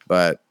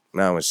 But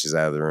not when she's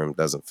out of the room. It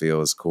doesn't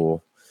feel as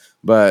cool.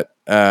 But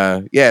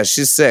yeah,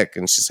 she's sick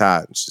and she's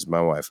hot and she's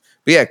my wife.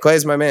 But yeah,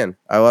 Clay's my man.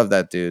 I love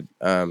that dude.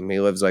 He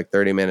lives like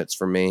 30 minutes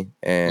from me.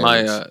 And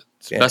my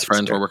best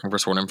friends were working for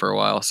Sworn In for a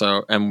while.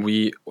 So, and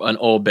an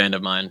old band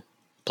of mine,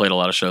 played a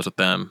lot of shows with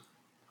them.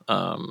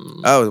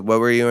 What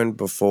were you in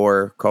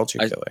before Culture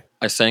Killer?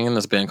 I sang in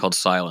this band called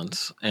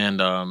Silence,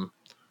 and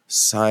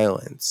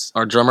Silence.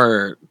 Our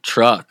drummer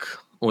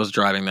Truck was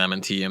driving them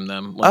and TM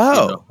them.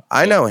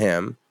 I know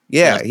him.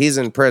 Yeah, he's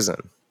in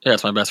prison. Yeah,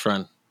 it's my best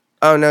friend.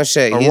 Oh, no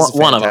shit. He's a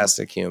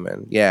fantastic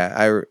human.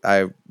 Yeah,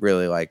 I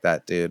really like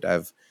that dude.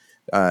 I've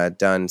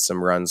done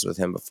some runs with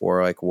him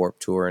before, like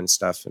Warped Tour and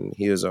stuff, and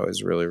he was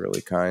always really,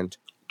 really kind.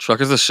 Truck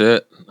is the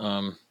shit.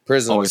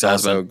 Prison is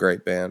also a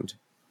great band.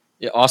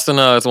 Yeah, Austin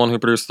is the one who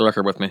produced the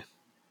record with me.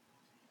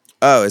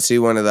 Oh, is he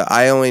one of the...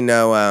 I only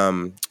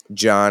know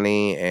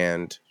Johnny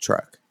and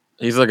Truck.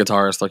 He's the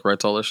guitarist, like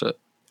writes all this shit.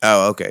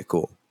 Oh, okay,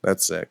 cool.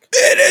 That's sick.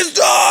 It is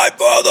time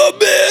for the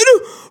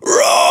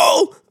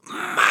mid-roll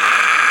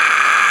mash.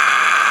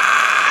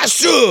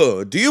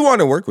 Do you want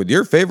to work with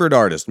your favorite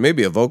artist?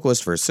 Maybe a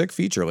vocalist for a sick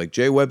feature like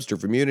Jay Webster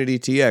from Unity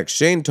TX,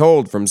 Shane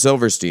Told from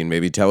Silverstein,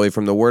 maybe Telly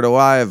from The Word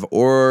Alive,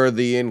 or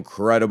the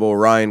incredible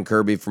Ryan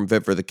Kirby from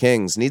Fit for the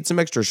Kings. Need some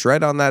extra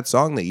shred on that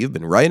song that you've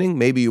been writing?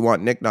 Maybe you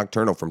want Nick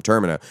Nocturnal from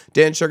Termina,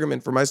 Dan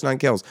Sugarman from Ice Nine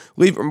Kills,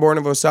 Lee from Born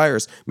of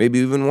Osiris. Maybe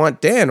you even want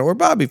Dan or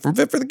Bobby from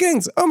Fit for the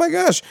Kings. Oh my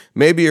gosh.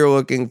 Maybe you're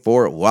looking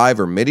for live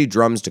or MIDI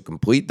drums to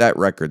complete that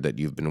record that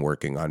you've been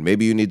working on.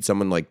 Maybe you need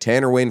someone like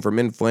Tanner Wayne from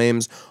In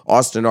Flames,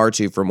 Austin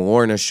Archie from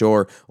Lorna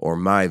Shore, or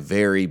my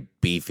very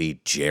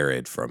beefy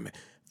Jared from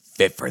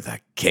Fit for the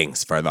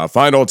Kings. For the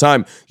final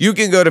time, you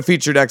can go to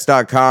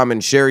featuredex.com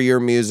and share your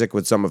music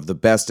with some of the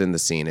best in the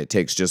scene. It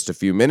takes just a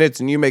few minutes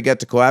and you may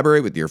get to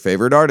collaborate with your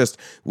favorite artist.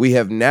 We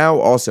have now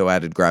also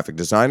added graphic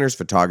designers,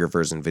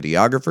 photographers, and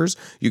videographers.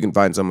 You can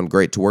find someone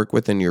great to work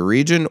with in your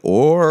region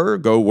or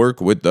go work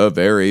with the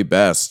very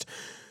best.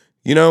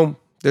 You know,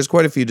 there's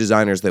quite a few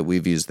designers that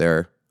we've used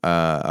there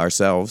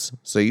ourselves,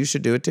 so you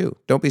should do it too.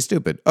 Don't be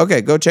stupid.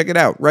 Okay, go check it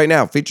out right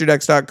now.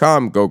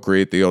 Featuredex.com. Go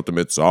create the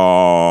ultimate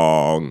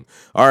song.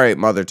 All right,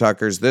 mother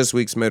tuckers. This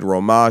week's mid-roll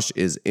mosh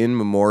is In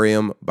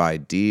Memoriam by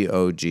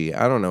D.O.G.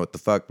 I don't know what the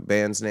fuck the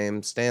band's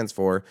name stands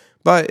for,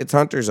 but it's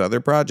Hunter's other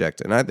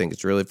project, and I think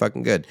it's really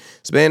fucking good.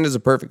 This band is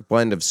a perfect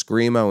blend of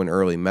screamo and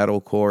early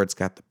metalcore. It's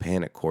got the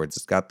panic chords.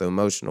 It's got the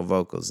emotional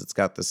vocals. It's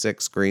got the sick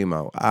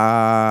screamo.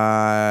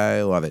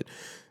 I love it.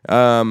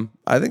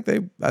 I think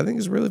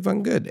it's really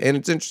fun, good, and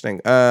it's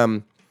interesting.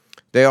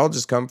 They all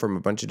just come from a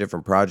bunch of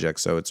different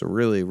projects, so it's a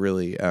really,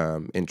 really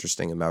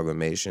interesting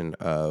amalgamation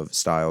of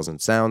styles and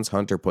sounds.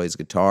 Hunter plays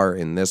guitar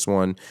in this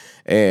one,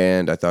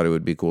 and I thought it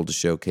would be cool to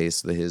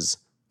showcase his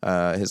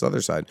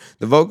other side.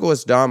 The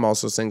vocalist Dom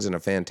also sings in a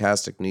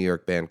fantastic New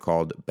York band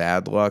called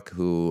Bad Luck,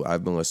 who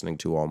I've been listening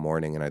to all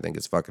morning, and I think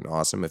it's fucking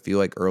awesome. If you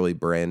like early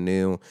Brand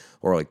New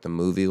or like the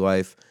movie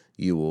Life,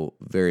 you will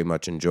very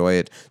much enjoy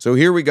it. So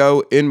here we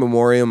go, In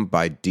Memoriam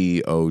by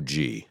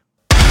D.O.G.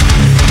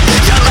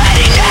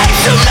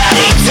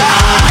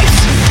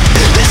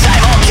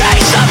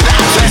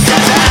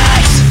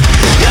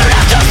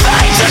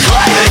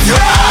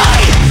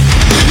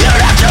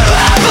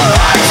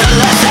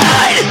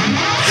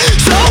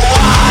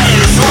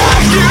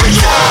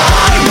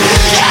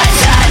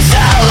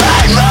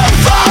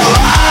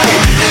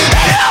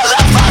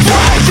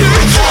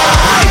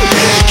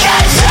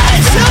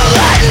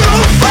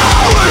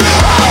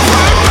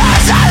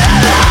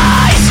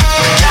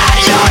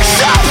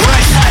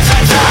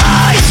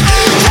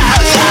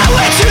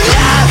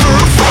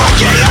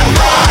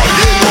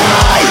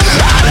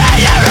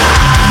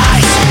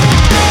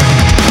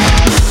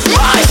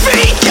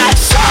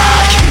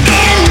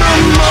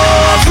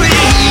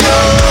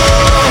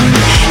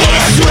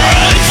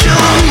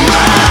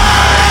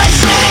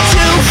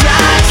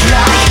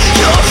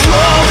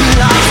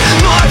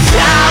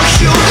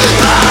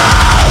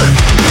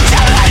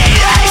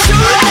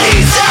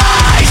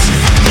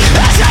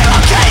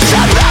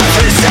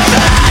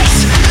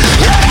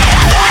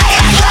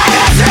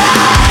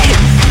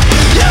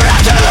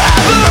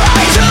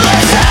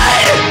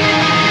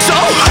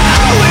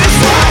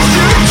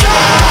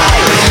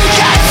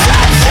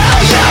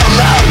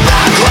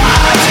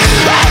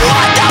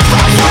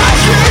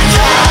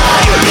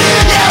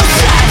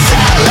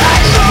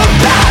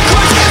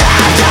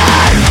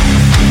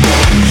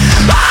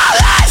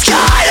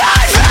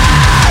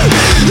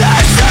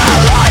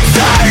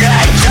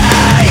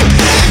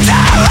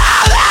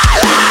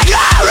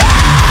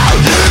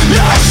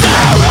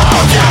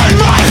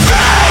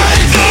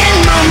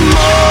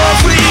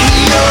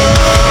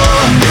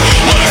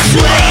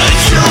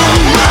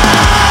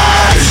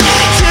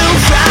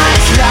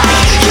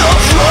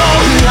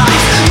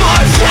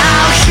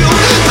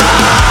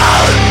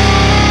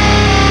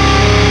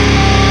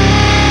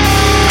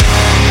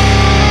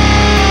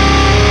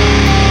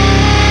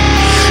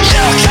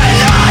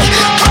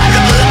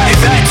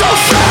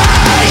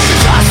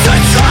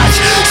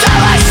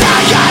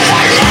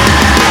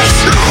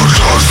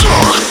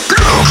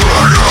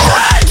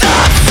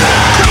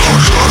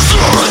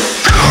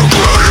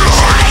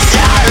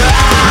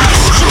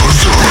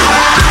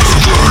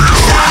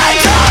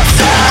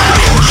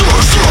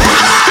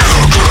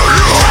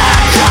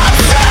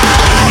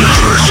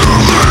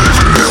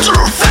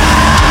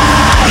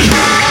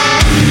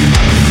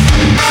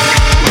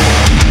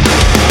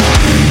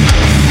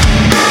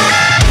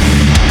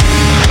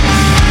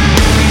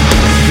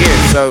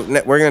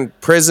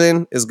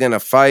 Prison is gonna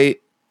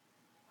fight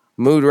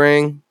Mood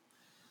Ring,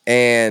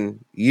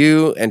 and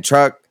you and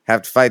Truck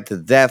have to fight to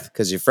the death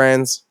because you're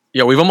friends.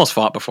 Yeah, we've almost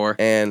fought before,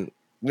 and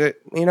you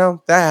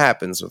know that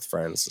happens with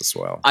friends as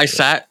well. I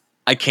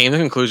came to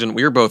the conclusion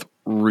we were both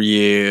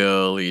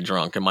really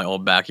drunk in my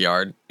old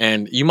backyard,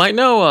 and you might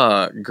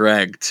know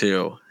Greg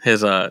too.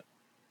 He's another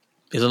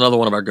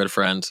one of our good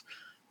friends.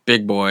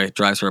 Big boy,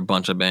 drives for a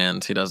bunch of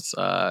bands. He does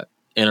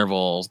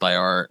Intervals, Die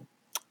Art.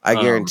 I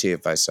guarantee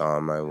if I saw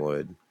him, I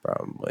would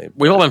probably.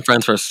 We've all been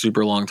friends for a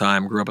super long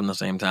time. Grew up in the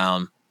same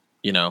town.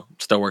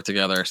 still work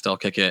together, still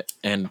kick it.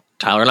 And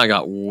Tyler and I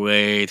got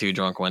way too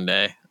drunk one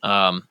day.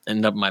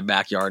 Ended up in my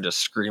backyard just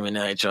screaming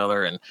at each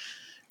other. And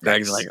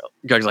Greg's like,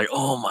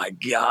 oh my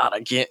God,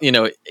 I can't,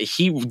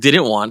 he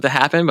didn't want it to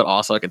happen, but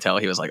also I could tell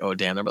he was like, oh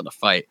damn, they're about to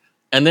fight.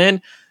 And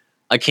then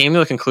I came to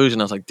the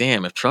conclusion, I was like,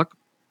 damn, if Truck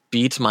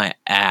beats my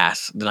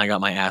ass, then I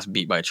got my ass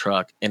beat by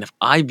Truck. And if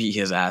I beat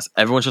his ass,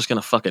 everyone's just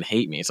going to fucking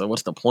hate me. So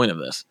what's the point of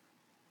this?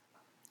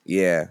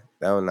 Yeah,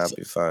 that would not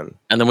be fun.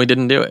 And then we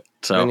didn't do it.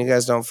 So and you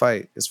guys don't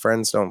fight. His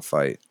friends don't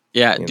fight.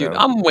 Yeah, dude,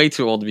 I'm way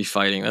too old to be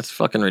fighting. That's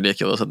fucking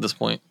ridiculous at this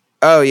point.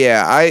 Oh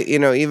yeah,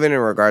 even in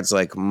regards to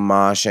like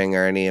moshing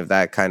or any of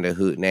that kind of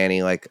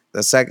hootenanny, like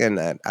the second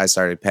that I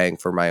started paying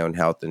for my own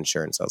health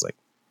insurance, I was like,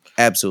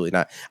 absolutely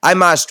not. I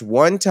moshed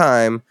one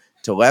time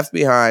to Left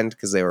Behind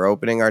because they were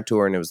opening our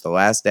tour and it was the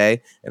last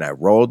day, and I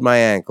rolled my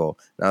ankle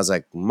and I was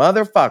like,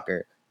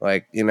 motherfucker,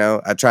 like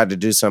I tried to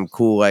do some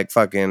cool like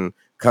fucking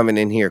coming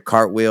in here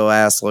cartwheel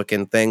ass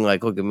looking thing,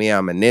 like look at me,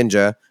 I'm a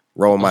ninja,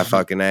 roll my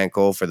fucking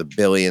ankle for the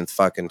billionth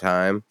fucking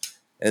time.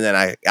 And then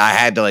I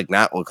had to like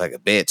not look like a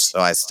bitch, so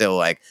I still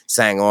like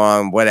sang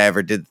along,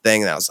 whatever, did the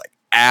thing, and I was like,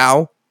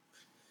 ow,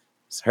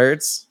 this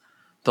hurts.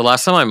 The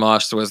last time I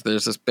moshed was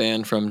there's this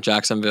band from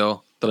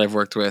Jacksonville that I've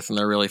worked with, and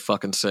they're really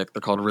fucking sick.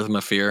 They're called Rhythm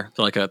of Fear.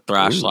 They're like a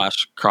thrash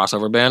 /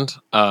 crossover band.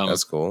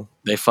 That's cool.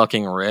 They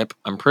fucking rip.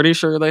 I'm pretty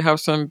sure they have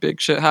some big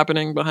shit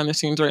happening behind the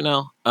scenes right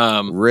now.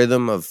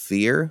 Rhythm of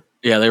Fear?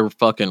 Yeah, they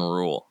fucking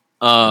rule.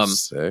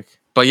 That's sick.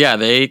 But yeah,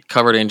 they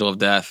covered Angel of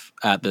Death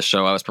at this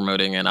show I was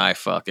promoting, and I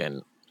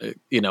fucking,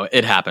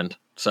 it happened.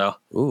 So.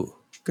 Ooh,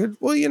 good.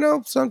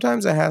 Well,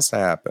 sometimes it has to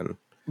happen.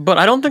 But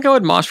I don't think I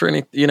would mosh for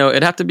any,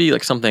 it'd have to be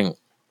like something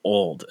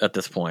old at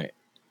this point.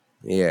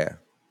 Yeah.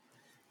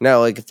 No,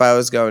 like if I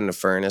was going to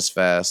Furnace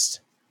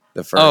Fest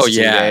the first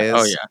 2 days.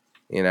 Oh,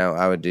 yeah.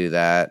 I would do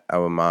that. I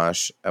would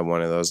mosh at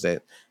one of those days.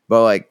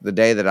 But like the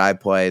day that I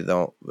play,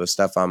 the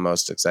stuff I'm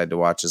most excited to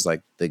watch is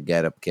like the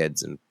Get Up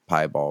Kids and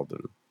Piebald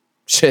and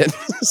shit.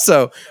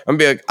 So I'm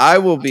be like, I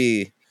will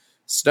be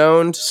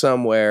stoned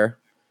somewhere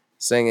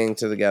singing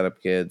to the Get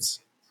Up Kids.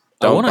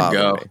 Don't I want to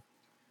go. Me.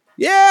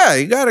 Yeah,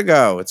 you gotta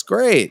go. It's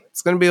great.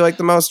 It's gonna be like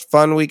the most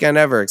fun weekend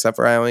ever, except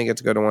for I only get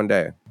to go to one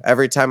day.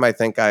 Every time I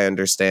think I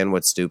understand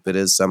what stupid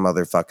is, some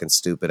other fucking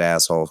stupid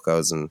asshole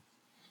goes and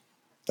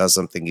does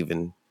something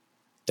even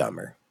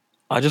dumber.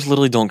 I just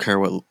literally don't care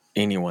what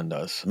anyone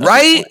does.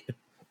 Right?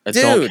 I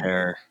don't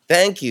care.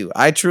 Thank you.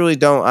 I truly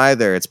don't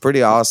either. It's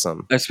pretty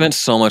awesome. I spent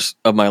so much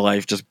of my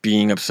life just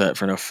being upset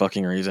for no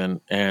fucking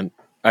reason. And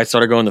I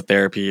started going to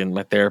therapy, and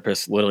my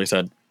therapist literally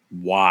said,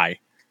 why?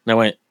 And I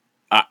went,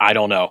 I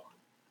don't know.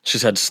 She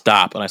said,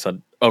 stop. And I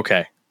said,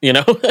 okay.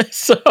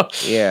 So.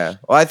 Yeah.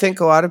 Well, I think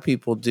a lot of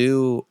people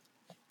do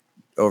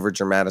over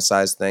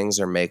dramatize things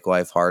or make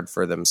life hard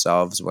for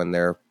themselves when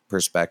their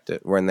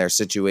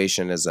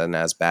situation isn't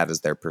as bad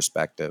as their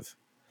perspective.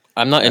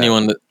 I'm not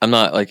I'm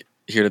not like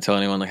here to tell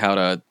anyone like how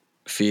to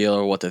feel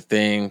or what to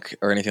think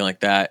or anything like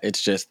that.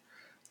 It's just,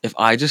 if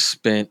I just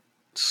spent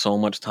so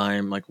much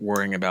time like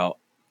worrying about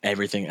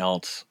everything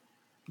else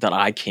that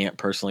I can't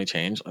personally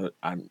change,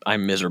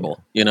 I'm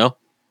miserable,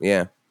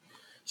 Yeah.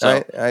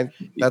 So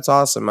that's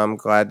awesome. I'm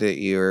glad that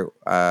you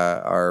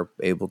are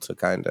able to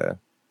kind of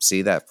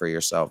see that for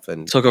yourself.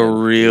 And took a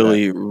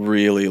really,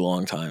 really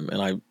long time,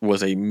 and I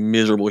was a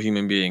miserable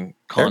human being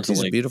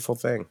constantly. It's a beautiful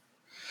thing,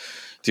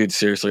 dude.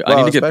 Seriously, I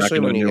need to get back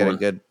into when you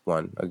get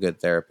a good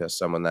therapist,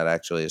 someone that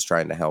actually is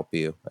trying to help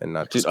you and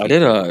not just.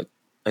 Dude,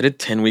 I did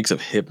 10 weeks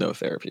of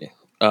hypnotherapy.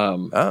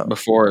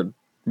 Before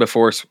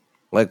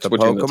like the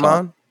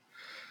Pokemon.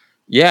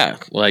 Yeah,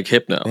 like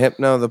Hypno,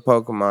 the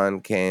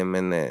Pokemon came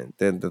and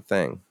did the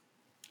thing.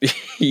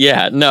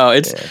 Yeah, no,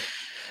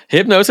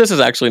 hypnosis is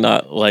actually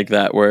not like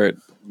that, where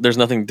there's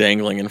nothing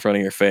dangling in front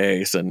of your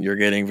face and you're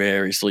getting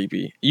very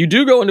sleepy. You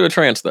do go into a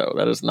trance, though.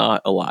 That is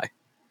not a lie.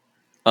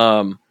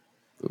 But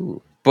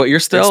you're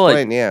still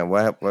explain, yeah.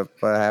 What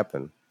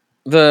happened?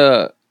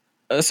 So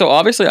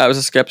obviously I was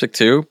a skeptic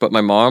too, but my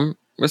mom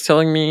was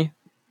telling me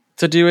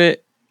to do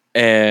it.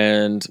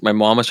 And my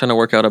mom was trying to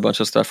work out a bunch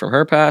of stuff from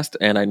her past,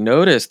 and I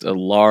noticed a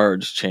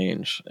large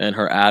change in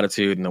her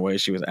attitude and the way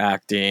she was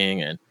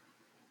acting. And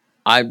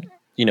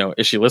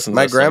if she listens,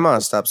 my grandma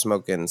stopped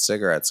smoking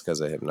cigarettes because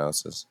of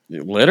hypnosis.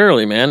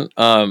 Literally, man.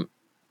 I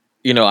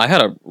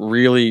had a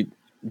really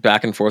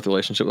back and forth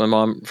relationship with my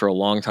mom for a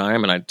long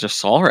time, and I just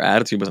saw her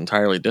attitude was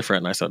entirely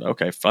different. And I said,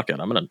 okay, fuck it,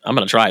 I'm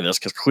gonna try this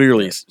because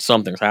clearly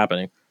something's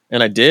happening.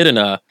 And I did,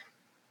 and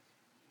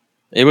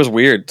it was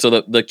weird. So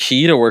the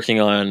key to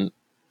working on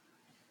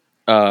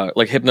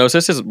like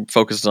hypnosis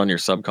focuses on your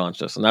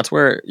subconscious, and that's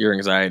where your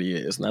anxiety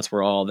is, and that's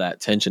where all that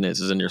tension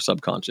is in your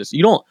subconscious.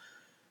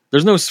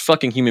 There's no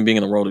fucking human being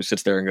in the world who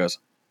sits there and goes,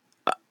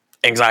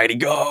 anxiety,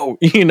 go.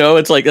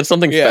 It's like it's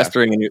something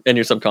festering in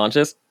your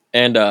subconscious.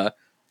 And I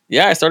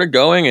started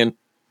going, and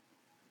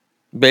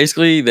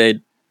basically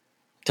they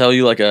tell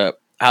you like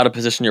how to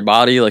position your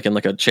body, like in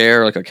like a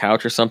chair, like a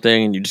couch or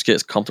something, and you just get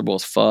as comfortable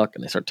as fuck,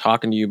 and they start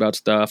talking to you about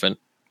stuff, and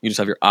you just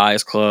have your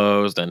eyes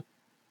closed, and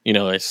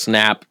they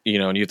snap,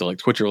 and you have to like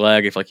twitch your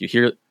leg if like you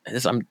hear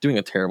this. I'm doing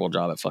a terrible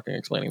job at fucking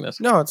explaining this.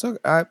 No, it's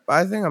okay.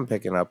 I think I'm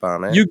picking up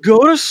on it. You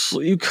go to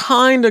sleep. You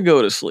kind of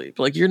go to sleep.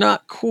 Like you're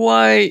not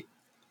quite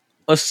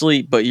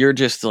asleep, but you're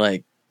just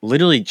like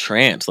literally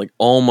trance, like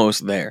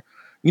almost there.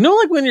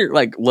 Like when you're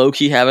like low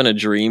key having a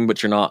dream,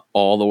 but you're not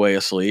all the way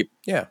asleep.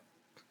 Yeah,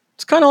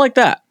 it's kind of like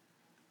that.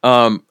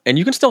 And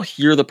you can still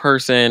hear the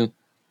person,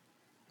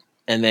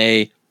 and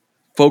they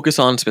focus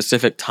on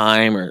specific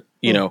time or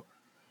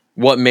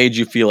what made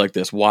you feel like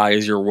this? Why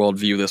is your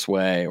worldview this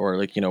way? Or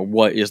like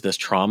what is this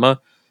trauma?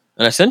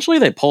 And essentially,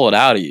 they pull it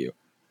out of you,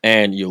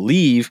 and you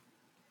leave.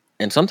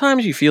 And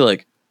sometimes you feel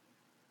like,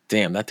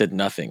 damn, that did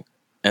nothing.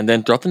 And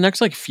then throughout the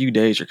next like few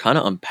days, you're kind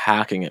of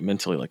unpacking it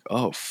mentally, like,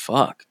 oh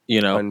fuck,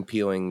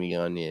 unpeeling the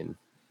onion.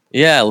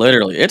 Yeah,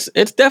 literally, it's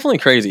definitely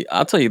crazy.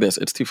 I'll tell you this,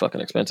 it's too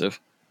fucking expensive.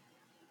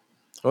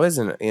 Well,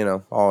 isn't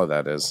it? All of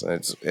that is.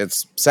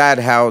 It's sad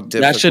how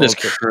difficult. That shit is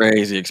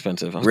crazy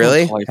expensive.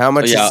 Really? How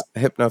much is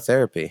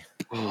hypnotherapy?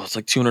 Oh, it's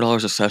like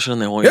 $200 a session.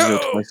 They want you to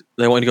go twice.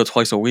 They want you to go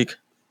twice a week.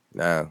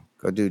 No,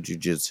 go do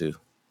jujitsu.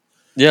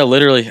 Yeah,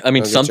 literally. I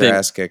mean, get your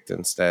ass kicked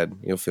instead.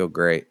 You'll feel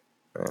great.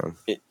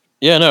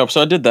 Yeah, no.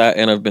 So I did that,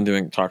 and I've been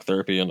doing talk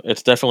therapy, and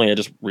it's definitely. I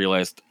just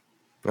realized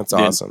that's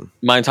awesome.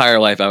 My entire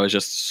life, I was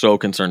just so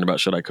concerned about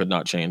shit I could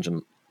not change,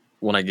 and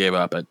when I gave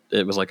up,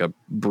 it was like a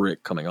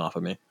brick coming off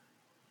of me.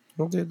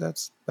 Well, dude,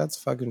 that's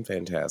fucking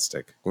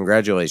fantastic.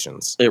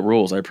 Congratulations. It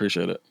rules. I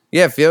appreciate it.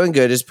 Yeah, feeling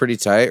good is pretty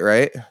tight,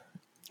 right?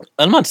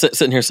 I'm not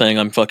sitting here saying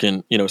I'm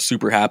fucking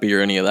super happy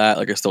or any of that.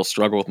 Like I still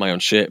struggle with my own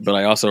shit, but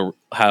I also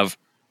have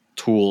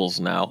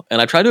tools now,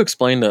 and I try to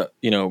explain to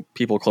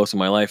people close to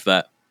my life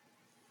that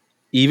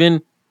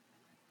even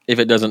if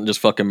it doesn't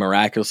just fucking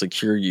miraculously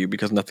cure you,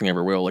 because nothing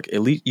ever will, like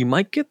at least you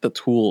might get the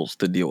tools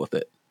to deal with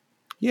it.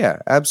 Yeah,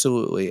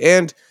 absolutely.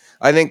 And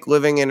I think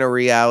living in a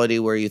reality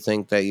where you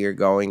think that you're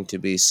going to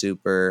be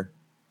or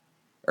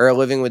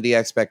living with the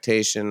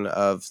expectation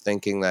of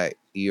thinking that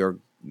you're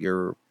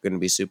going to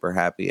be super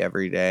happy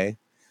every day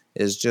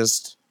is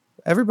just,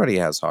 everybody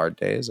has hard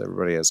days.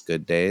 Everybody has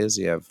good days.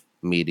 You have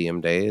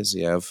medium days.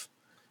 It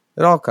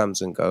all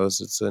comes and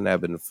goes. It's an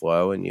ebb and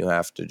flow, and you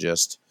have to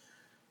just,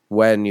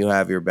 when you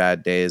have your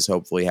bad days,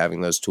 hopefully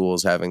having those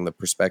tools, having the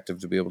perspective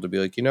to be able to be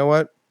like, you know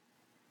what?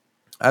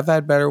 I've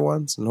had better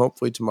ones, and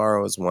hopefully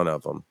tomorrow is one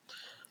of them.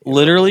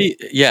 Literally,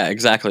 yeah,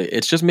 exactly.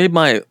 It's just made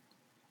I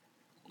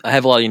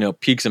have a lot of,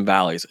 peaks and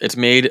valleys. It's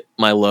made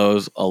my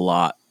lows a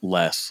lot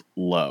less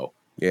low.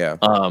 Yeah.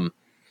 And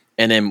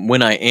then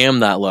when I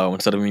am that low,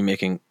 instead of me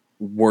making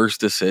worse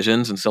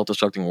decisions and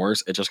self-destructing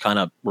worse, it just kind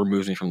of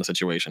removes me from the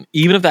situation.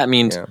 Even if that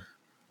means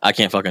I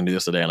can't fucking do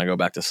this today and I go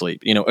back to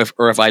sleep.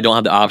 If I don't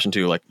have the option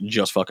to like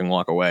just fucking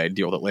walk away,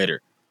 deal with it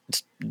later.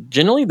 It's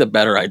generally the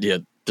better idea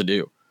to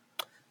do.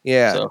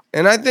 Yeah. So.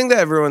 And I think that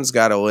everyone's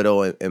got a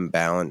little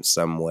imbalance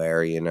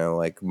somewhere,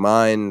 like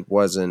mine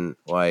wasn't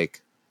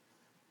like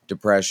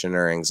depression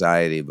or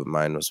anxiety, but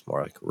mine was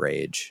more like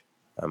rage.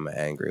 I'm an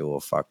angry little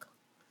fuck.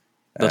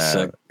 That's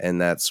sick.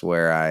 And that's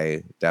where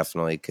I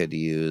definitely could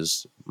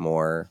use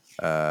more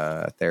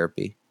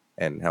therapy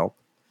and help.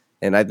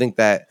 And I think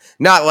that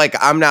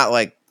I'm not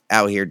like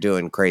out here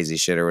doing crazy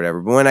shit or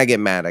whatever, but when I get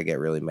mad, I get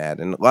really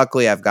mad. And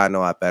luckily I've gotten a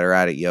lot better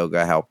at it.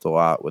 Yoga helped a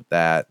lot with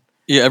that.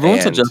 Yeah,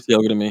 everyone suggests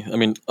yoga to me. I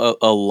mean,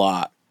 a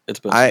lot. It's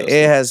been it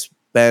has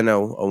been a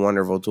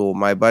wonderful tool.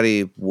 My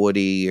buddy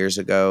Woody years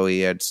ago,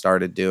 he had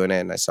started doing it,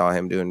 and I saw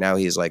him doing it. Now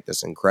he's like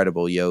this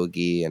incredible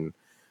yogi and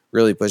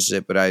really pushes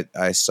it. But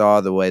I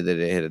saw the way that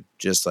it had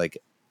just like,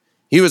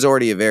 he was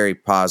already a very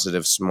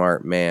positive,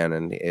 smart man,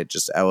 and it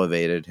just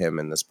elevated him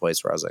in this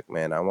place where I was like,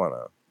 man, I want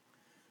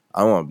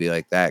to be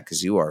like that,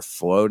 because you are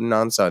floating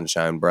on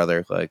sunshine,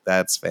 brother. Like,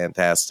 that's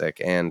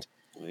fantastic. And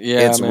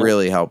it's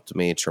really helped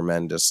me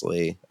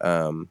tremendously,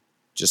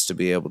 just to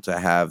be able to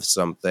have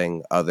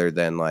something other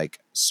than like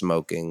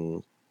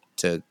smoking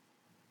to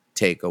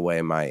take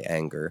away my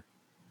anger.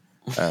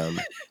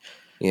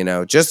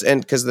 Just,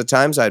 and because the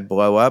times I'd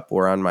blow up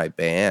were on my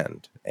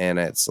band, and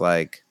it's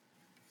like,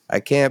 I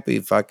can't be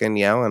fucking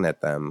yelling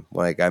at them.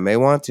 Like, I may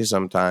want to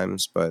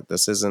sometimes, but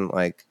this isn't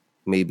like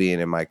me being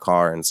in my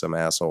car and some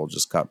asshole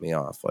just cut me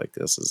off. Like,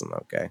 this isn't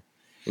okay.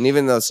 And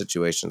even those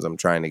situations I'm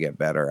trying to get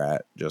better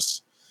at,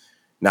 just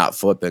not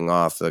flipping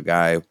off the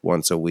guy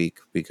once a week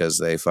because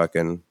they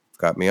fucking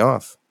cut me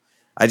off.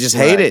 I just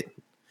hate it.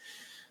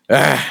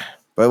 But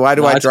why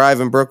do I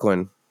drive in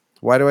Brooklyn?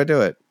 Why do I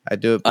do it? I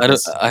do it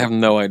because I have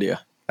no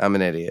idea. I'm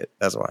an idiot.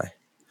 That's why.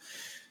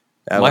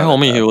 My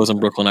homie who lives in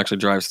Brooklyn actually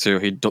drives too.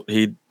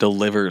 He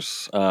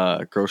delivers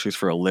groceries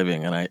for a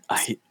living, and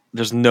I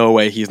there's no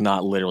way he's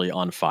not literally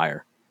on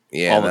fire.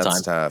 Yeah, all the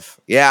time. Tough.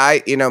 Yeah,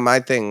 my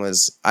thing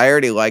was, I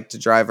already liked to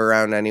drive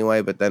around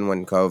anyway, but then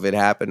when COVID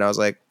happened, I was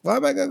like, why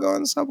am I gonna go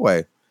on the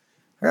subway?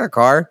 I got a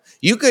car.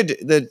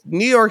 The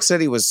New York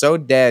City was so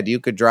dead, you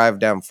could drive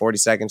down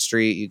 42nd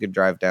Street, you could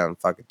drive down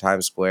fucking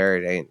Times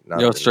Square. It ain't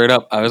nothing. Yo, straight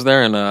up, I was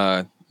there in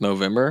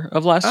November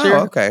of last year.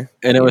 Okay.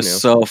 And it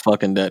was so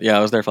fucking dead. Yeah,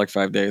 I was there for like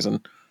 5 days,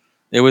 and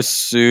it was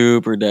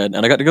super dead.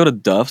 And I got to go to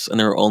Duff's, and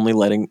they were only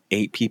letting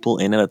 8 people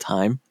in at a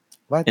time.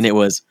 What? And it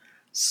was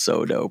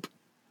so dope.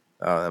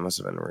 Oh, that must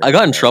have been really I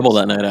got in nice. trouble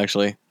that night,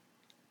 actually.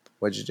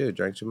 What'd you do?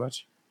 Drank too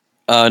much?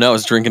 No, I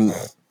was drinking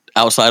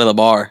outside of the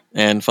bar,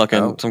 and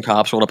Oh. some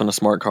cops rolled up in a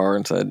smart car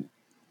and said,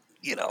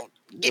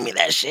 give me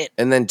that shit.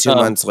 And then 2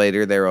 months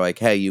later, they were like,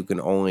 hey, you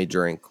can only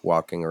drink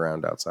walking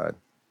around outside.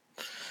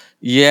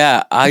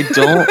 Yeah, I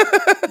don't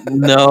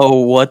know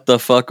what the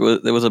fuck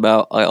it was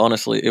about.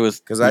 Honestly, it was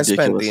because I spent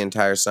ridiculous. the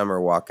entire summer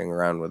walking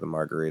around with a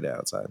margarita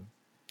outside.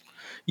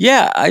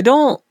 Yeah, I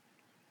don't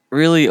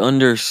really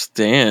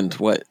understand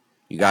what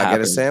You gotta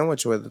happened. get a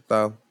sandwich with it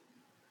though.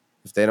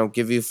 If they don't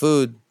give you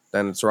food,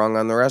 then it's wrong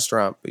on the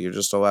restaurant. But you're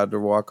just allowed to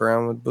walk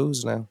around with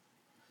booze now.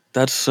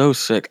 That's so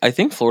sick. I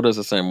think Florida's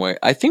the same way.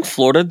 I think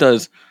Florida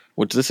does,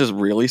 which this is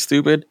really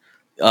stupid.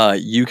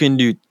 You can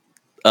do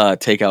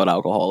takeout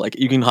alcohol. Like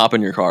you can hop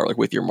in your car like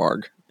with your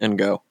marg and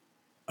go.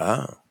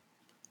 Oh,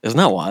 Isn't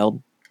that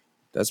wild?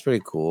 that's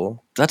pretty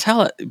cool. That's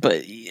how.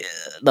 But yeah,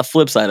 the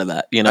flip side of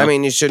that, I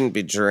mean, you shouldn't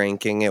be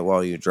drinking it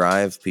while you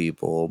drive,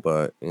 people.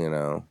 But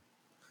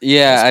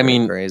Yeah, I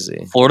mean,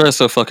 crazy. Florida is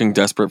so fucking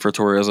desperate for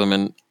tourism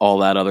and all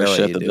that other They'll let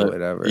shit. you do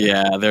whatever.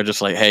 Yeah, they're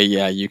just like, hey,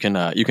 yeah, you can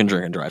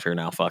drink and drive here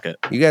now. Fuck it.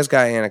 You guys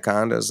got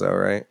anacondas though,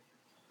 right?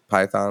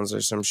 Pythons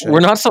or some shit.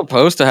 We're not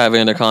supposed to have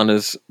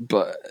anacondas,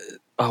 but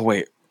oh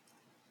wait,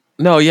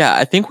 no, yeah,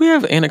 I think we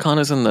have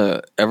anacondas in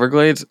the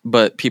Everglades,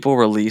 but people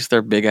release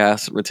their big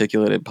ass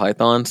reticulated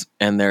pythons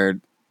and they're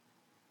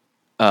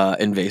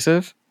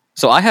invasive.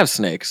 So I have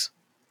snakes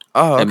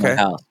Oh, in my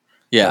okay. house.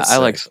 Yeah,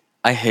 That's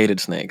I hated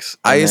snakes.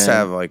 I And used to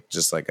then have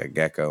just like a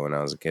gecko when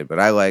I was a kid, but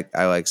I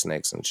like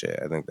snakes and shit.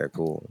 I think they're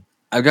cool.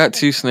 I've got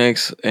 2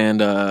 snakes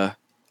and a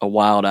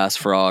wild ass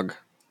frog.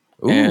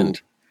 Ooh, And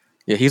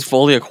yeah, he's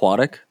fully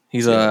aquatic.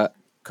 He's Yeah.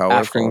 colorful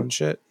African- and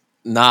shit.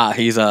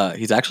 he's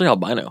actually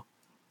albino.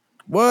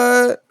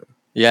 What?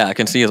 Yeah, I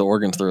can see his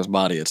organs through his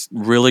body. It's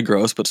really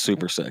gross, but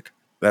super sick.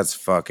 That's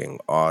fucking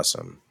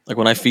awesome. Like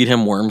when I feed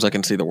him worms, I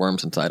can see the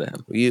worms inside of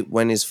him.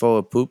 When he's full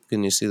of poop,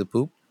 can you see the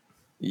poop?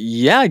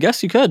 Yeah, I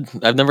guess you could.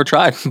 I've never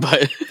tried,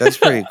 but That's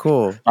pretty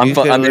cool. I'm You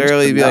could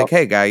literally interested be now. like,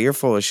 "Hey, guy, you're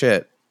full of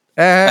shit."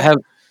 I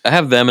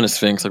have them and a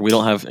sphinx. Like we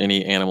don't have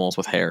any animals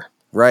with hair.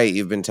 Right,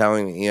 you've been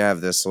telling me you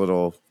have this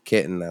little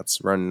kitten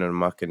that's running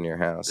amok in your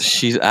house.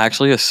 She's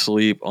actually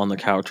asleep on the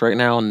couch right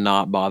now,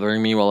 not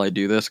bothering me while I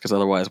do this, because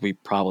otherwise we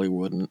probably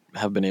wouldn't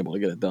have been able to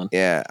get it done.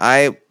 Yeah,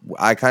 I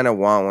kind of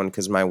want one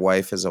because my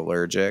wife is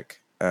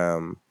allergic.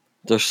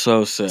 They're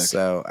so sick.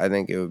 So I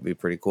think it would be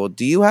pretty cool.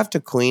 Do you have to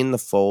clean the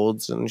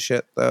folds and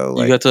shit though?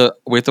 We have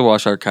to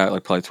wash our cat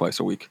like probably twice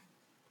a week.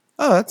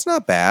 Oh, that's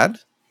not bad.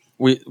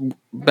 We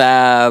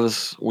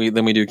baths.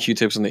 Then we do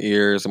Q-tips in the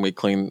ears and we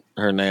clean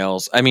her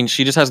nails. I mean,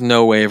 she just has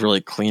no way of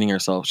really cleaning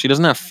herself. She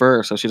doesn't have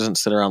fur, so she doesn't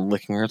sit around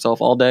licking herself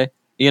all day.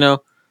 Yeah.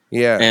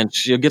 And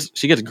she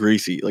gets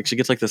greasy. Like she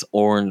gets like this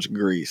orange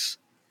grease.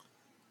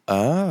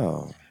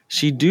 Oh,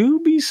 She do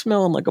be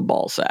smelling like a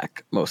ball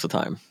sack most of the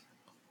time.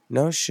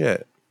 no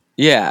shit.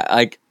 Yeah,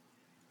 like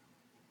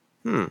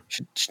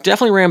she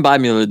definitely ran by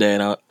me the other day,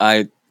 and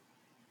I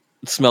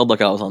smelled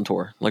like I was on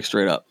tour, like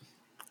straight up.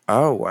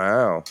 Oh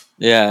wow.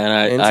 Yeah,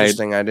 and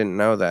Interesting. I didn't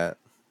know that.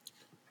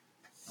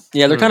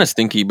 Yeah, they're kind of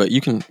stinky, but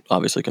you can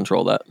obviously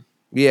control that.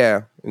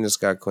 Yeah, you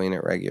just gotta clean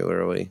it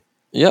regularly.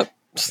 Yep,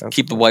 just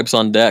keep the wipes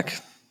on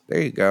deck.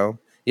 There you go.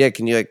 Yeah,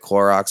 can you like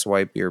Clorox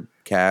wipe your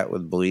cat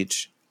with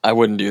bleach? I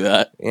wouldn't do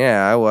that.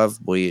 Yeah, I love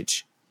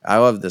bleach. I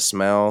love the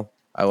smell.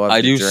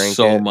 I do drink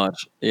so it.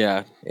 much.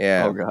 Yeah.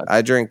 Yeah. Oh, God.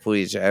 I drink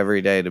bleach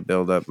every day to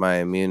build up my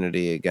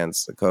immunity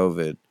against the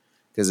COVID.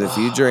 Because if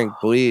you drink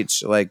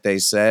bleach, like they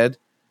said,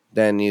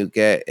 then you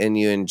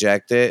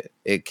inject it,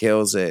 it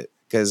kills it.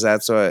 Because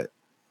that's what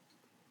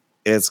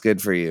it's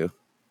good for you.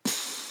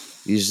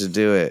 You should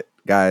do it,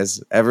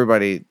 guys.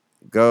 Everybody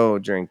go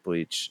drink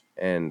bleach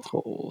and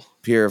Oh,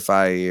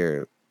 purify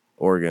your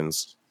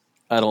organs.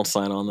 I don't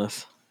sign on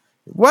this.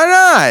 Why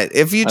not?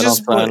 If you I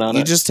just don't sign on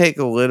it. just take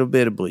a little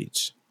bit of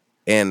bleach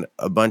and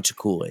a bunch of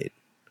Kool-Aid.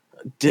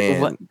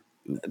 What?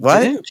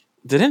 What?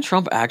 Didn't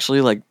Trump actually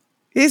like?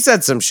 He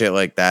said some shit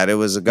like that. It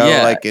was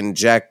like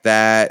inject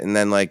that, and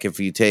then like if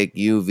you take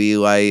UV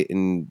light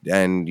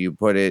and you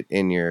put it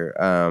in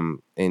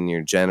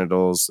your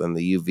genitals, then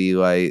the UV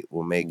light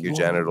will make your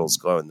genitals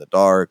glow in the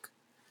dark,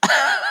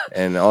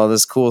 and all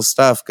this cool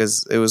stuff.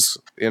 Because it was,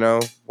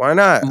 why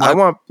not? I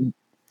want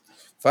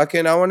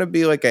to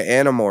be like an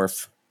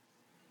Animorph.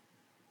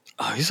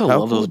 Oh, I used to How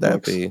love cool those would that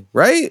books. be?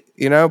 Right?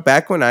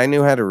 Back when I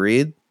knew how to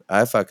read,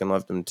 I fucking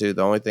loved them too.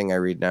 The only thing I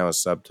read now is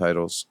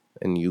subtitles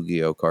and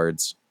Yu-Gi-Oh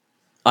cards.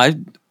 I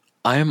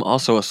am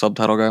also a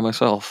subtitle guy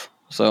myself.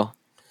 So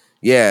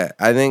Yeah,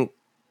 I think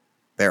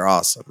they're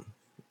awesome.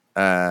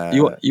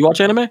 you watch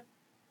anime?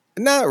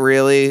 Not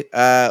really.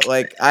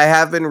 Like I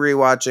have been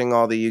rewatching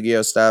all the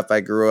Yu-Gi-Oh stuff.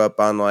 I grew up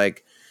on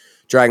like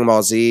Dragon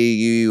Ball Z,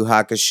 Yu Yu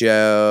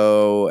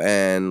Hakusho,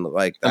 and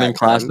like that kind of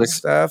classics.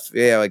 stuff.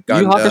 Yeah, like Yu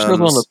Yu Hakusho is one of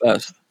Gundams, the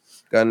best.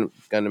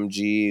 Gundam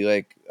G,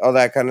 like all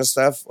that kind of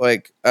stuff.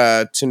 Like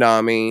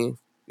Toonami,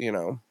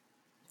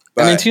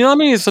 But, I mean,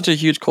 Toonami is such a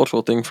huge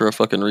cultural thing for a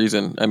fucking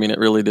reason. I mean, it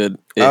really did.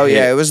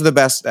 It was the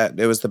best.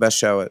 It was the best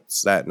show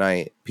that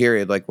night.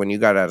 Period. Like when you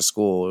got out of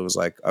school, it was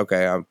like,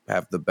 okay, I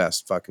have the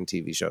best fucking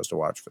TV shows to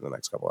watch for the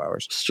next couple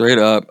hours. Straight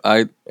up,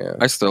 I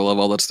still love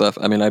all that stuff.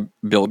 I mean, I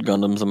build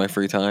Gundams in my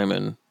free time,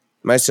 and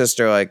my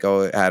sister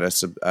had a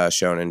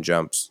Shonen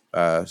Jump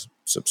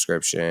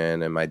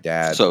subscription, and my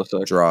dad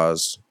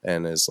draws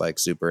and is like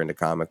super into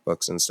comic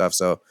books and stuff.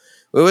 So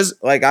it was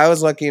like I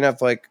was lucky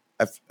enough. Like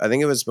I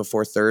think it was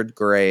before third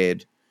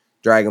grade.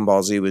 Dragon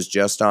Ball Z was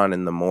just on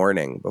in the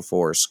morning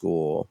before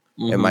school,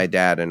 and my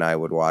dad and I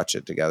would watch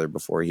it together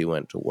before he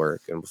went to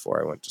work and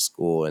before I went to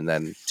school. And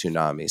then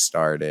Toonami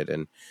started,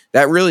 and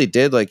that really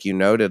did, like you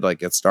noted,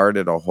 like it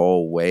started a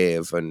whole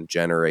wave and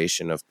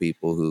generation of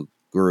people who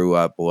grew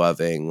up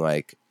loving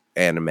like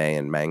anime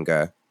and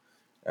manga.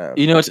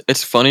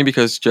 It's funny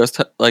because just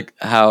like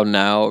how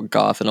now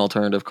goth and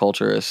alternative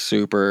culture is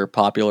super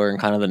popular and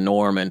kind of the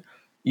norm, and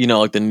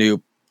like the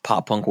new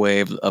pop punk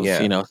wave of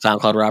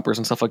SoundCloud rappers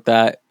and stuff like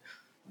that.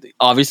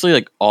 Obviously,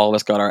 like all of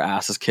us got our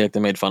asses kicked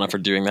and made fun of for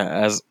doing that,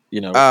 as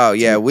Oh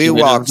yeah, we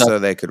walked so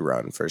they could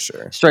run for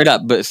sure. Straight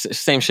up, but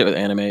same shit with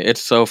anime. It's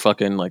so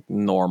fucking like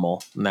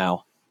normal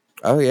now.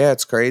 Oh yeah,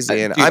 it's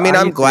crazy, and dude, I mean,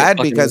 I'm glad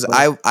because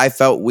I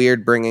felt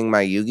weird bringing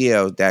my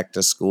Yu-Gi-Oh deck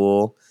to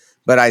school,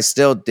 but I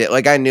still did.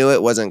 Like I knew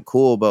it wasn't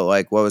cool, but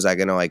like, what was I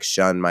gonna like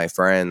shun my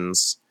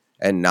friends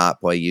and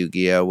not play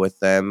Yu-Gi-Oh with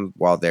them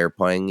while they're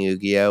playing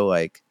Yu-Gi-Oh?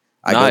 Like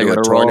I go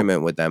to a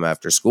tournament with them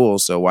after school,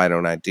 so why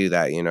don't I do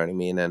that? You know what I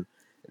mean? And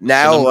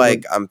now,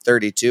 like, I'm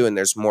 32 and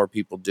there's more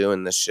people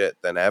doing this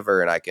shit than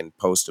ever, and I can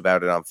post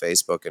about it on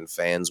Facebook, and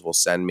fans will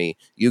send me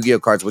Yu-Gi-Oh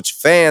cards, which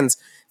fans,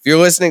 if you're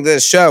listening to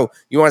this show,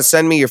 you want to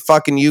send me your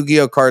fucking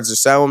Yu-Gi-Oh cards or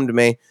sell them to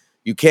me,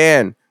 you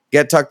can.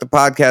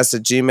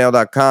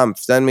 GetTuckThePodcast@gmail.com.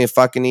 Send me a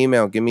fucking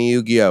email. Give me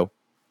Yu-Gi-Oh.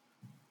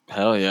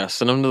 Hell yeah.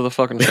 Send them to the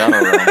fucking Shadow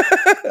Realm.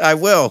 I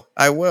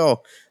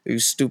will. You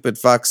stupid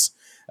fucks.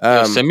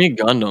 Send me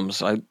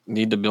Gundams. I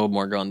need to build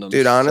more Gundams.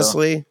 Dude,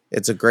 honestly,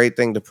 it's a great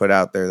thing to put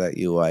out there that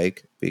you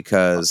like,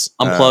 because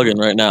I'm plugging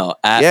right now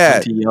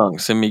at T Young.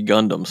 Send me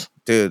Gundams.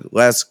 Dude,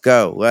 let's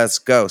go.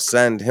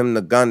 Send him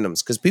the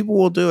Gundams, because people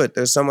will do it.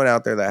 There's someone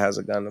out there that has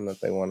a Gundam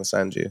that they want to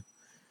send you.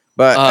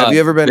 But have you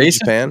ever been to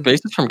Japan?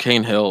 Basis from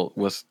Cane Hill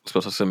was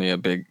supposed to send me a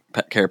big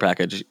care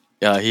package.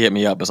 He hit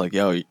me up. Was like,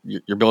 yo,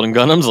 you're building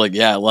Gundams? Like,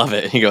 yeah, I love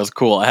it. He goes,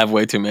 cool. I have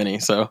way too many.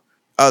 So.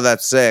 Oh,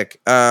 that's sick.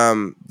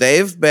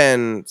 They've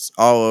been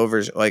all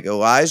over. Like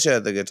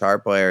Elijah, the guitar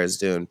player, is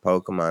doing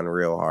Pokemon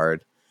real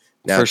hard.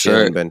 Now for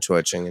sure. Been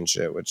twitching and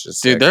shit, which is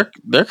dude, sick.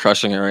 They're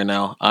crushing it right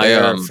now.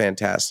 They're a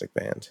fantastic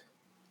band.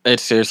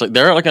 It's seriously,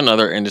 they're like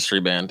another industry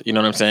band. You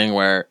know what I'm saying?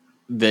 Where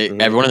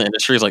everyone in the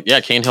industry is like,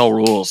 yeah, Cane Hill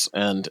rules,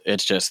 and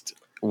it's just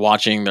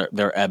watching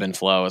their ebb and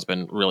flow has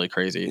been really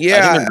crazy.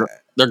 Yeah, I think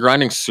they're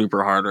grinding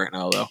super hard right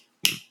now, though.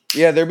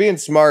 Yeah, they're being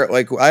smart.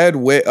 Like I had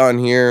Wit on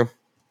here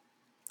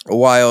a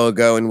while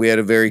ago, and we had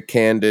a very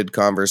candid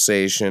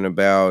conversation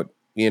about,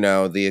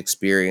 the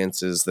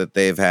experiences that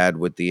they've had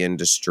with the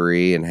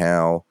industry and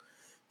how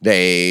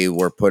they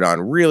were put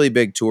on really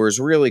big tours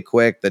really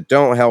quick that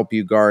don't help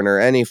you garner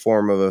any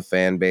form of a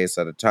fan base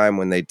at a time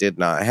when they did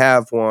not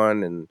have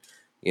one, and,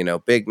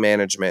 big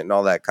management and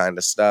all that kind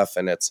of stuff.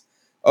 And it's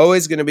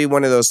always going to be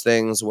one of those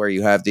things where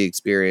you have the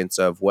experience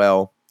of,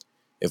 well,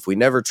 if we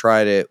never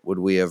tried it, would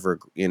we ever,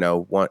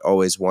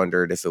 always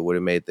wondered if it would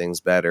have made things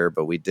better,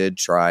 but we did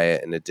try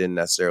it and it didn't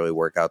necessarily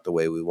work out the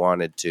way we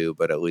wanted to,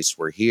 but at least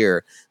we're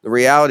here. The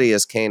reality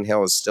is Cane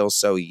Hill is still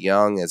so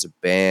young as a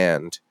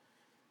band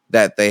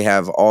that they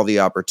have all the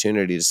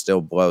opportunity to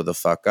still blow the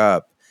fuck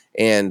up.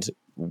 And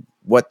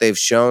what they've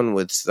shown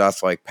with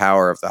stuff like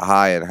Power of the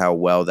High and how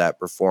well that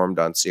performed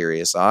on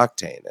Sirius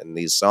Octane, and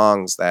these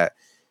songs that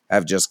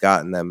have just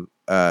gotten them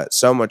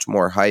so much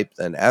more hype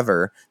than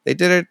ever. They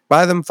did it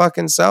by them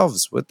fucking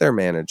selves with their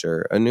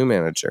manager, a new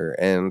manager,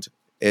 and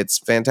it's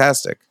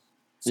fantastic.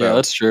 So, yeah,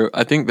 that's true.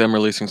 I think them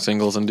releasing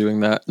singles and doing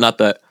that, not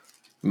that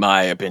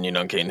my opinion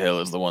on Cane Hill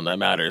is the one that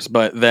matters,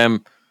 but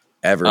them...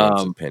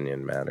 Everyone's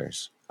opinion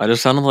matters. I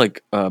just sounded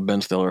like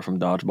Ben Stiller from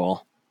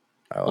Dodgeball.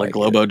 Like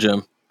Globo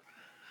Gym.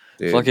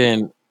 Dude.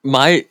 Fucking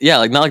not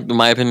like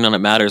my opinion on it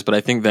matters, but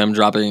I think them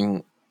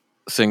dropping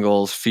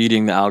singles,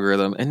 feeding the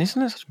algorithm, and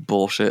isn't this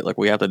bullshit? Like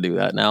we have to do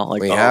that now.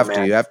 Like we have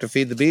to. You have to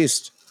feed the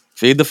beast.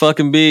 Feed the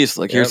fucking beast.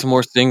 Like here's some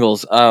more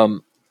singles.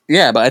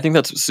 Yeah, but I think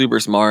that's super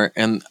smart,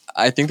 and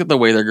I think that the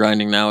way they're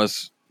grinding now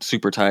is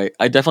super tight.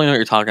 I definitely know what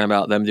you're talking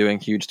about. Them doing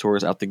huge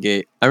tours out the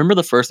gate. I remember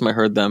the first time I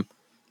heard them,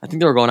 I think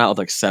they were going out with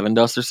like Seven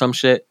Dust or some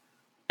shit,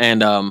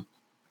 and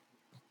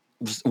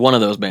one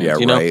of those bands. Yeah,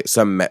 you know? Right.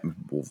 Some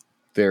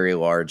very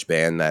large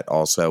band that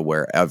also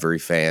where every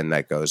fan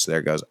that goes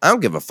there goes, I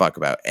don't give a fuck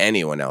about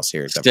anyone else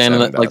here except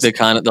Standing Seven like Dust.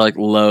 they're like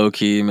low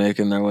key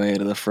making their way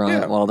to the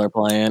front while they're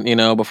playing,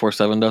 before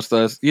Seven Dust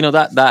does.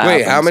 That Wait,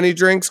 happens. how many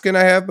drinks can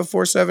I have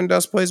before Seven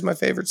Dust plays my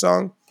favorite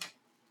song?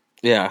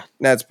 Yeah.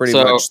 That's pretty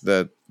much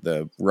the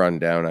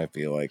rundown, I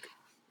feel like.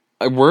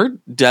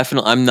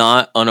 I'm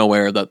not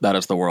unaware that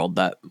is the world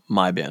that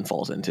my band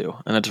falls into.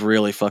 And it's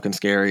really fucking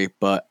scary,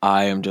 but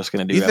I am just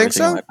going to do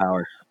everything in my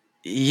power.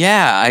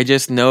 Yeah, I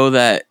just know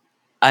that.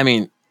 I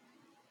mean,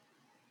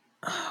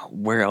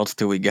 where else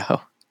do we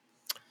go?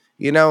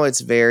 You know,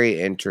 it's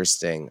very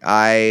interesting.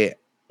 I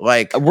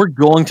like. We're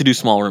going to do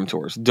small room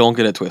tours. Don't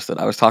get it twisted.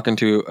 I was talking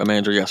to a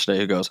manager yesterday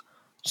who goes,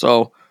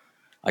 so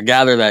I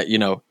gather that, you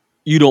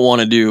don't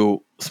want to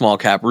do small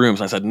cap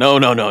rooms. I said, no.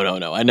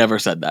 I never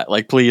said that.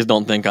 Like, please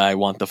don't think I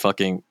want the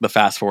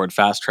fast forward,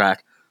 fast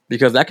track,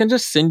 because that can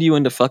just send you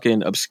into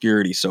fucking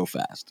obscurity so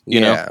fast.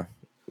 You know?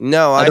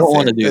 No, I I don't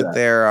want to think do that that.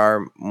 there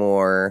are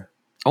more.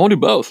 I want to do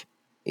both.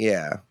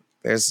 Yeah,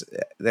 there's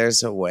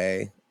a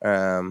way.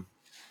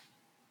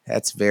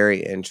 That's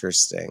very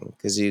interesting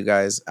because you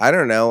guys, I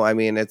don't know. I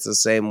mean, it's the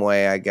same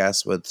way, I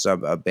guess, with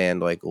a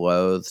band like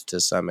Loathe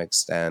to some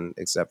extent,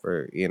 except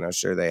for,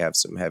 sure they have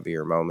some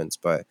heavier moments,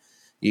 but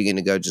you going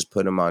to go just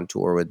put them on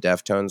tour with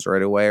Deftones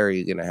right away, or are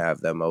you going to have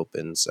them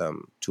open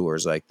some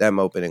tours? Like them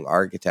opening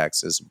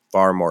Architects is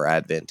far more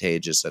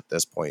advantageous at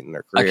this point in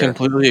their I career.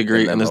 completely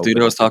agree. And this dude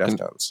I was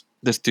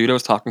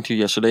talking to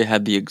yesterday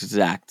had the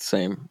exact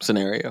same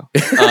scenario.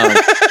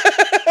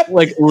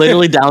 Like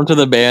literally down to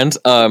the bands.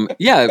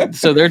 Yeah,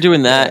 so they're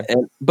doing that. Yeah.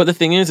 But the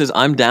thing is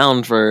I'm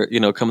down for,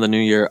 come the new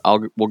year,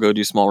 we'll go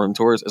do small room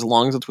tours as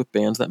long as it's with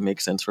bands that make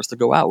sense for us to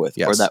go out with,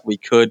 or that we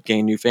could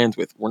gain new fans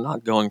with. We're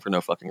not going for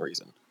no fucking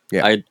reason.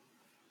 Yeah. I'd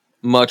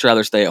much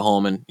rather stay at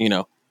home and,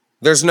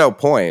 there's no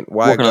point.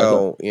 Why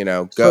go,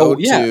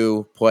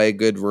 to play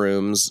good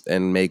rooms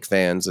and make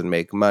fans and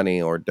make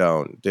money, or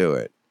don't do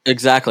it.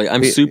 Exactly.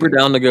 I'm super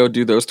down to go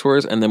do those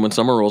tours, and then when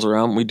summer rolls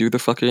around, we do the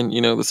fucking,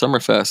 the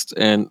summer fest,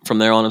 and from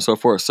there on and so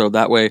forth. So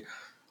that way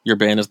your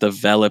band is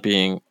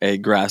developing a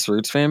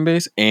grassroots fan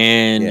base,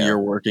 and you're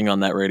working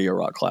on that Radio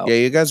Rock clout. Yeah,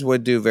 you guys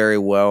would do very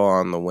well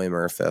on the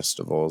Wimmer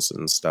festivals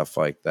and stuff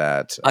like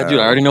that. I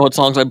already know what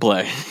songs I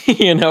play.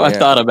 I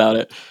thought about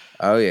it.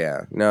 Oh,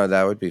 yeah. No,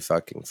 that would be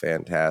fucking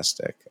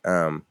fantastic.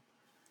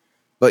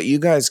 But you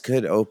guys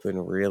could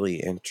open really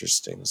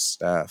interesting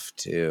stuff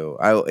too.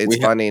 It's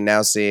funny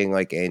now seeing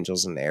like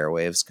Angels and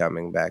Airwaves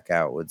coming back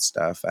out with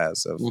stuff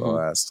as of the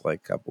last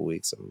like couple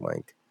weeks. I'm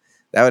like,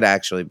 that would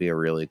actually be a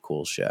really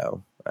cool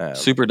show.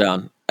 Super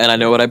down. And I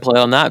know what I play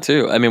on that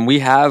too. I mean, we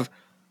have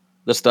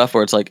the stuff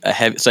where it's like a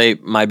heavy, say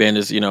my band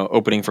is,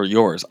 opening for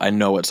yours. I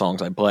know what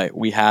songs I play.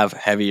 We have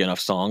heavy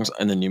enough songs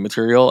in the new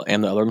material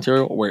and the other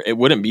material where it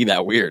wouldn't be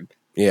that weird.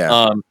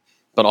 Yeah.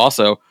 But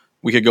also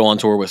we could go on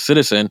tour with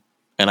Citizen,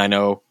 and I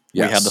know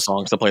we have the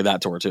songs to play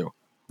that tour too.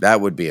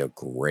 That would be a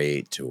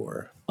great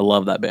tour. I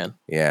love that band.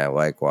 Yeah,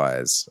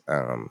 likewise.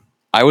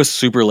 I was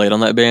super late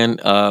on that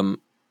band.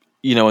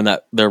 When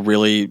that their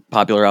really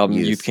popular album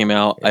Youth came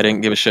out, I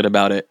didn't give a shit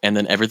about it. And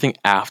then everything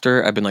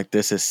after, I've been like,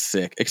 this is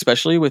sick.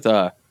 Especially with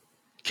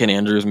Ken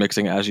Andrews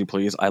mixing As You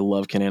Please. I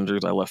love Ken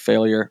Andrews. I love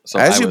Failure. So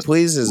As You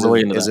Please is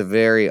a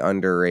very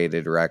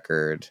underrated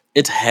record.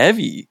 It's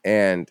heavy.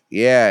 And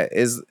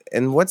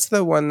and what's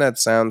the one that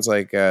sounds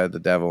like The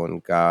Devil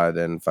and God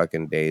and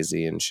fucking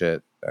Daisy and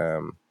shit?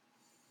 Let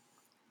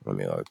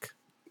me look.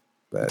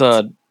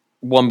 The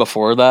one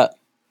before that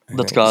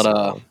that's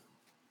got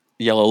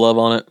Yellow Love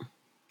on it.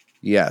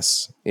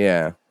 Yes.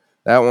 Yeah.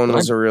 That one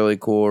was a really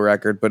cool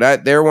record.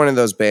 But they're one of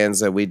those bands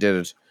that we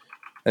did,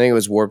 I think it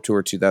was Warped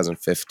Tour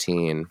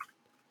 2015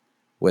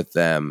 with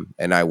them,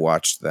 and I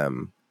watched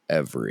them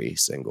every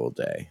single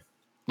day.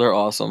 They're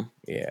awesome.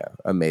 Yeah,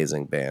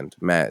 amazing band.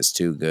 Matt is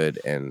too good,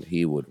 and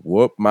he would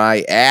whoop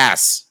my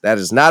ass. That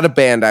is not a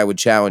band I would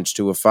challenge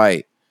to a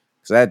fight.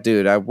 Because that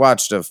dude, I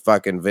watched a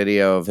fucking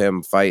video of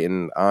him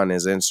fighting on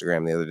his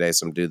Instagram the other day.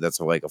 Some dude that's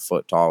like a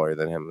foot taller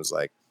than him was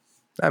like,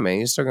 nah, man,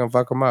 you're still going to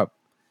fuck him up.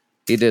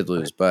 He did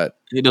lose, but...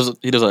 He does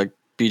like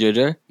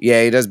BJJ?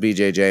 Yeah, he does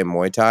BJJ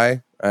Muay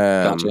Thai.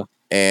 Gotcha.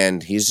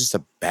 And he's just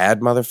a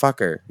bad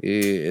motherfucker. He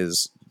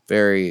is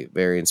very,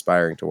 very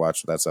inspiring to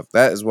watch that stuff.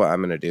 That is what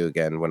I'm going to do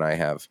again when I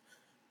have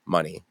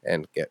money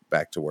and get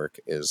back to work,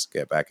 is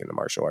get back into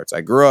martial arts. I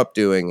grew up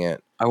doing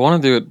it. I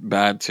want to do it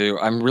bad too.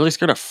 I'm really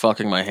scared of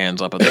fucking my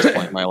hands up at this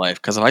point in my life,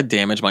 because if I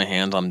damage my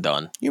hands, I'm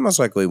done. You most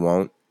likely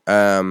won't.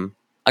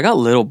 I got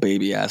little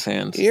baby ass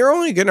hands. You're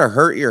only going to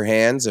hurt your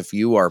hands if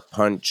you are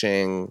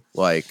punching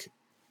like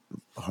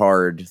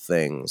hard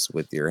things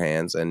with your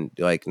hands and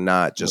like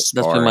not just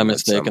that's been my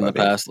mistake in the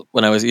past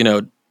when I was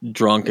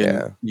drunk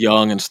and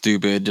young and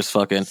stupid, just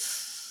fucking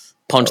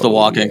punch the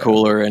walk-in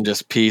cooler and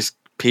just piece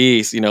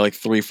like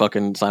 3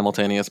 fucking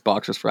simultaneous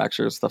boxers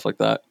fractures, stuff like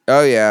that.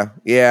 Oh yeah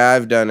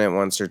I've done it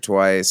once or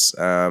twice,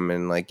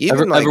 and like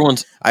even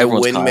everyone's I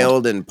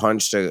windmilled and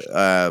punched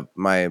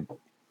my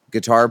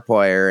guitar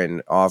player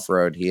in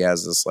off-road. He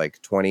has this like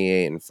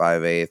 28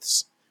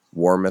 5/8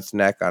 Warmoth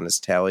neck on his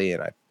telly,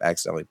 and I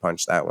accidentally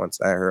punched that once.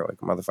 That hurt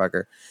like a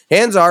motherfucker.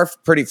 Hands are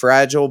pretty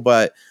fragile,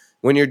 but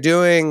when you're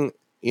doing,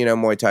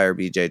 Muay Thai or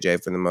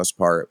BJJ, for the most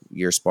part,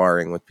 you're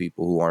sparring with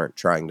people who aren't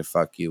trying to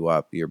fuck you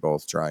up. You're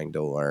both trying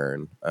to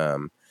learn.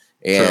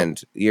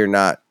 And you're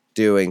not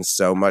doing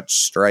so much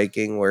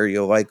striking where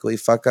you'll likely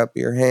fuck up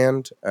your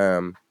hand.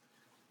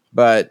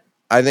 But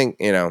I think,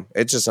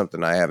 it's just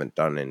something I haven't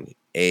done in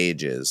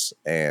ages,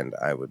 and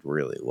I would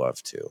really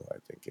love to. I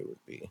think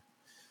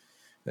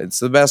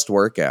it's the best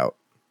workout.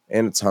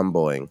 and it's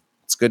humbling.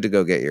 It's good to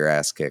go get your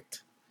ass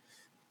kicked.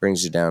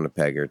 Brings you down a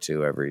peg or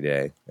two every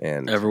day,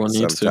 and Everyone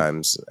needs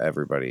sometimes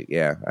everybody.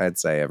 Yeah, I'd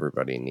say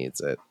everybody needs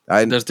it.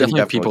 There's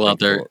definitely people out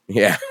there.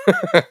 Yeah.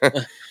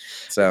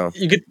 So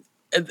you could.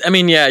 I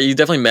mean, yeah, you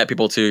definitely met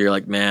people too. You're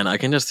like, man, I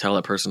can just tell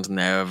that person's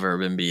never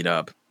been beat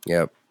up.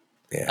 Yep.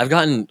 Yeah. I've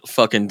gotten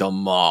fucking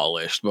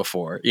demolished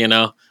before, you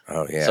know?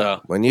 Oh, yeah.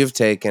 So, when you've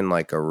taken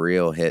like a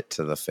real hit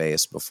to the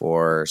face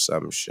before or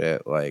some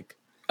shit, like.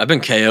 I've been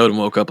KO'd and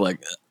woke up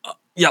like,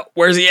 yeah,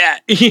 where's he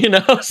at? You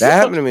know? That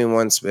happened to me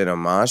once in a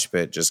mosh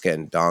pit, just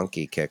getting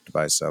donkey kicked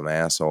by some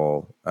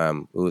asshole.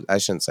 I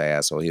shouldn't say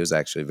asshole. He was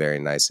actually very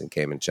nice and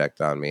came and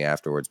checked on me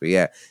afterwards. But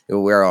yeah, we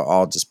were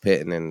all just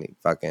pitting and he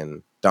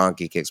fucking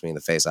donkey kicks me in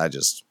the face. I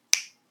just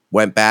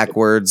went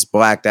backwards,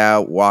 blacked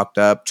out, walked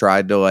up,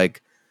 tried to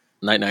like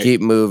night.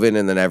 keep moving,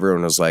 and then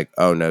everyone was like,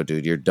 "Oh no,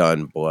 dude, you're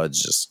done.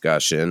 Blood's just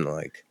gushing."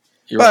 Like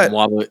you're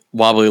on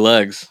wobbly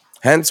legs.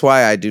 Hence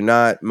why I do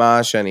not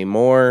mosh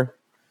anymore,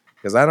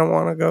 because I don't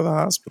want to go to the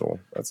hospital.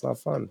 That's not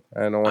fun.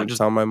 I don't want to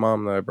tell my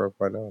mom that I broke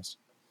my nose.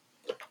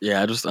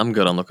 Yeah, I'm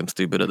good on looking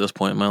stupid at this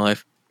point in my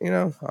life. You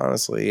know,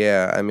 honestly,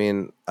 yeah. I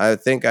mean, I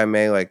think I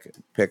may like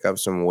pick up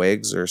some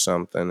wigs or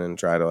something and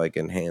try to like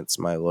enhance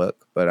my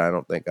look, but I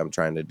don't think I'm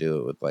trying to do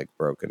it with like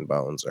broken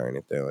bones or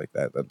anything like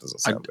that. That doesn't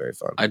sound very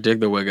fun. I dig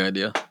the wig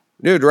idea.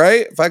 Dude,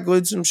 right? If I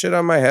glued some shit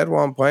on my head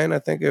while I'm playing, I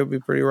think it would be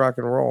pretty rock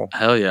and roll.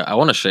 Hell yeah. I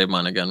want to shave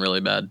mine again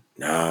really bad.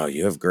 No,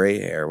 you have gray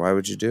hair. Why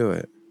would you do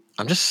it?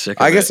 I'm just sick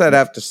of it. I guess I'd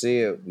have to see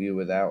you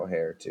without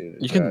hair, too.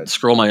 You can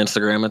scroll my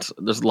Instagram.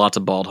 There's lots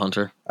of bald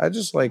hunter. I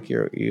just like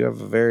you have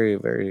a very,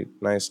 very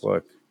nice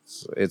look.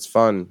 It's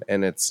fun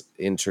and it's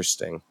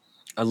interesting.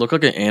 I look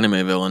like an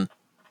anime villain.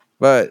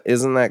 But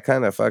isn't that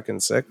kind of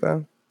fucking sick,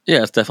 though?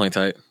 Yeah, it's definitely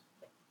tight.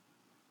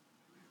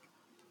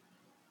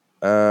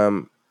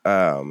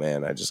 Oh,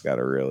 man, I just got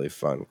a really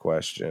fun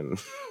question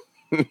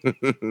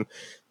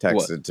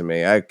texted to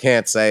me. I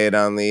can't say it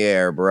on the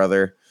air,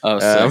 brother.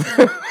 Oh,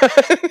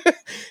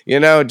 you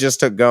know,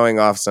 just going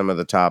off some of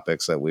the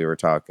topics that we were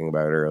talking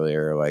about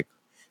earlier, like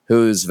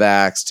who's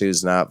vaxxed,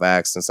 who's not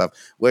vaxxed and stuff,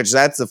 which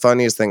that's the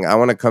funniest thing. I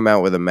want to come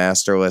out with a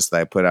master list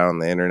that I put out on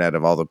the internet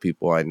of all the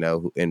people I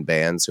know in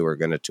bands who are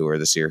going to tour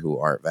this year who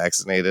aren't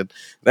vaccinated.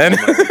 Then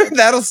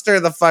that'll stir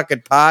the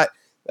fucking pot.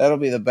 That'll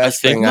be the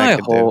best thing I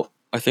could do.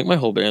 I think my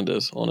whole band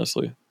is,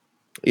 honestly.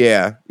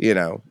 Yeah, you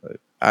know,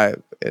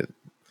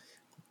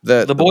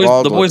 the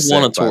boys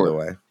want to tour. By the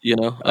way. You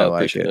know, I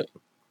appreciate like it.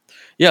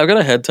 Yeah, I've got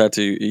a head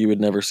tattoo you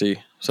would never see.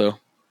 So,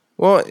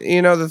 well,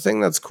 you know, the thing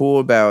that's cool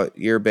about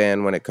your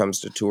band when it comes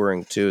to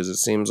touring too is it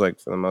seems like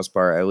for the most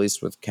part, at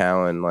least with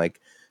Callan, like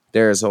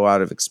there's a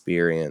lot of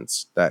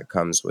experience that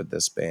comes with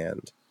this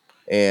band.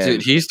 And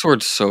dude, he's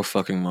toured so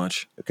fucking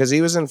much because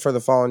he was in For the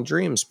Fallen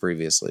Dreams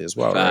previously as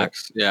well.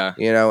 Facts, right? Yeah.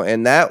 You know,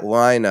 and that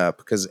lineup,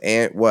 because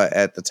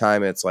at the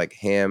time it's like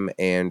him,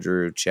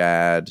 Andrew,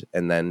 Chad,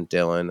 and then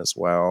Dylan as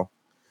well.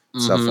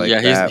 Stuff like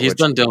that. Yeah, he's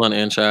done Dylan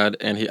and Chad,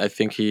 and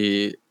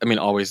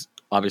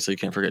obviously you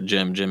can't forget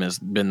Jim. Jim has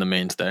been the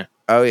mainstay.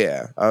 Oh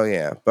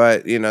yeah.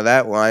 But you know,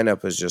 that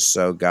lineup was just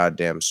so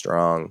goddamn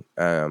strong.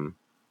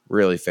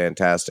 Really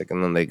fantastic.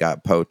 And then they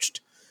got poached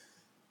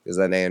because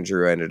then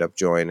Andrew ended up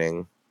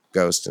joining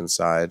Ghost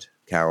Inside.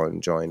 Callan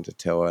joined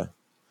Attila.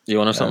 You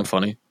want to know something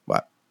funny?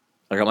 What?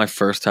 I got my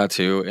first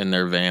tattoo in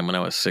their van when I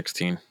was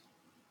 16.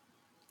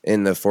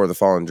 In the For the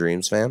Fallen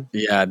Dreams van?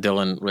 Yeah,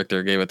 Dylan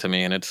Richter gave it to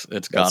me, and it's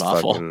god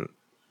awful. Fucking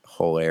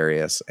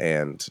hilarious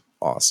and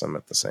awesome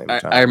at the same time.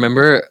 I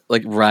remember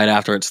like right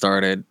after it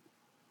started,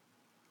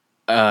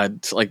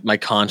 like my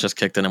conscience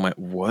kicked in and went,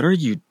 "What are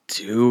you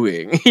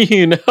doing?"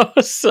 You know?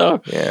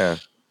 So yeah.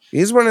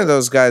 He's one of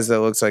those guys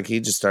that looks like he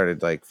just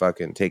started like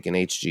fucking taking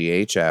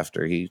HGH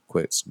after he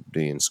quit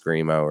being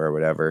Screamo or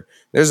whatever.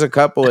 There's a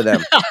couple of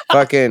them.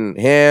 Fucking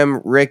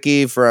him,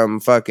 Ricky from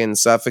fucking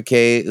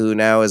Suffocate, who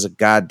now is a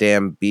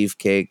goddamn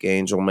beefcake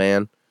angel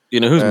man. You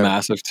know who's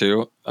massive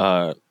too?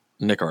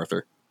 Nick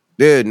Arthur.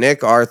 Dude,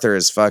 Nick Arthur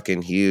is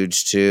fucking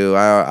huge too.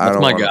 I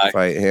don't want to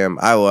fight him.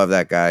 I love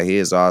that guy. He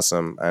is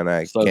awesome. And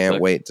I can't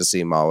wait to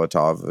see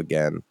Molotov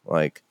again.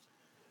 Like,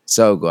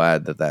 so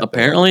glad that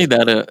apparently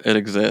that it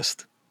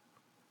exists.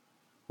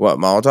 What,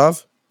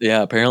 Molotov?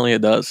 Yeah, apparently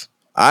it does.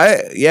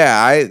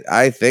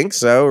 I think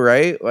so,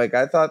 right? Like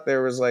I thought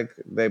there was like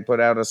they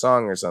put out a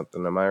song or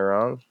something. Am I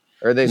wrong?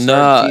 Or they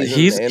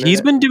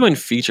he's been doing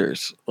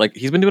features. Like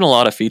he's been doing a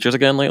lot of features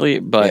again lately,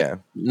 but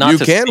you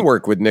can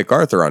work with Nick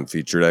Arthur on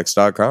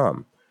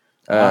featuredex.com.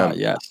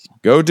 Yes.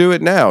 Go do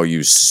it now,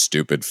 you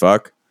stupid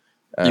fuck.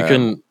 You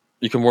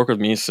can work with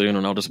me soon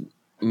and I'll just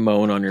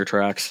moan on your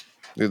tracks.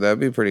 Dude, that'd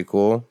be pretty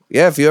cool.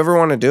 Yeah, if you ever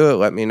want to do it,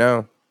 let me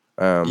know.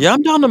 Yeah,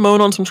 I'm down to moan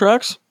on some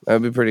tracks.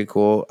 That'd be pretty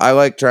cool. I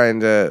like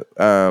trying to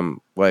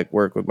like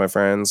work with my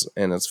friends,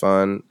 and it's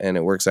fun, and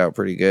it works out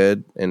pretty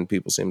good, and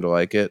people seem to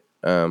like it.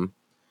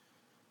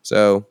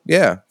 So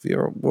yeah,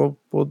 we'll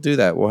do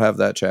that. We'll have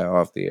that chat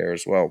off the air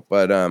as well.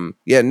 But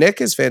yeah,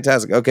 Nick is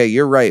fantastic. Okay,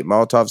 you're right.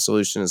 Molotov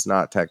Solution is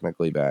not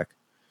technically back.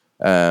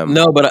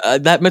 No,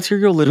 but that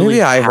material literally.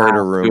 Maybe I heard a has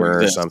to rumor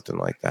or exist. something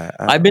like that.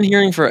 I've been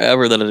hearing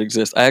forever that it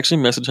exists. I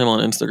actually messaged him on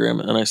Instagram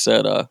and I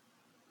said,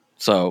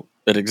 "So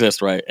it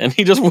exists, right?" And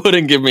he just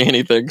wouldn't give me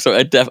anything. So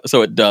it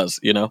does.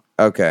 You know.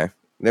 Okay,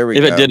 there we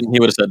If go. it didn't, he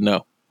would have said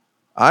no.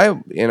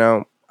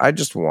 I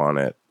just want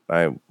it.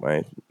 I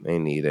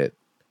need it.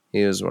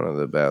 He was one of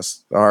the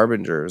best. The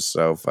Harbinger is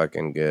so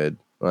fucking good.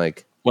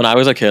 Like When I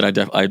was a kid,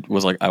 I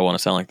was like, I want to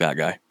sound like that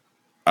guy.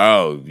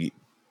 oh,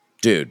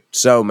 dude,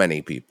 so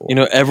many people. You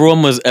know,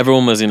 everyone was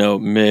you know,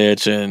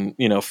 Mitch and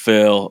you know,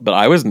 Phil, but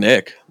I was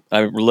Nick.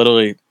 I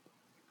literally,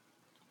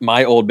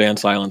 my old band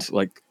Silence,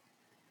 like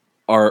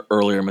our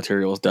earlier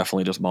material is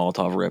definitely just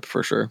Molotov Rip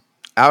for sure.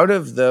 Out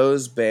of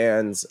those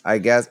bands, I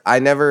guess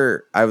I've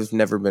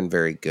never been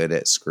very good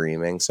at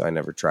screaming, so I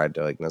never tried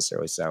to like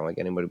necessarily sound like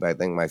anybody. But I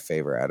think my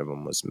favorite out of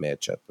them was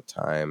Mitch at the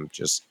time.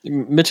 Just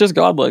Mitch is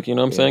godlike, you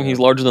know what I'm saying? He's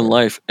larger than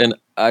life. And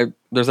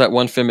there's that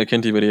one Finn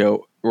McKenty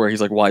video where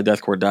he's like, "Why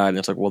Deathcore died?" And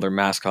it's like, "Well, their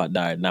mascot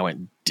died." And I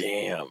went,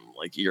 "Damn,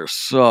 like you're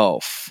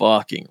so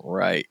fucking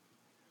right."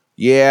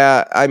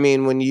 yeah, I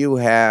mean, when you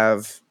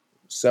have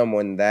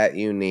someone that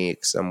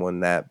unique, someone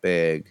that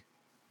big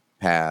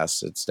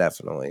pass, it's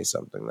definitely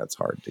something that's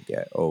hard to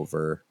get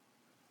over.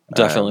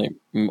 Definitely.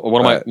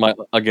 One of my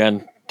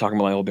again, talking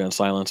about my old band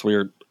Silence, we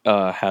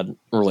had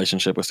a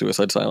relationship with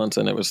Suicide Silence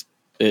and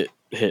it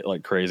hit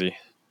like crazy.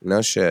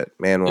 No shit,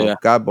 man. Well, Yeah.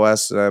 God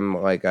bless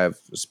them. Like I've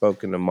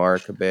spoken to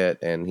Mark a bit,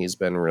 and he's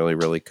been really,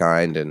 really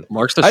kind. And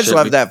Mark's the I just shit.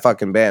 love that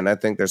fucking band. I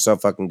think they're so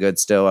fucking good.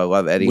 Still, I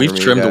love Eddie. We've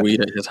Hermida. trimmed weed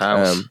at his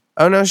house.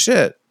 Oh no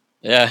shit.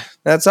 Yeah.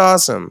 That's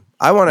awesome.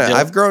 I want to. Yeah.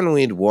 I've grown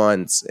weed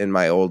once in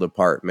my old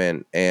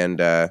apartment, and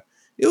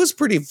it was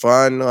pretty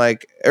fun.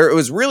 Like, or it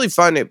was really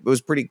fun. It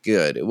was pretty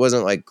good. It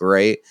wasn't like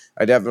great.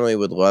 I definitely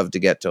would love to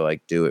get to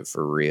like do it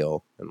for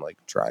real and like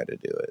try to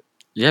do it.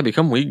 Yeah,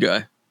 become weed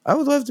guy. I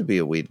would love to be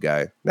a weed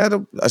guy.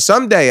 That'll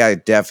someday. I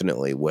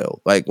definitely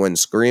will. Like when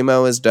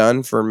Screamo is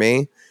done for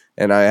me,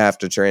 and I have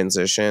to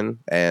transition,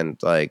 and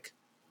like,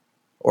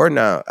 or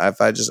no, if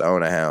I just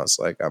own a house,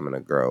 like I'm gonna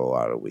grow a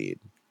lot of weed.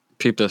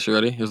 Peep this, you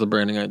ready? Here's the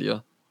branding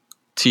idea.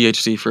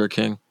 THC for a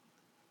king.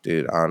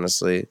 Dude,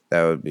 honestly,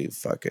 that would be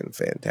fucking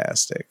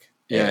fantastic.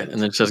 Yeah,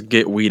 and then just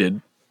get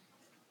weeded.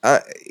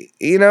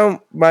 You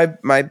know, my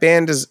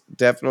band is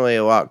definitely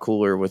a lot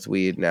cooler with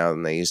weed now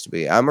than they used to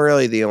be. I'm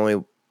really the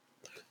only.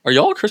 Are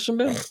y'all a Christian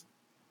band?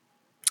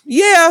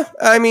 Yeah,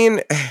 I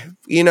mean,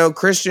 you know,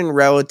 Christian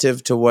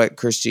relative to what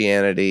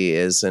Christianity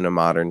is in a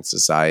modern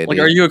society. Like,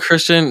 are you a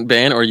Christian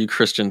band or are you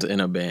Christians in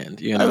a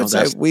band? You know, I would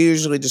say we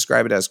usually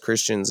describe it as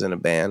Christians in a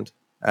band.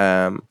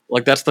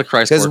 Like that's the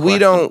Christ because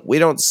Core we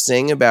don't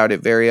sing about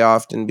it very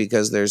often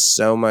because there's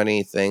so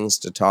many things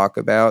to talk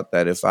about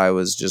that if I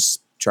was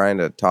just trying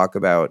to talk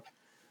about,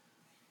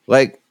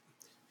 like,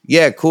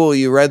 yeah, cool,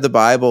 you read the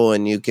Bible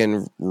and you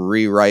can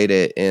rewrite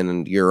it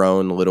in your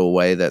own little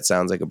way that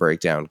sounds like a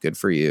breakdown. Good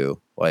for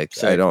you. Like,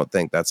 Same. I don't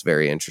think that's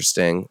very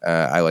interesting.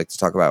 I like to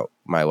talk about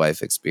my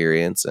life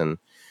experience, and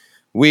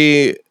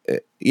we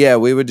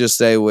would just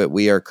say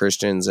we are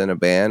Christians in a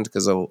band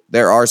because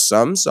there are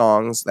some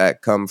songs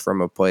that come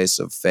from a place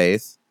of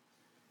faith,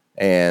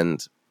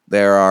 and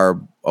there are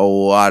a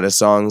lot of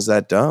songs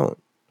that don't.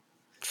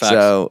 Facts.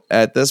 So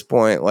at this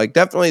point, like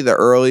definitely the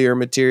earlier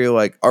material,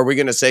 like, are we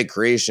going to say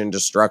Creation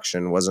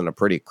Destruction wasn't a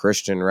pretty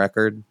Christian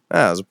record?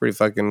 Ah, it was a pretty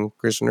fucking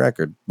Christian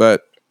record.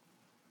 But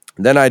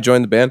then I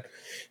joined the band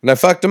and I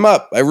fucked them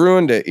up. I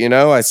ruined it. You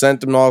know, I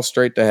sent them all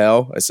straight to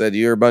hell. I said,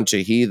 you're a bunch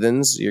of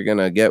heathens. You're going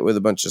to get with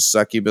a bunch of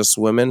succubus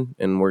women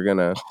and we're going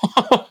to,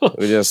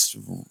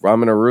 I'm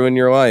going to ruin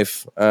your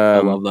life. I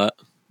love that.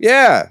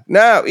 Yeah.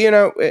 No, you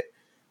know,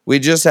 we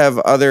just have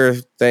other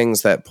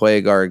things that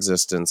plague our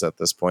existence at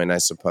this point, I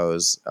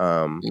suppose.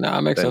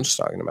 It makes sense. Just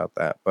talking about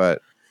that,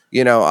 but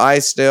you know, I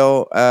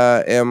still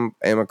am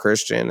a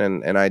Christian,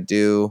 and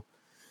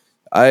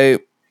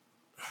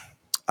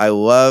I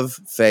love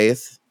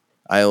faith.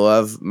 I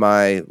love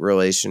my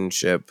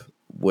relationship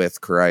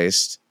with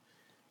Christ,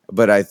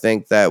 but I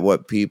think that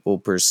what people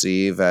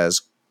perceive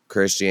as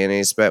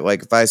Christianity,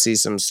 like if I see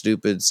some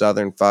stupid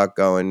Southern fuck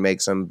go and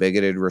make some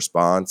bigoted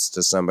response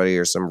to somebody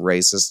or some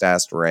racist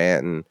ass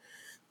rant and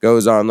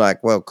goes on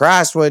like, well,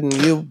 Christ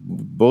wouldn't you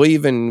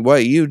believe in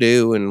what you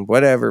do and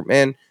whatever,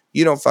 man,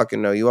 you don't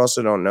fucking know. You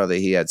also don't know that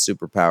he had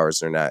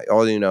superpowers or not.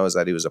 All you know is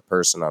that he was a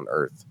person on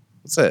earth.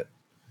 That's it.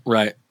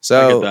 Right.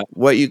 So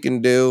what you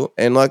can do,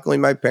 and luckily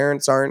my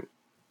parents aren't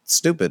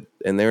stupid,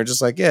 and they were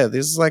just like, yeah,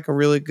 this is like a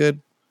really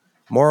good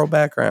moral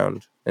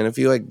background, and if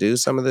you like do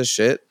some of this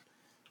shit,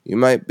 you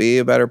might be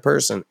a better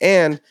person.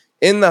 And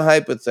in the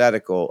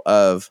hypothetical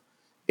of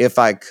if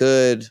I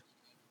could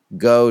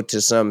go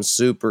to some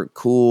super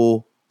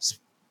cool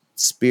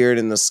spirit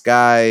in the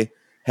sky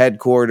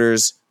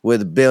headquarters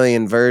with 1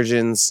 billion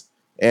virgins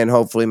and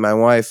hopefully my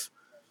wife,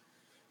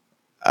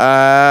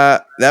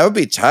 that would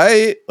be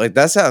tight. Like,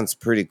 that sounds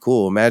pretty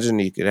cool. Imagine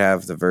you could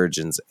have the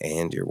virgins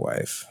and your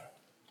wife.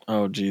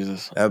 Oh,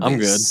 Jesus. I'm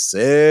good.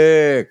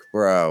 Sick,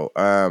 bro.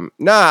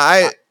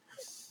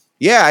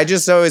 I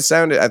just always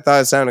I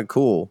thought it sounded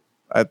cool.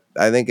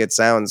 I think it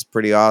sounds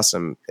pretty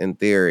awesome in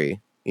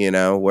theory,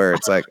 where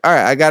it's like, all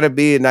right, I got to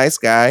be a nice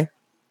guy.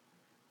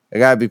 I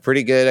got to be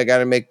pretty good. I got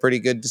to make pretty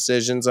good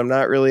decisions. I'm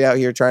not really out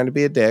here trying to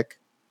be a dick.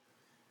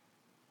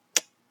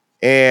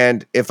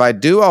 And if I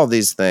do all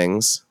these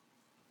things,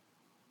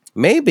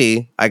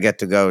 maybe I get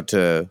to go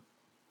to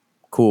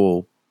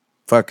cool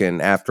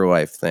fucking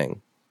afterlife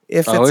thing.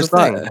 If I it's a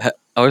thing. I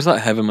always thought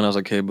heaven when I was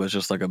a kid was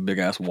just like a big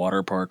ass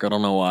water park. I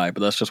don't know why,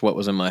 but that's just what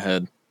was in my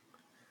head.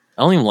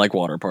 I don't even like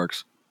water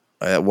parks.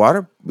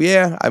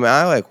 Yeah. I mean,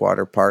 I like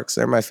water parks.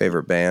 They're my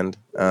favorite band.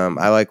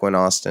 I like when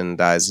Austin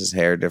dyes his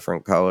hair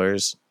different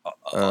colors.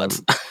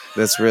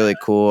 That's really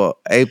cool.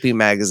 AP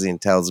Magazine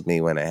tells me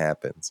when it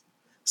happens,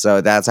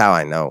 so that's how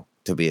I know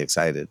to be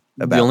excited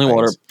about the only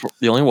things.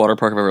 The only water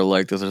park I've ever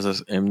liked is there's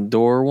this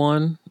indoor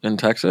one in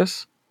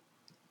Texas,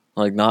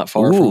 like not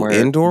far from where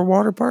indoor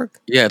water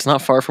park. Yeah, it's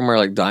not far from where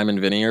like Diamond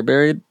Vinny are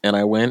buried, and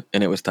I went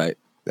and it was tight.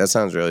 That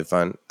sounds really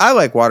fun. I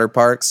like water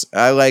parks.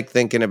 I like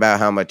thinking about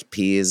how much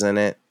pee is in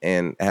it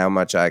and how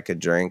much I could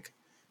drink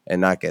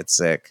and not get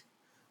sick.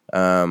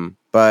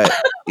 But,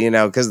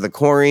 because the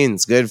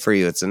chlorine's good for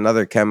you. It's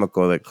another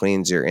chemical that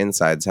cleans your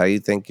insides. How you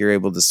think you're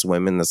able to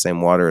swim in the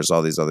same water as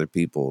all these other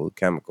people with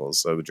chemicals?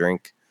 So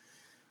drink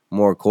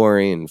more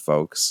chlorine,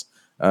 folks.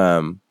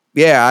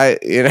 Yeah,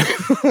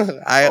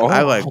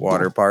 I like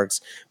water parks,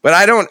 but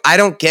I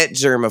don't get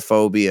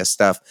germophobia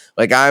stuff.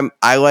 Like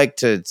I like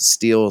to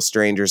steal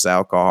strangers'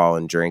 alcohol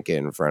and drink it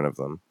in front of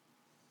them.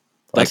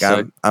 Like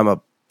I'm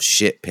a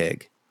shit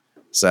pig.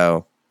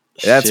 So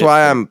that's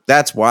why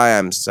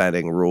I'm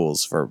setting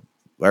rules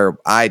or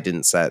I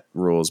didn't set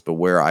rules, but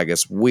where I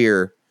guess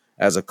we're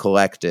as a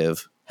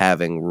collective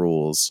having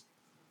rules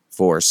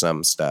for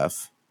some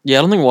stuff. Yeah,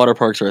 I don't think water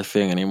parks are a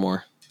thing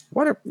anymore.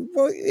 Well,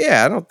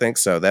 yeah, I don't think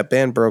so. That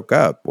band broke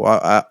up.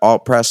 Well,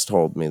 Alt Press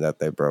told me that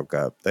they broke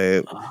up.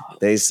 They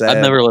said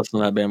I've never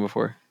listened to that band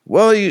before.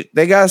 Well,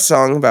 they got a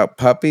song about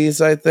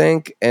puppies, I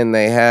think, and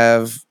they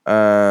have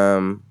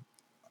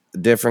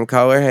different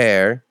color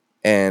hair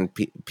and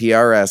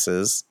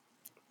PRSs,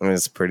 and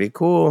it's pretty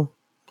cool.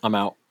 I'm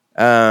out.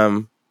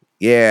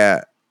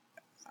 Yeah,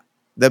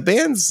 the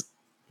band's.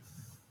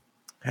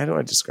 How do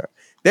I describe?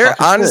 They're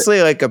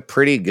honestly like a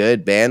pretty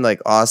good band.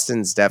 Like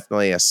Austin's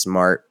definitely a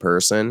smart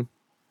person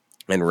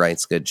and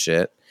writes good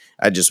shit.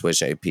 I just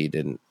wish AP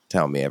didn't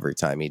tell me every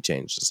time he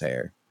changed his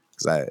hair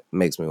because that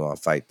makes me want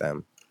to fight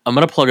them. I'm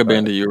gonna plug a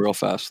band to you real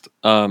fast.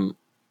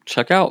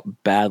 Check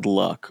out Bad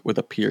Luck with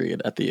a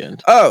period at the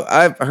end. Oh,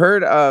 I've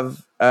heard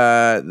of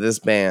this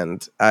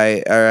band.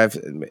 Okay.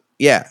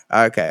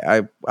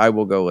 I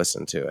will go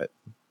listen to it.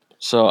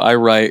 So I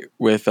write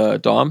with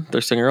Dom,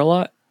 their singer, a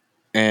lot.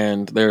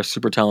 And they're a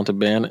super talented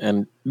band.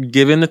 And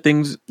given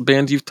the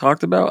bands you've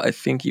talked about, I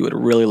think you would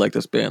really like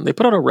this band. They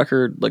put out a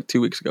record like 2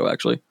 weeks ago,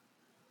 actually.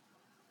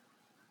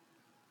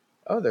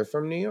 Oh, they're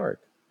from New York.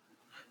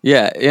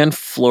 Yeah, and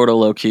Florida,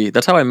 low key.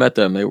 That's how I met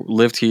them. They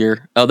lived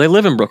here. Oh, they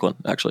live in Brooklyn,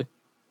 actually.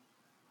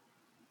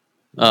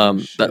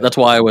 That's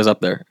why I was up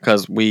there,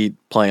 because we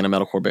play in a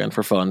metalcore band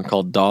for fun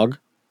called Dog.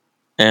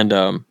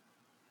 And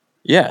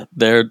yeah,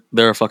 they're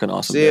a fucking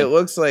awesome band. It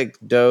looks like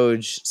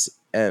Doge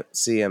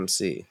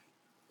CMC.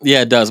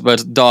 Yeah, it does, but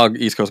it's Dog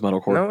East Coast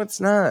Metalcore. No, it's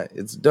not.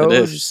 It's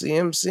Doge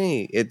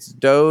CMC. It's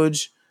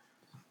Doge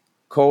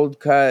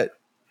Cold Cut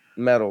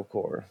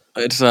Metalcore.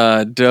 It's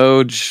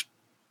Doge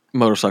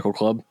Motorcycle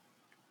Club.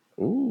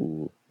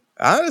 Ooh,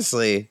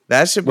 honestly,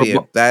 that should be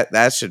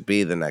that should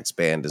be the next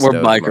band. Is We're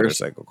Doge bikers.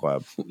 Motorcycle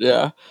Club.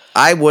 Yeah,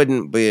 I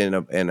wouldn't be in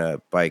a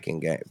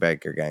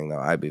biker gang though.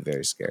 I'd be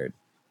very scared.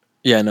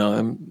 Yeah,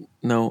 no,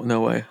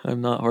 no way.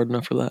 I'm not hard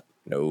enough for that.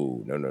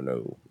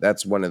 No.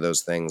 That's one of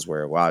those things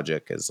where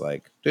logic is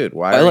like, dude,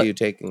 why are you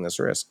taking this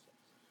risk?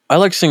 I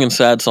like singing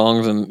sad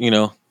songs and,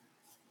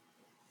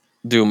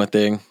 doing my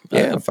thing.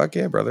 Yeah, fuck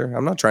yeah, brother.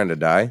 I'm not trying to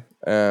die.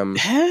 Hell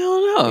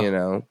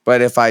no.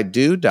 But if I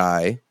do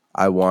die,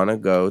 I want to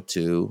go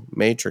to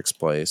Matrix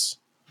Place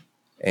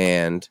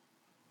and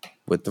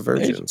with the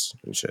virgins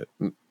and shit.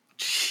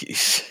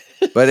 Jeez.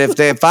 But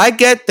if I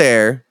get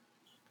there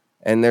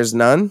and there's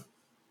none,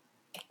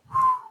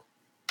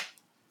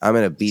 I'm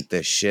going to beat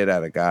the shit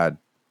out of God.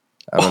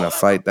 I'm going to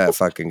fight that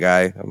fucking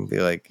guy. I'm going to be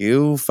like,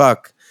 you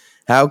fuck.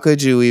 How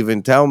could you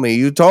even tell me?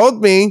 You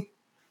told me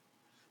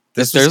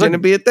this was going to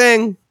be a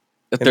thing.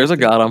 If there's a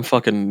God, I'm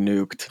fucking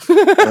nuked.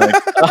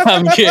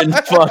 I'm getting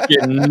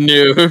fucking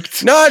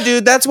nuked. No,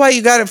 dude, that's why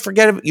you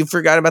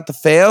forgot about the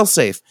fail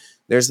safe.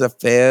 There's the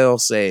fail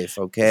safe,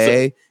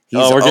 okay? He's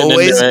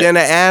always going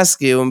to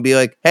ask you and be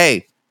like,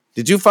 hey,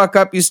 did you fuck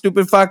up, you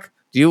stupid fuck?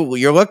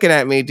 You're looking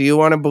at me. Do you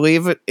want to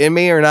believe it in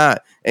me or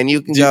not? And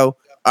you can go,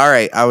 all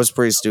right, I was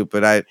pretty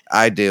stupid.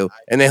 I do.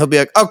 And then he'll be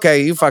like,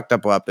 okay, you fucked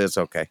up. It's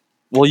okay.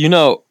 Well,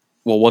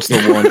 what's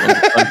the one?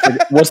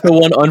 What's the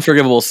one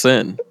unforgivable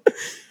sin?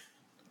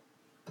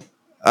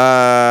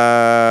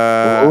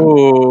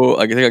 Oh,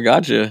 I think I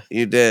got you.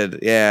 You did,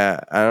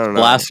 yeah. I don't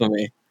know.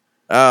 Blasphemy.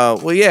 Oh,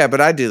 well, yeah,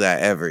 but I do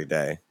that every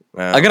day.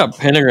 I got a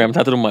pentagram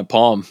tattooed on my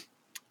palm.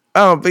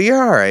 Oh, but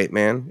you're all right,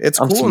 man. It's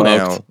cool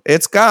now.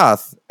 It's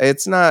goth.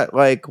 It's not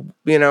like,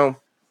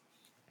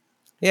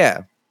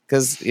 Yeah,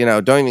 because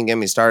don't even get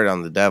me started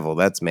on the devil.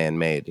 That's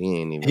man-made.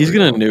 He ain't even. He's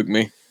real. gonna nuke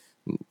me.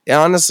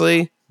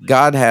 Honestly,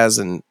 God has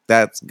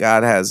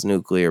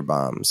nuclear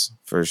bombs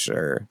for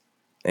sure.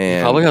 He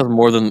And probably has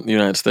more than the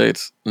United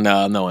States.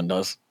 No, no one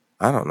does.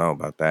 I don't know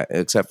about that,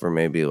 except for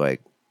maybe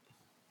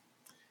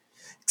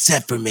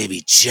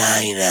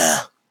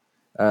China.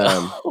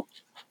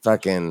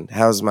 Fucking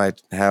how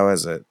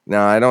is it?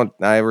 No, I don't.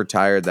 I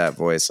retired that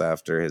voice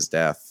after his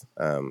death.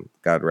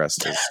 God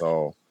rest his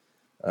soul.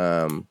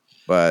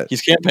 But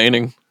He's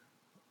campaigning.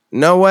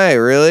 no way,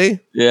 really?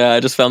 Yeah, I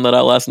just found that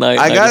out last night.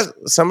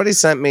 Somebody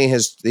sent me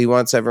he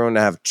wants everyone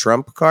to have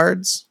Trump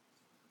cards.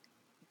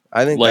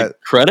 I think like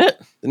credit?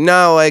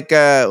 No, like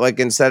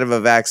instead of a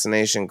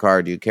vaccination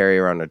card, you carry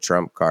around a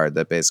Trump card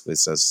that basically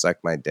says "suck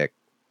my dick."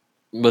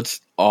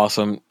 That's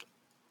awesome.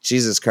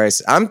 Jesus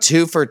Christ, I'm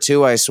 2 for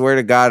 2. I swear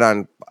to God,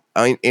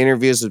 on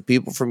interviews with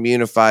people from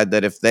Unified,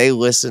 that if they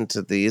listen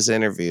to these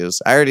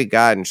interviews, I already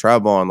got in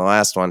trouble on the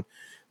last one.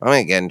 I'm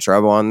gonna get in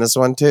trouble on this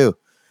one too.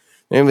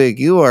 They're like,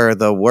 you are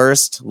the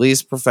worst,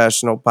 least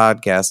professional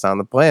podcast on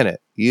the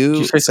planet.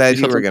 You said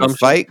you were going to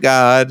fight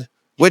God,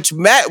 which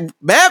Matt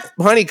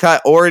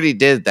Honeycutt already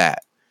did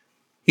that.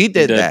 He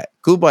did that.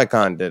 Kublai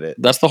Khan did it.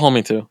 That's the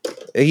homie too.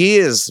 He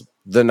is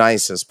the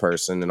nicest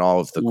person in all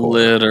of the court.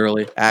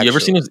 Literally. Actually.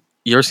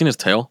 You ever seen his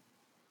tail?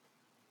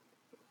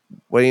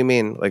 What do you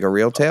mean? Like a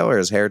real tail or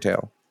his hair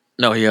tail?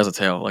 No, he has a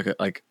tail,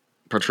 like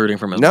protruding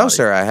from his body. No,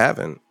 sir, I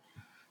haven't.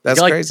 That's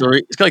crazy.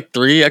 It's got like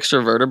 3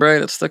 extra vertebrae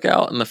that stick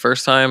out. And the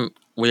first time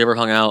we ever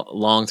hung out, a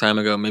long time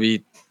ago,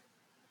 maybe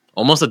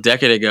almost a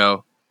decade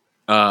ago,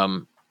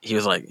 he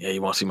was like, "Hey,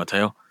 you want to see my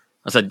tail?"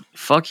 I said,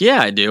 "Fuck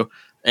yeah, I do."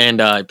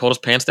 And he pulled his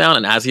pants down,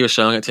 and as he was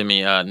showing it to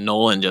me,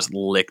 Nolan just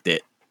licked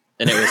it,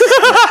 and it was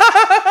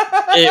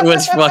it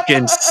was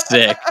fucking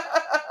sick.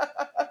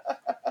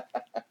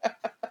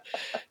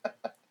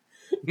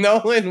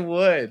 Nolan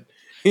would.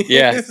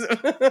 Yeah.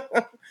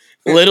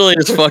 Literally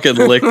just fucking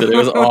licked it. It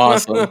was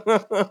awesome.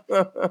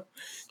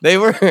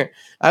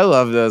 I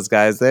love those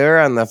guys. They were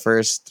on the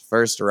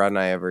first run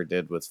I ever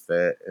did with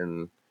Fit,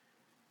 and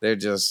they're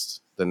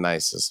just the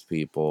nicest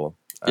people.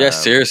 Yeah,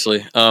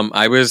 seriously.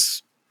 I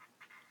was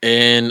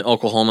in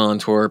Oklahoma on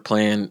tour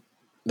playing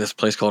this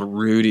place called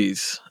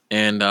Rudy's,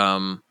 and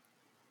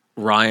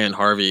Ryan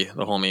Harvey,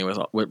 the homie, was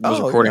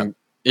recording.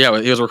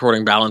 Yeah, he was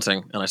recording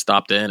Balancing, and I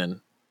stopped in,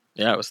 and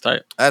yeah, it was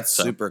tight. That's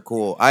super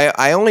cool.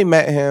 I only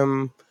met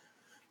him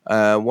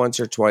once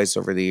or twice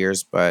over the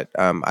years, but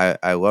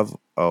I love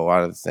a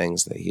lot of the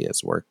things that he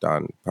has worked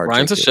on.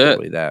 Ryan's a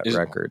shit. That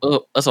record.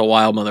 Oh, that's a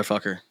wild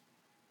motherfucker.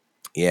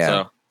 Yeah,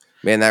 so,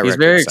 man, that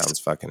record sounds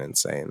fucking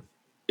insane.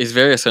 He's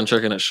very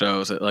eccentric, and it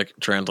shows. It like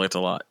translates a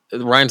lot.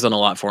 Ryan's done a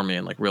lot for me,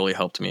 and like really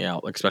helped me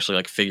out, like especially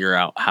like figure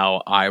out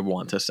how I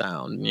want to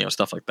sound,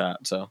 stuff like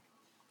that. So,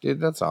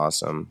 dude, that's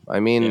awesome. I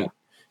mean,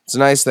 it's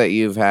nice that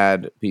you've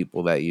had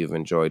people that you've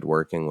enjoyed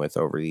working with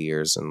over the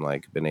years, and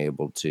like been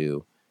able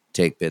to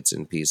take bits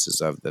and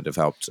pieces of that have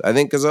helped. I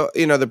think because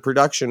the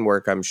production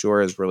work, I'm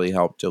sure, has really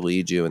helped to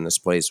lead you in this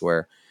place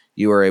where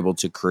you are able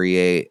to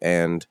create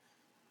and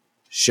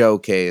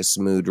showcase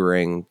Mood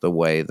Ring the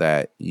way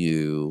that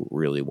you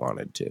really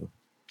wanted to.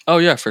 Oh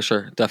yeah, for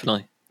sure,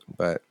 definitely.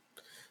 But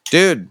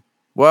dude,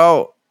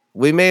 well,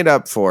 we made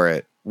up for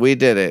it. We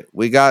did it.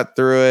 We got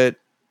through it.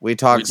 We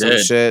talked some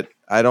shit.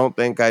 I don't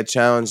think I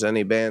challenged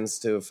any bands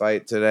to a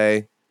fight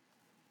today.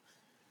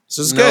 This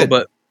is good.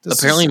 But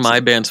apparently my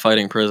band's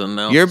fighting Prison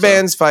now. Your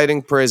band's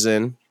fighting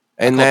Prison,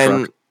 and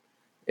then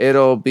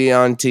it'll be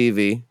on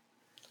TV.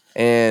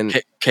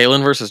 And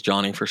Kalen versus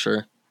Johnny for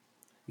sure.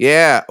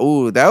 Yeah.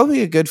 Ooh, that would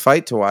be a good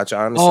fight to watch,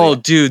 honestly. Oh,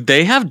 dude,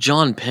 they have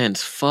John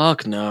Pence.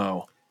 Fuck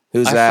no.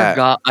 Who's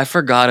that? I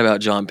forgot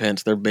about John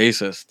Pence. Their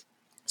bassist.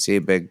 Is he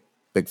a big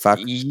fuck?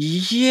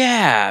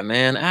 Yeah,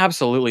 man.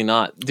 Absolutely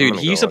not. Dude,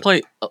 he used to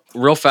play,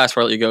 real fast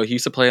before I let you go, he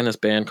used to play in this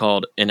band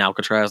called In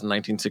Alcatraz in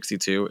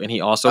 1962, and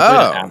he also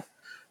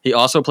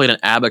played an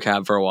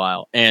Abacab for a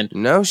while. And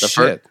no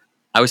shit.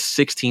 I was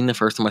 16 the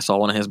first time I saw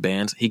one of his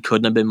bands. He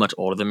couldn't have been much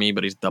older than me,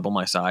 but he's double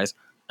my size.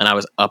 And I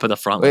was up at the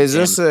front. Wait, is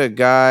this a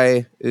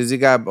guy? Is he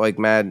got like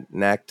mad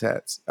neck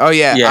tats? Oh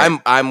yeah.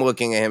 I'm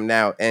looking at him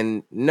now,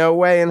 and no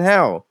way in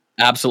hell.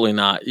 Absolutely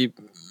not.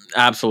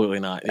 Absolutely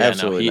not. Yeah,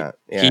 absolutely not.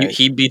 Yeah.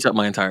 He beats up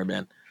my entire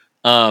band.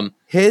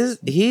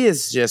 He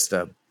is just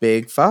a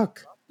big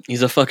fuck.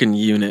 He's a fucking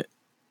unit.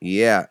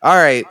 Yeah. All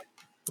right.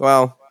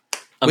 Well,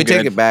 we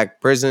take it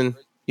back. Prison.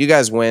 You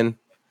guys win.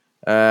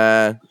 Who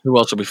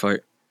else should we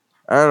fight?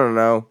 I don't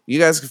know. You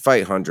guys could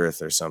fight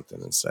Hundredth or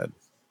something instead.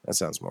 That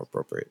sounds more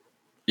appropriate.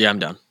 Yeah, I'm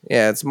down.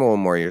 Yeah, it's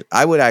more years.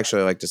 I would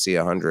actually like to see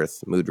a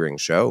 100th Mood Ring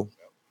show.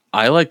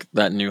 I like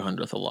that new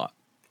 100th a lot.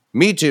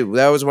 Me too.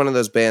 That was one of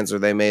those bands where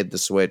they made the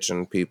switch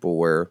and people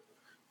were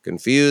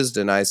confused,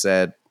 and I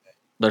said,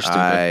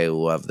 I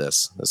love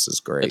this. This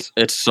is great.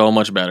 It's so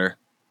much better.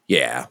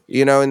 Yeah.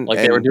 And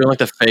they were doing like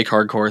the fake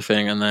hardcore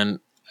thing, and then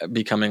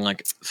becoming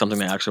like something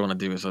they actually want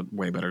to do is a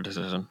way better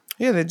decision.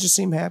 Yeah, they just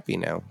seem happy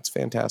now. It's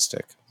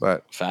fantastic.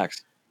 But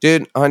facts.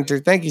 Dude, Hunter,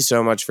 thank you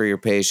so much for your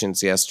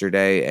patience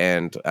yesterday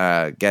and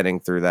getting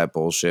through that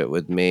bullshit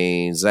with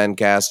me.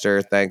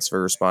 Zencaster, thanks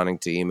for responding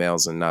to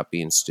emails and not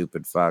being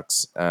stupid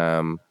fucks.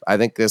 I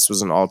think this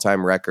was an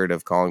all-time record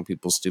of calling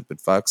people stupid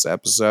fucks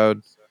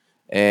episode.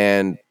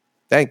 And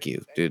thank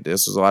you, dude.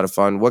 This was a lot of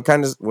fun. What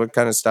kind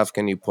of stuff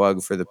can you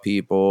plug for the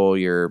people?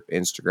 Your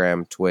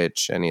Instagram,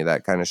 Twitch, any of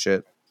that kind of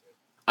shit?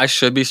 I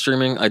should be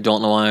streaming. I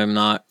don't know why I'm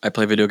not. I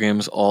play video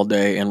games all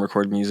day and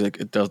record music.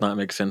 It does not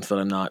make sense that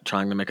I'm not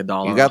trying to make a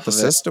dollar. You got the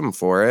system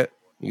for it.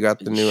 You got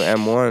the new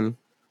M1.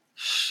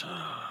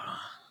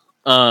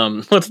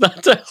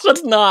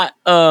 Let's not.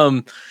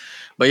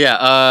 But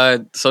yeah,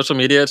 social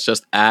media, it's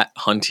just at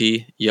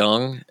Hunty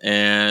Young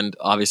and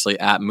obviously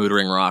at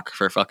Moodring Rock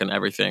for fucking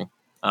everything.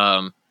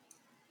 And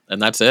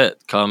that's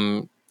it.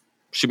 Come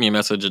shoot me a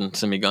message and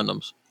send me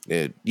Gundams.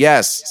 Dude,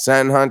 yes,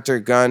 send Hunter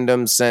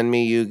Gundam, send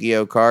me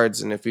Yu-Gi-Oh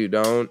cards, and if you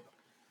don't,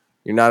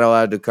 you're not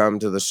allowed to come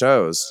to the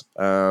shows.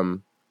 But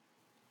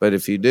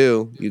if you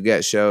do, you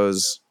get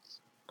shows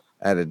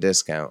at a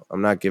discount. I'm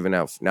not giving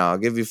out. No, I'll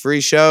give you free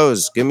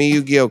shows. Give me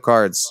Yu-Gi-Oh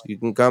cards. You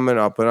can come in.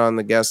 I'll put on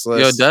the guest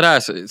list. Yo,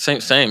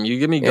 deadass, same. You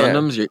give me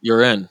Gundams,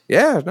 you're in.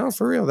 Yeah, no,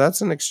 for real.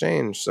 That's an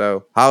exchange.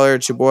 So holler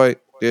at your boy.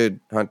 Dude,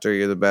 Hunter,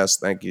 you're the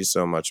best. Thank you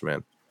so much,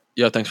 man.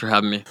 Yo, thanks for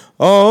having me.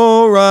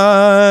 All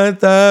right,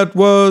 that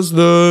was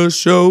the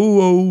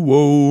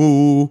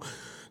show.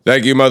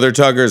 Thank you, Mother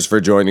Tuggers,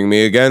 for joining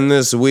me again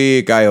this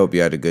week. I hope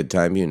you had a good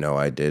time. You know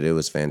I did. It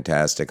was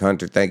fantastic.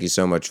 Hunter, thank you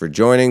so much for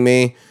joining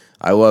me.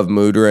 I love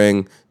Mood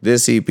Ring.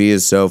 This EP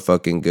is so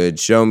fucking good.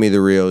 Show Me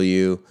the Real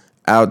You.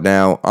 Out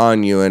now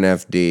on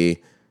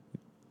UNFD.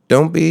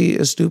 Don't be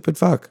a stupid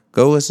fuck.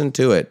 Go listen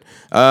to it.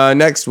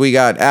 Next, we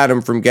got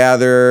Adam from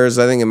Gatherers.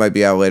 I think it might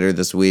be out later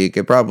this week.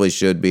 It probably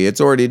should be.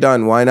 It's already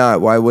done. Why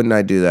not? Why wouldn't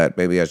I do that?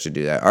 Maybe I should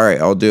do that. All right,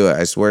 I'll do it.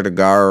 I swear to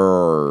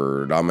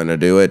God, I'm going to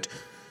do it.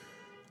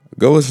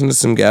 Go listen to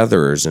some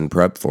Gatherers and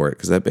prep for it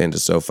because that band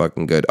is so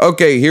fucking good.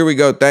 Okay, here we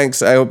go.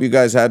 Thanks. I hope you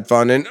guys had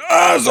fun. And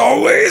as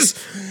always,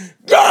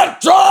 get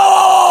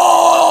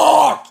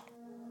talked!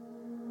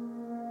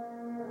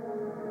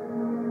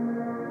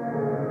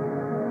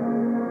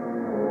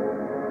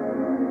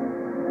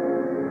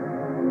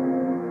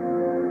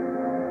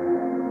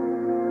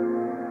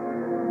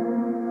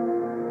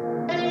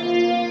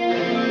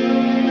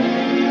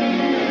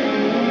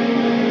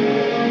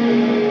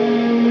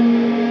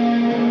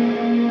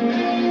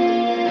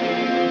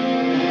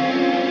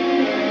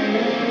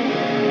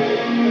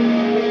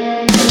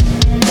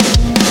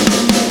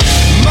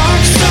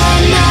 Marks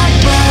on my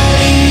back.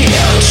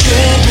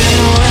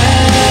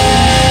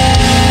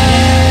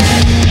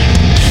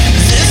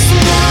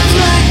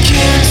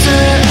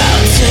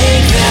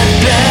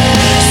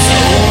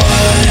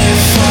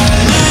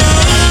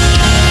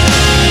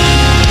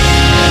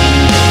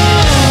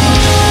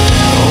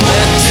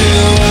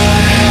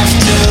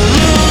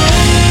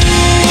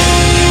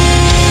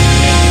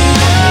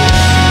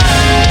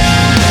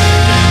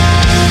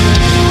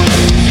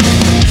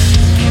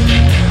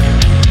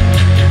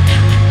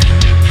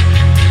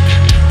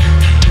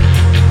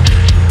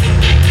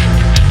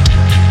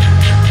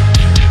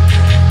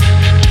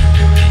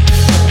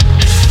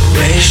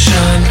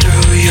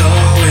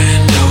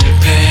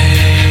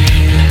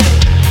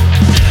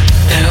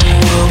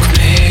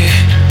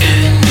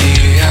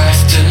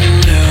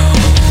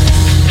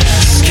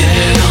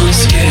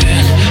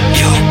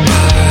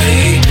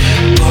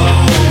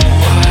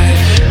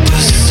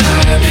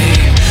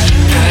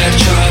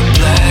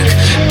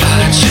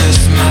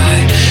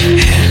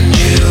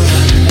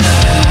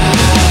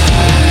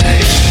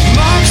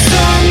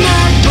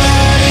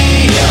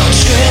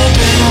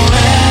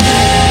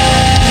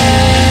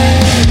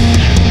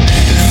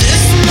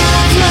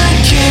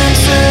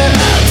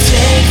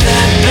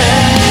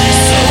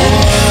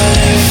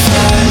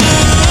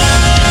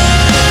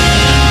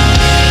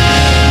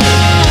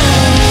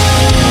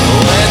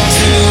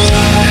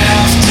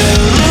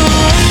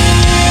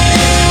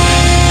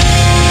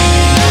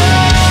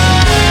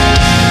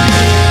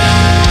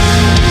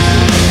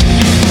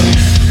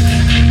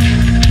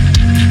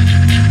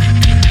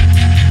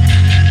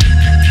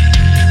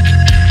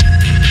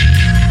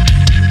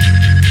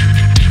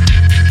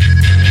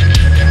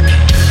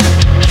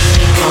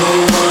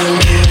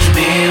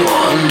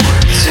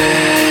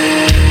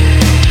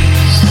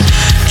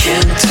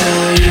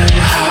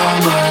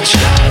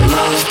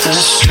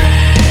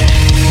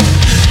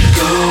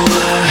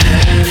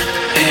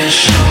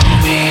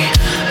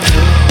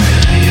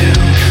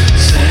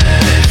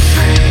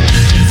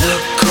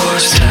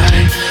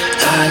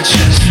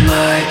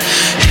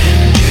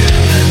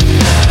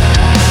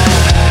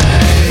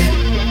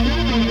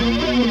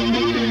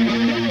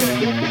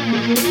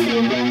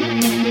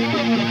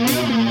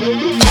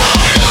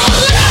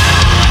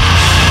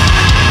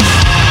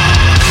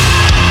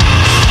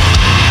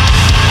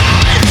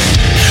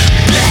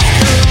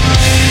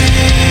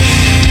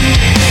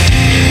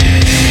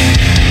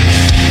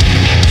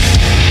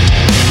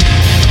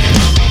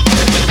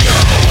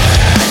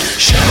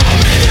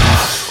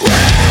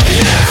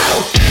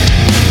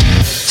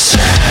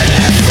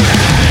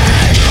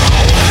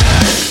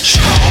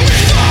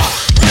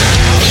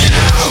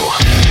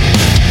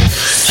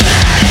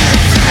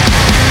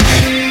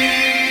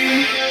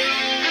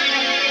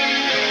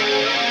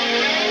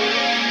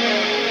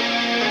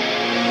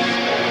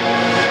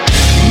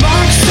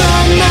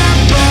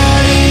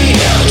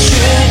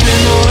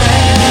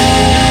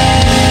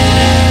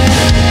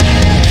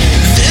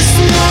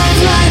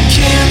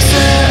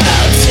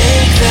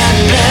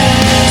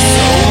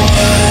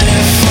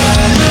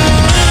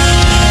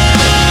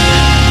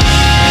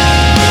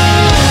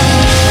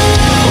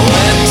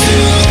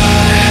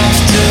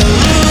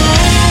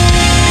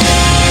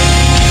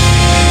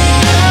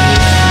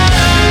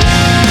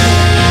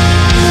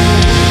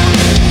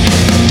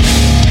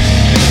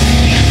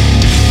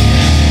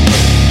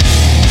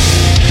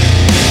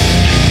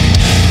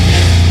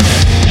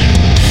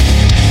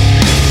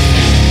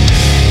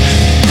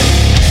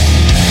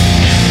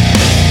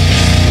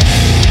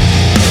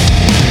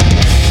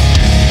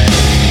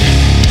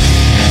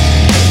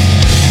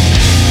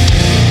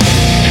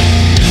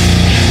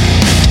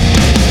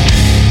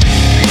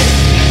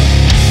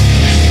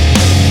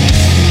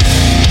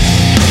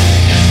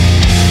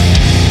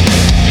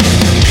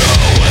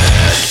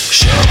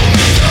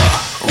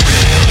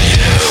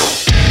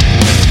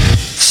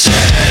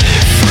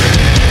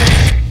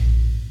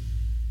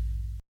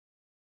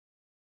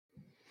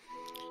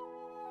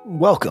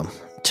 welcome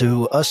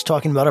to us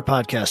talking about our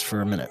podcast for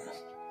a minute.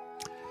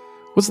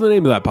 What's the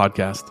name of that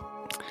podcast?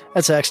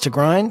 That's Axe to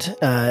Grind,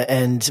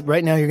 and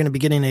right now you're going to be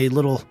getting a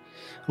little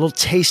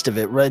taste of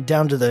it, right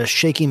down to the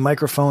shaky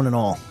microphone and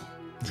all.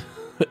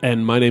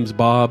 And my name's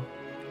Bob.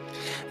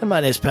 And my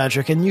name's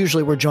Patrick, and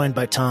usually we're joined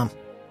by Tom.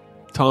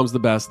 Tom's the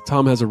best.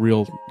 Tom has a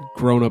real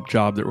grown-up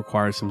job that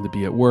requires him to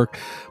be at work,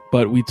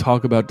 but we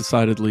talk about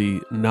decidedly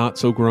not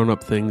so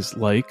grown-up things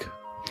like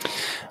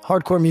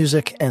hardcore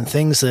music and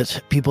things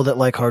that people that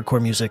like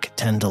hardcore music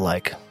tend to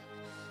like.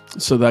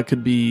 So that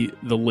could be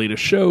the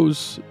latest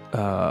shows,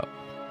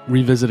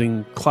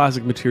 revisiting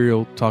classic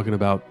material, talking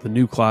about the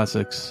new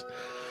classics,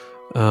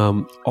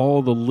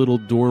 all the little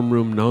dorm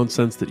room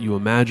nonsense that you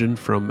imagine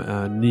from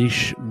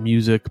niche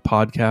music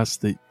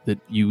podcasts that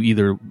you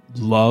either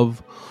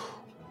love,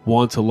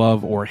 want to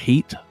love, or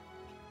hate.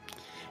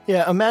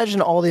 Yeah,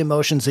 imagine all the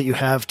emotions that you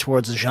have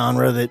towards a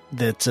genre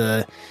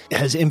that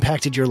has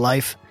impacted your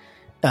life,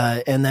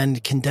 and then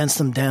condense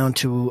them down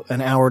to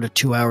an hour to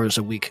 2 hours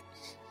a week.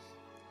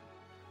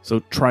 So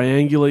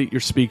triangulate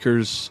your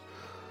speakers,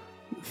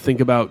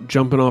 think about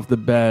jumping off the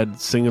bed,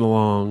 singing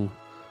along,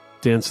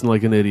 dancing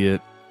like an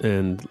idiot,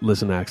 and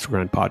listen to Axe to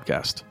Grind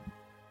podcast.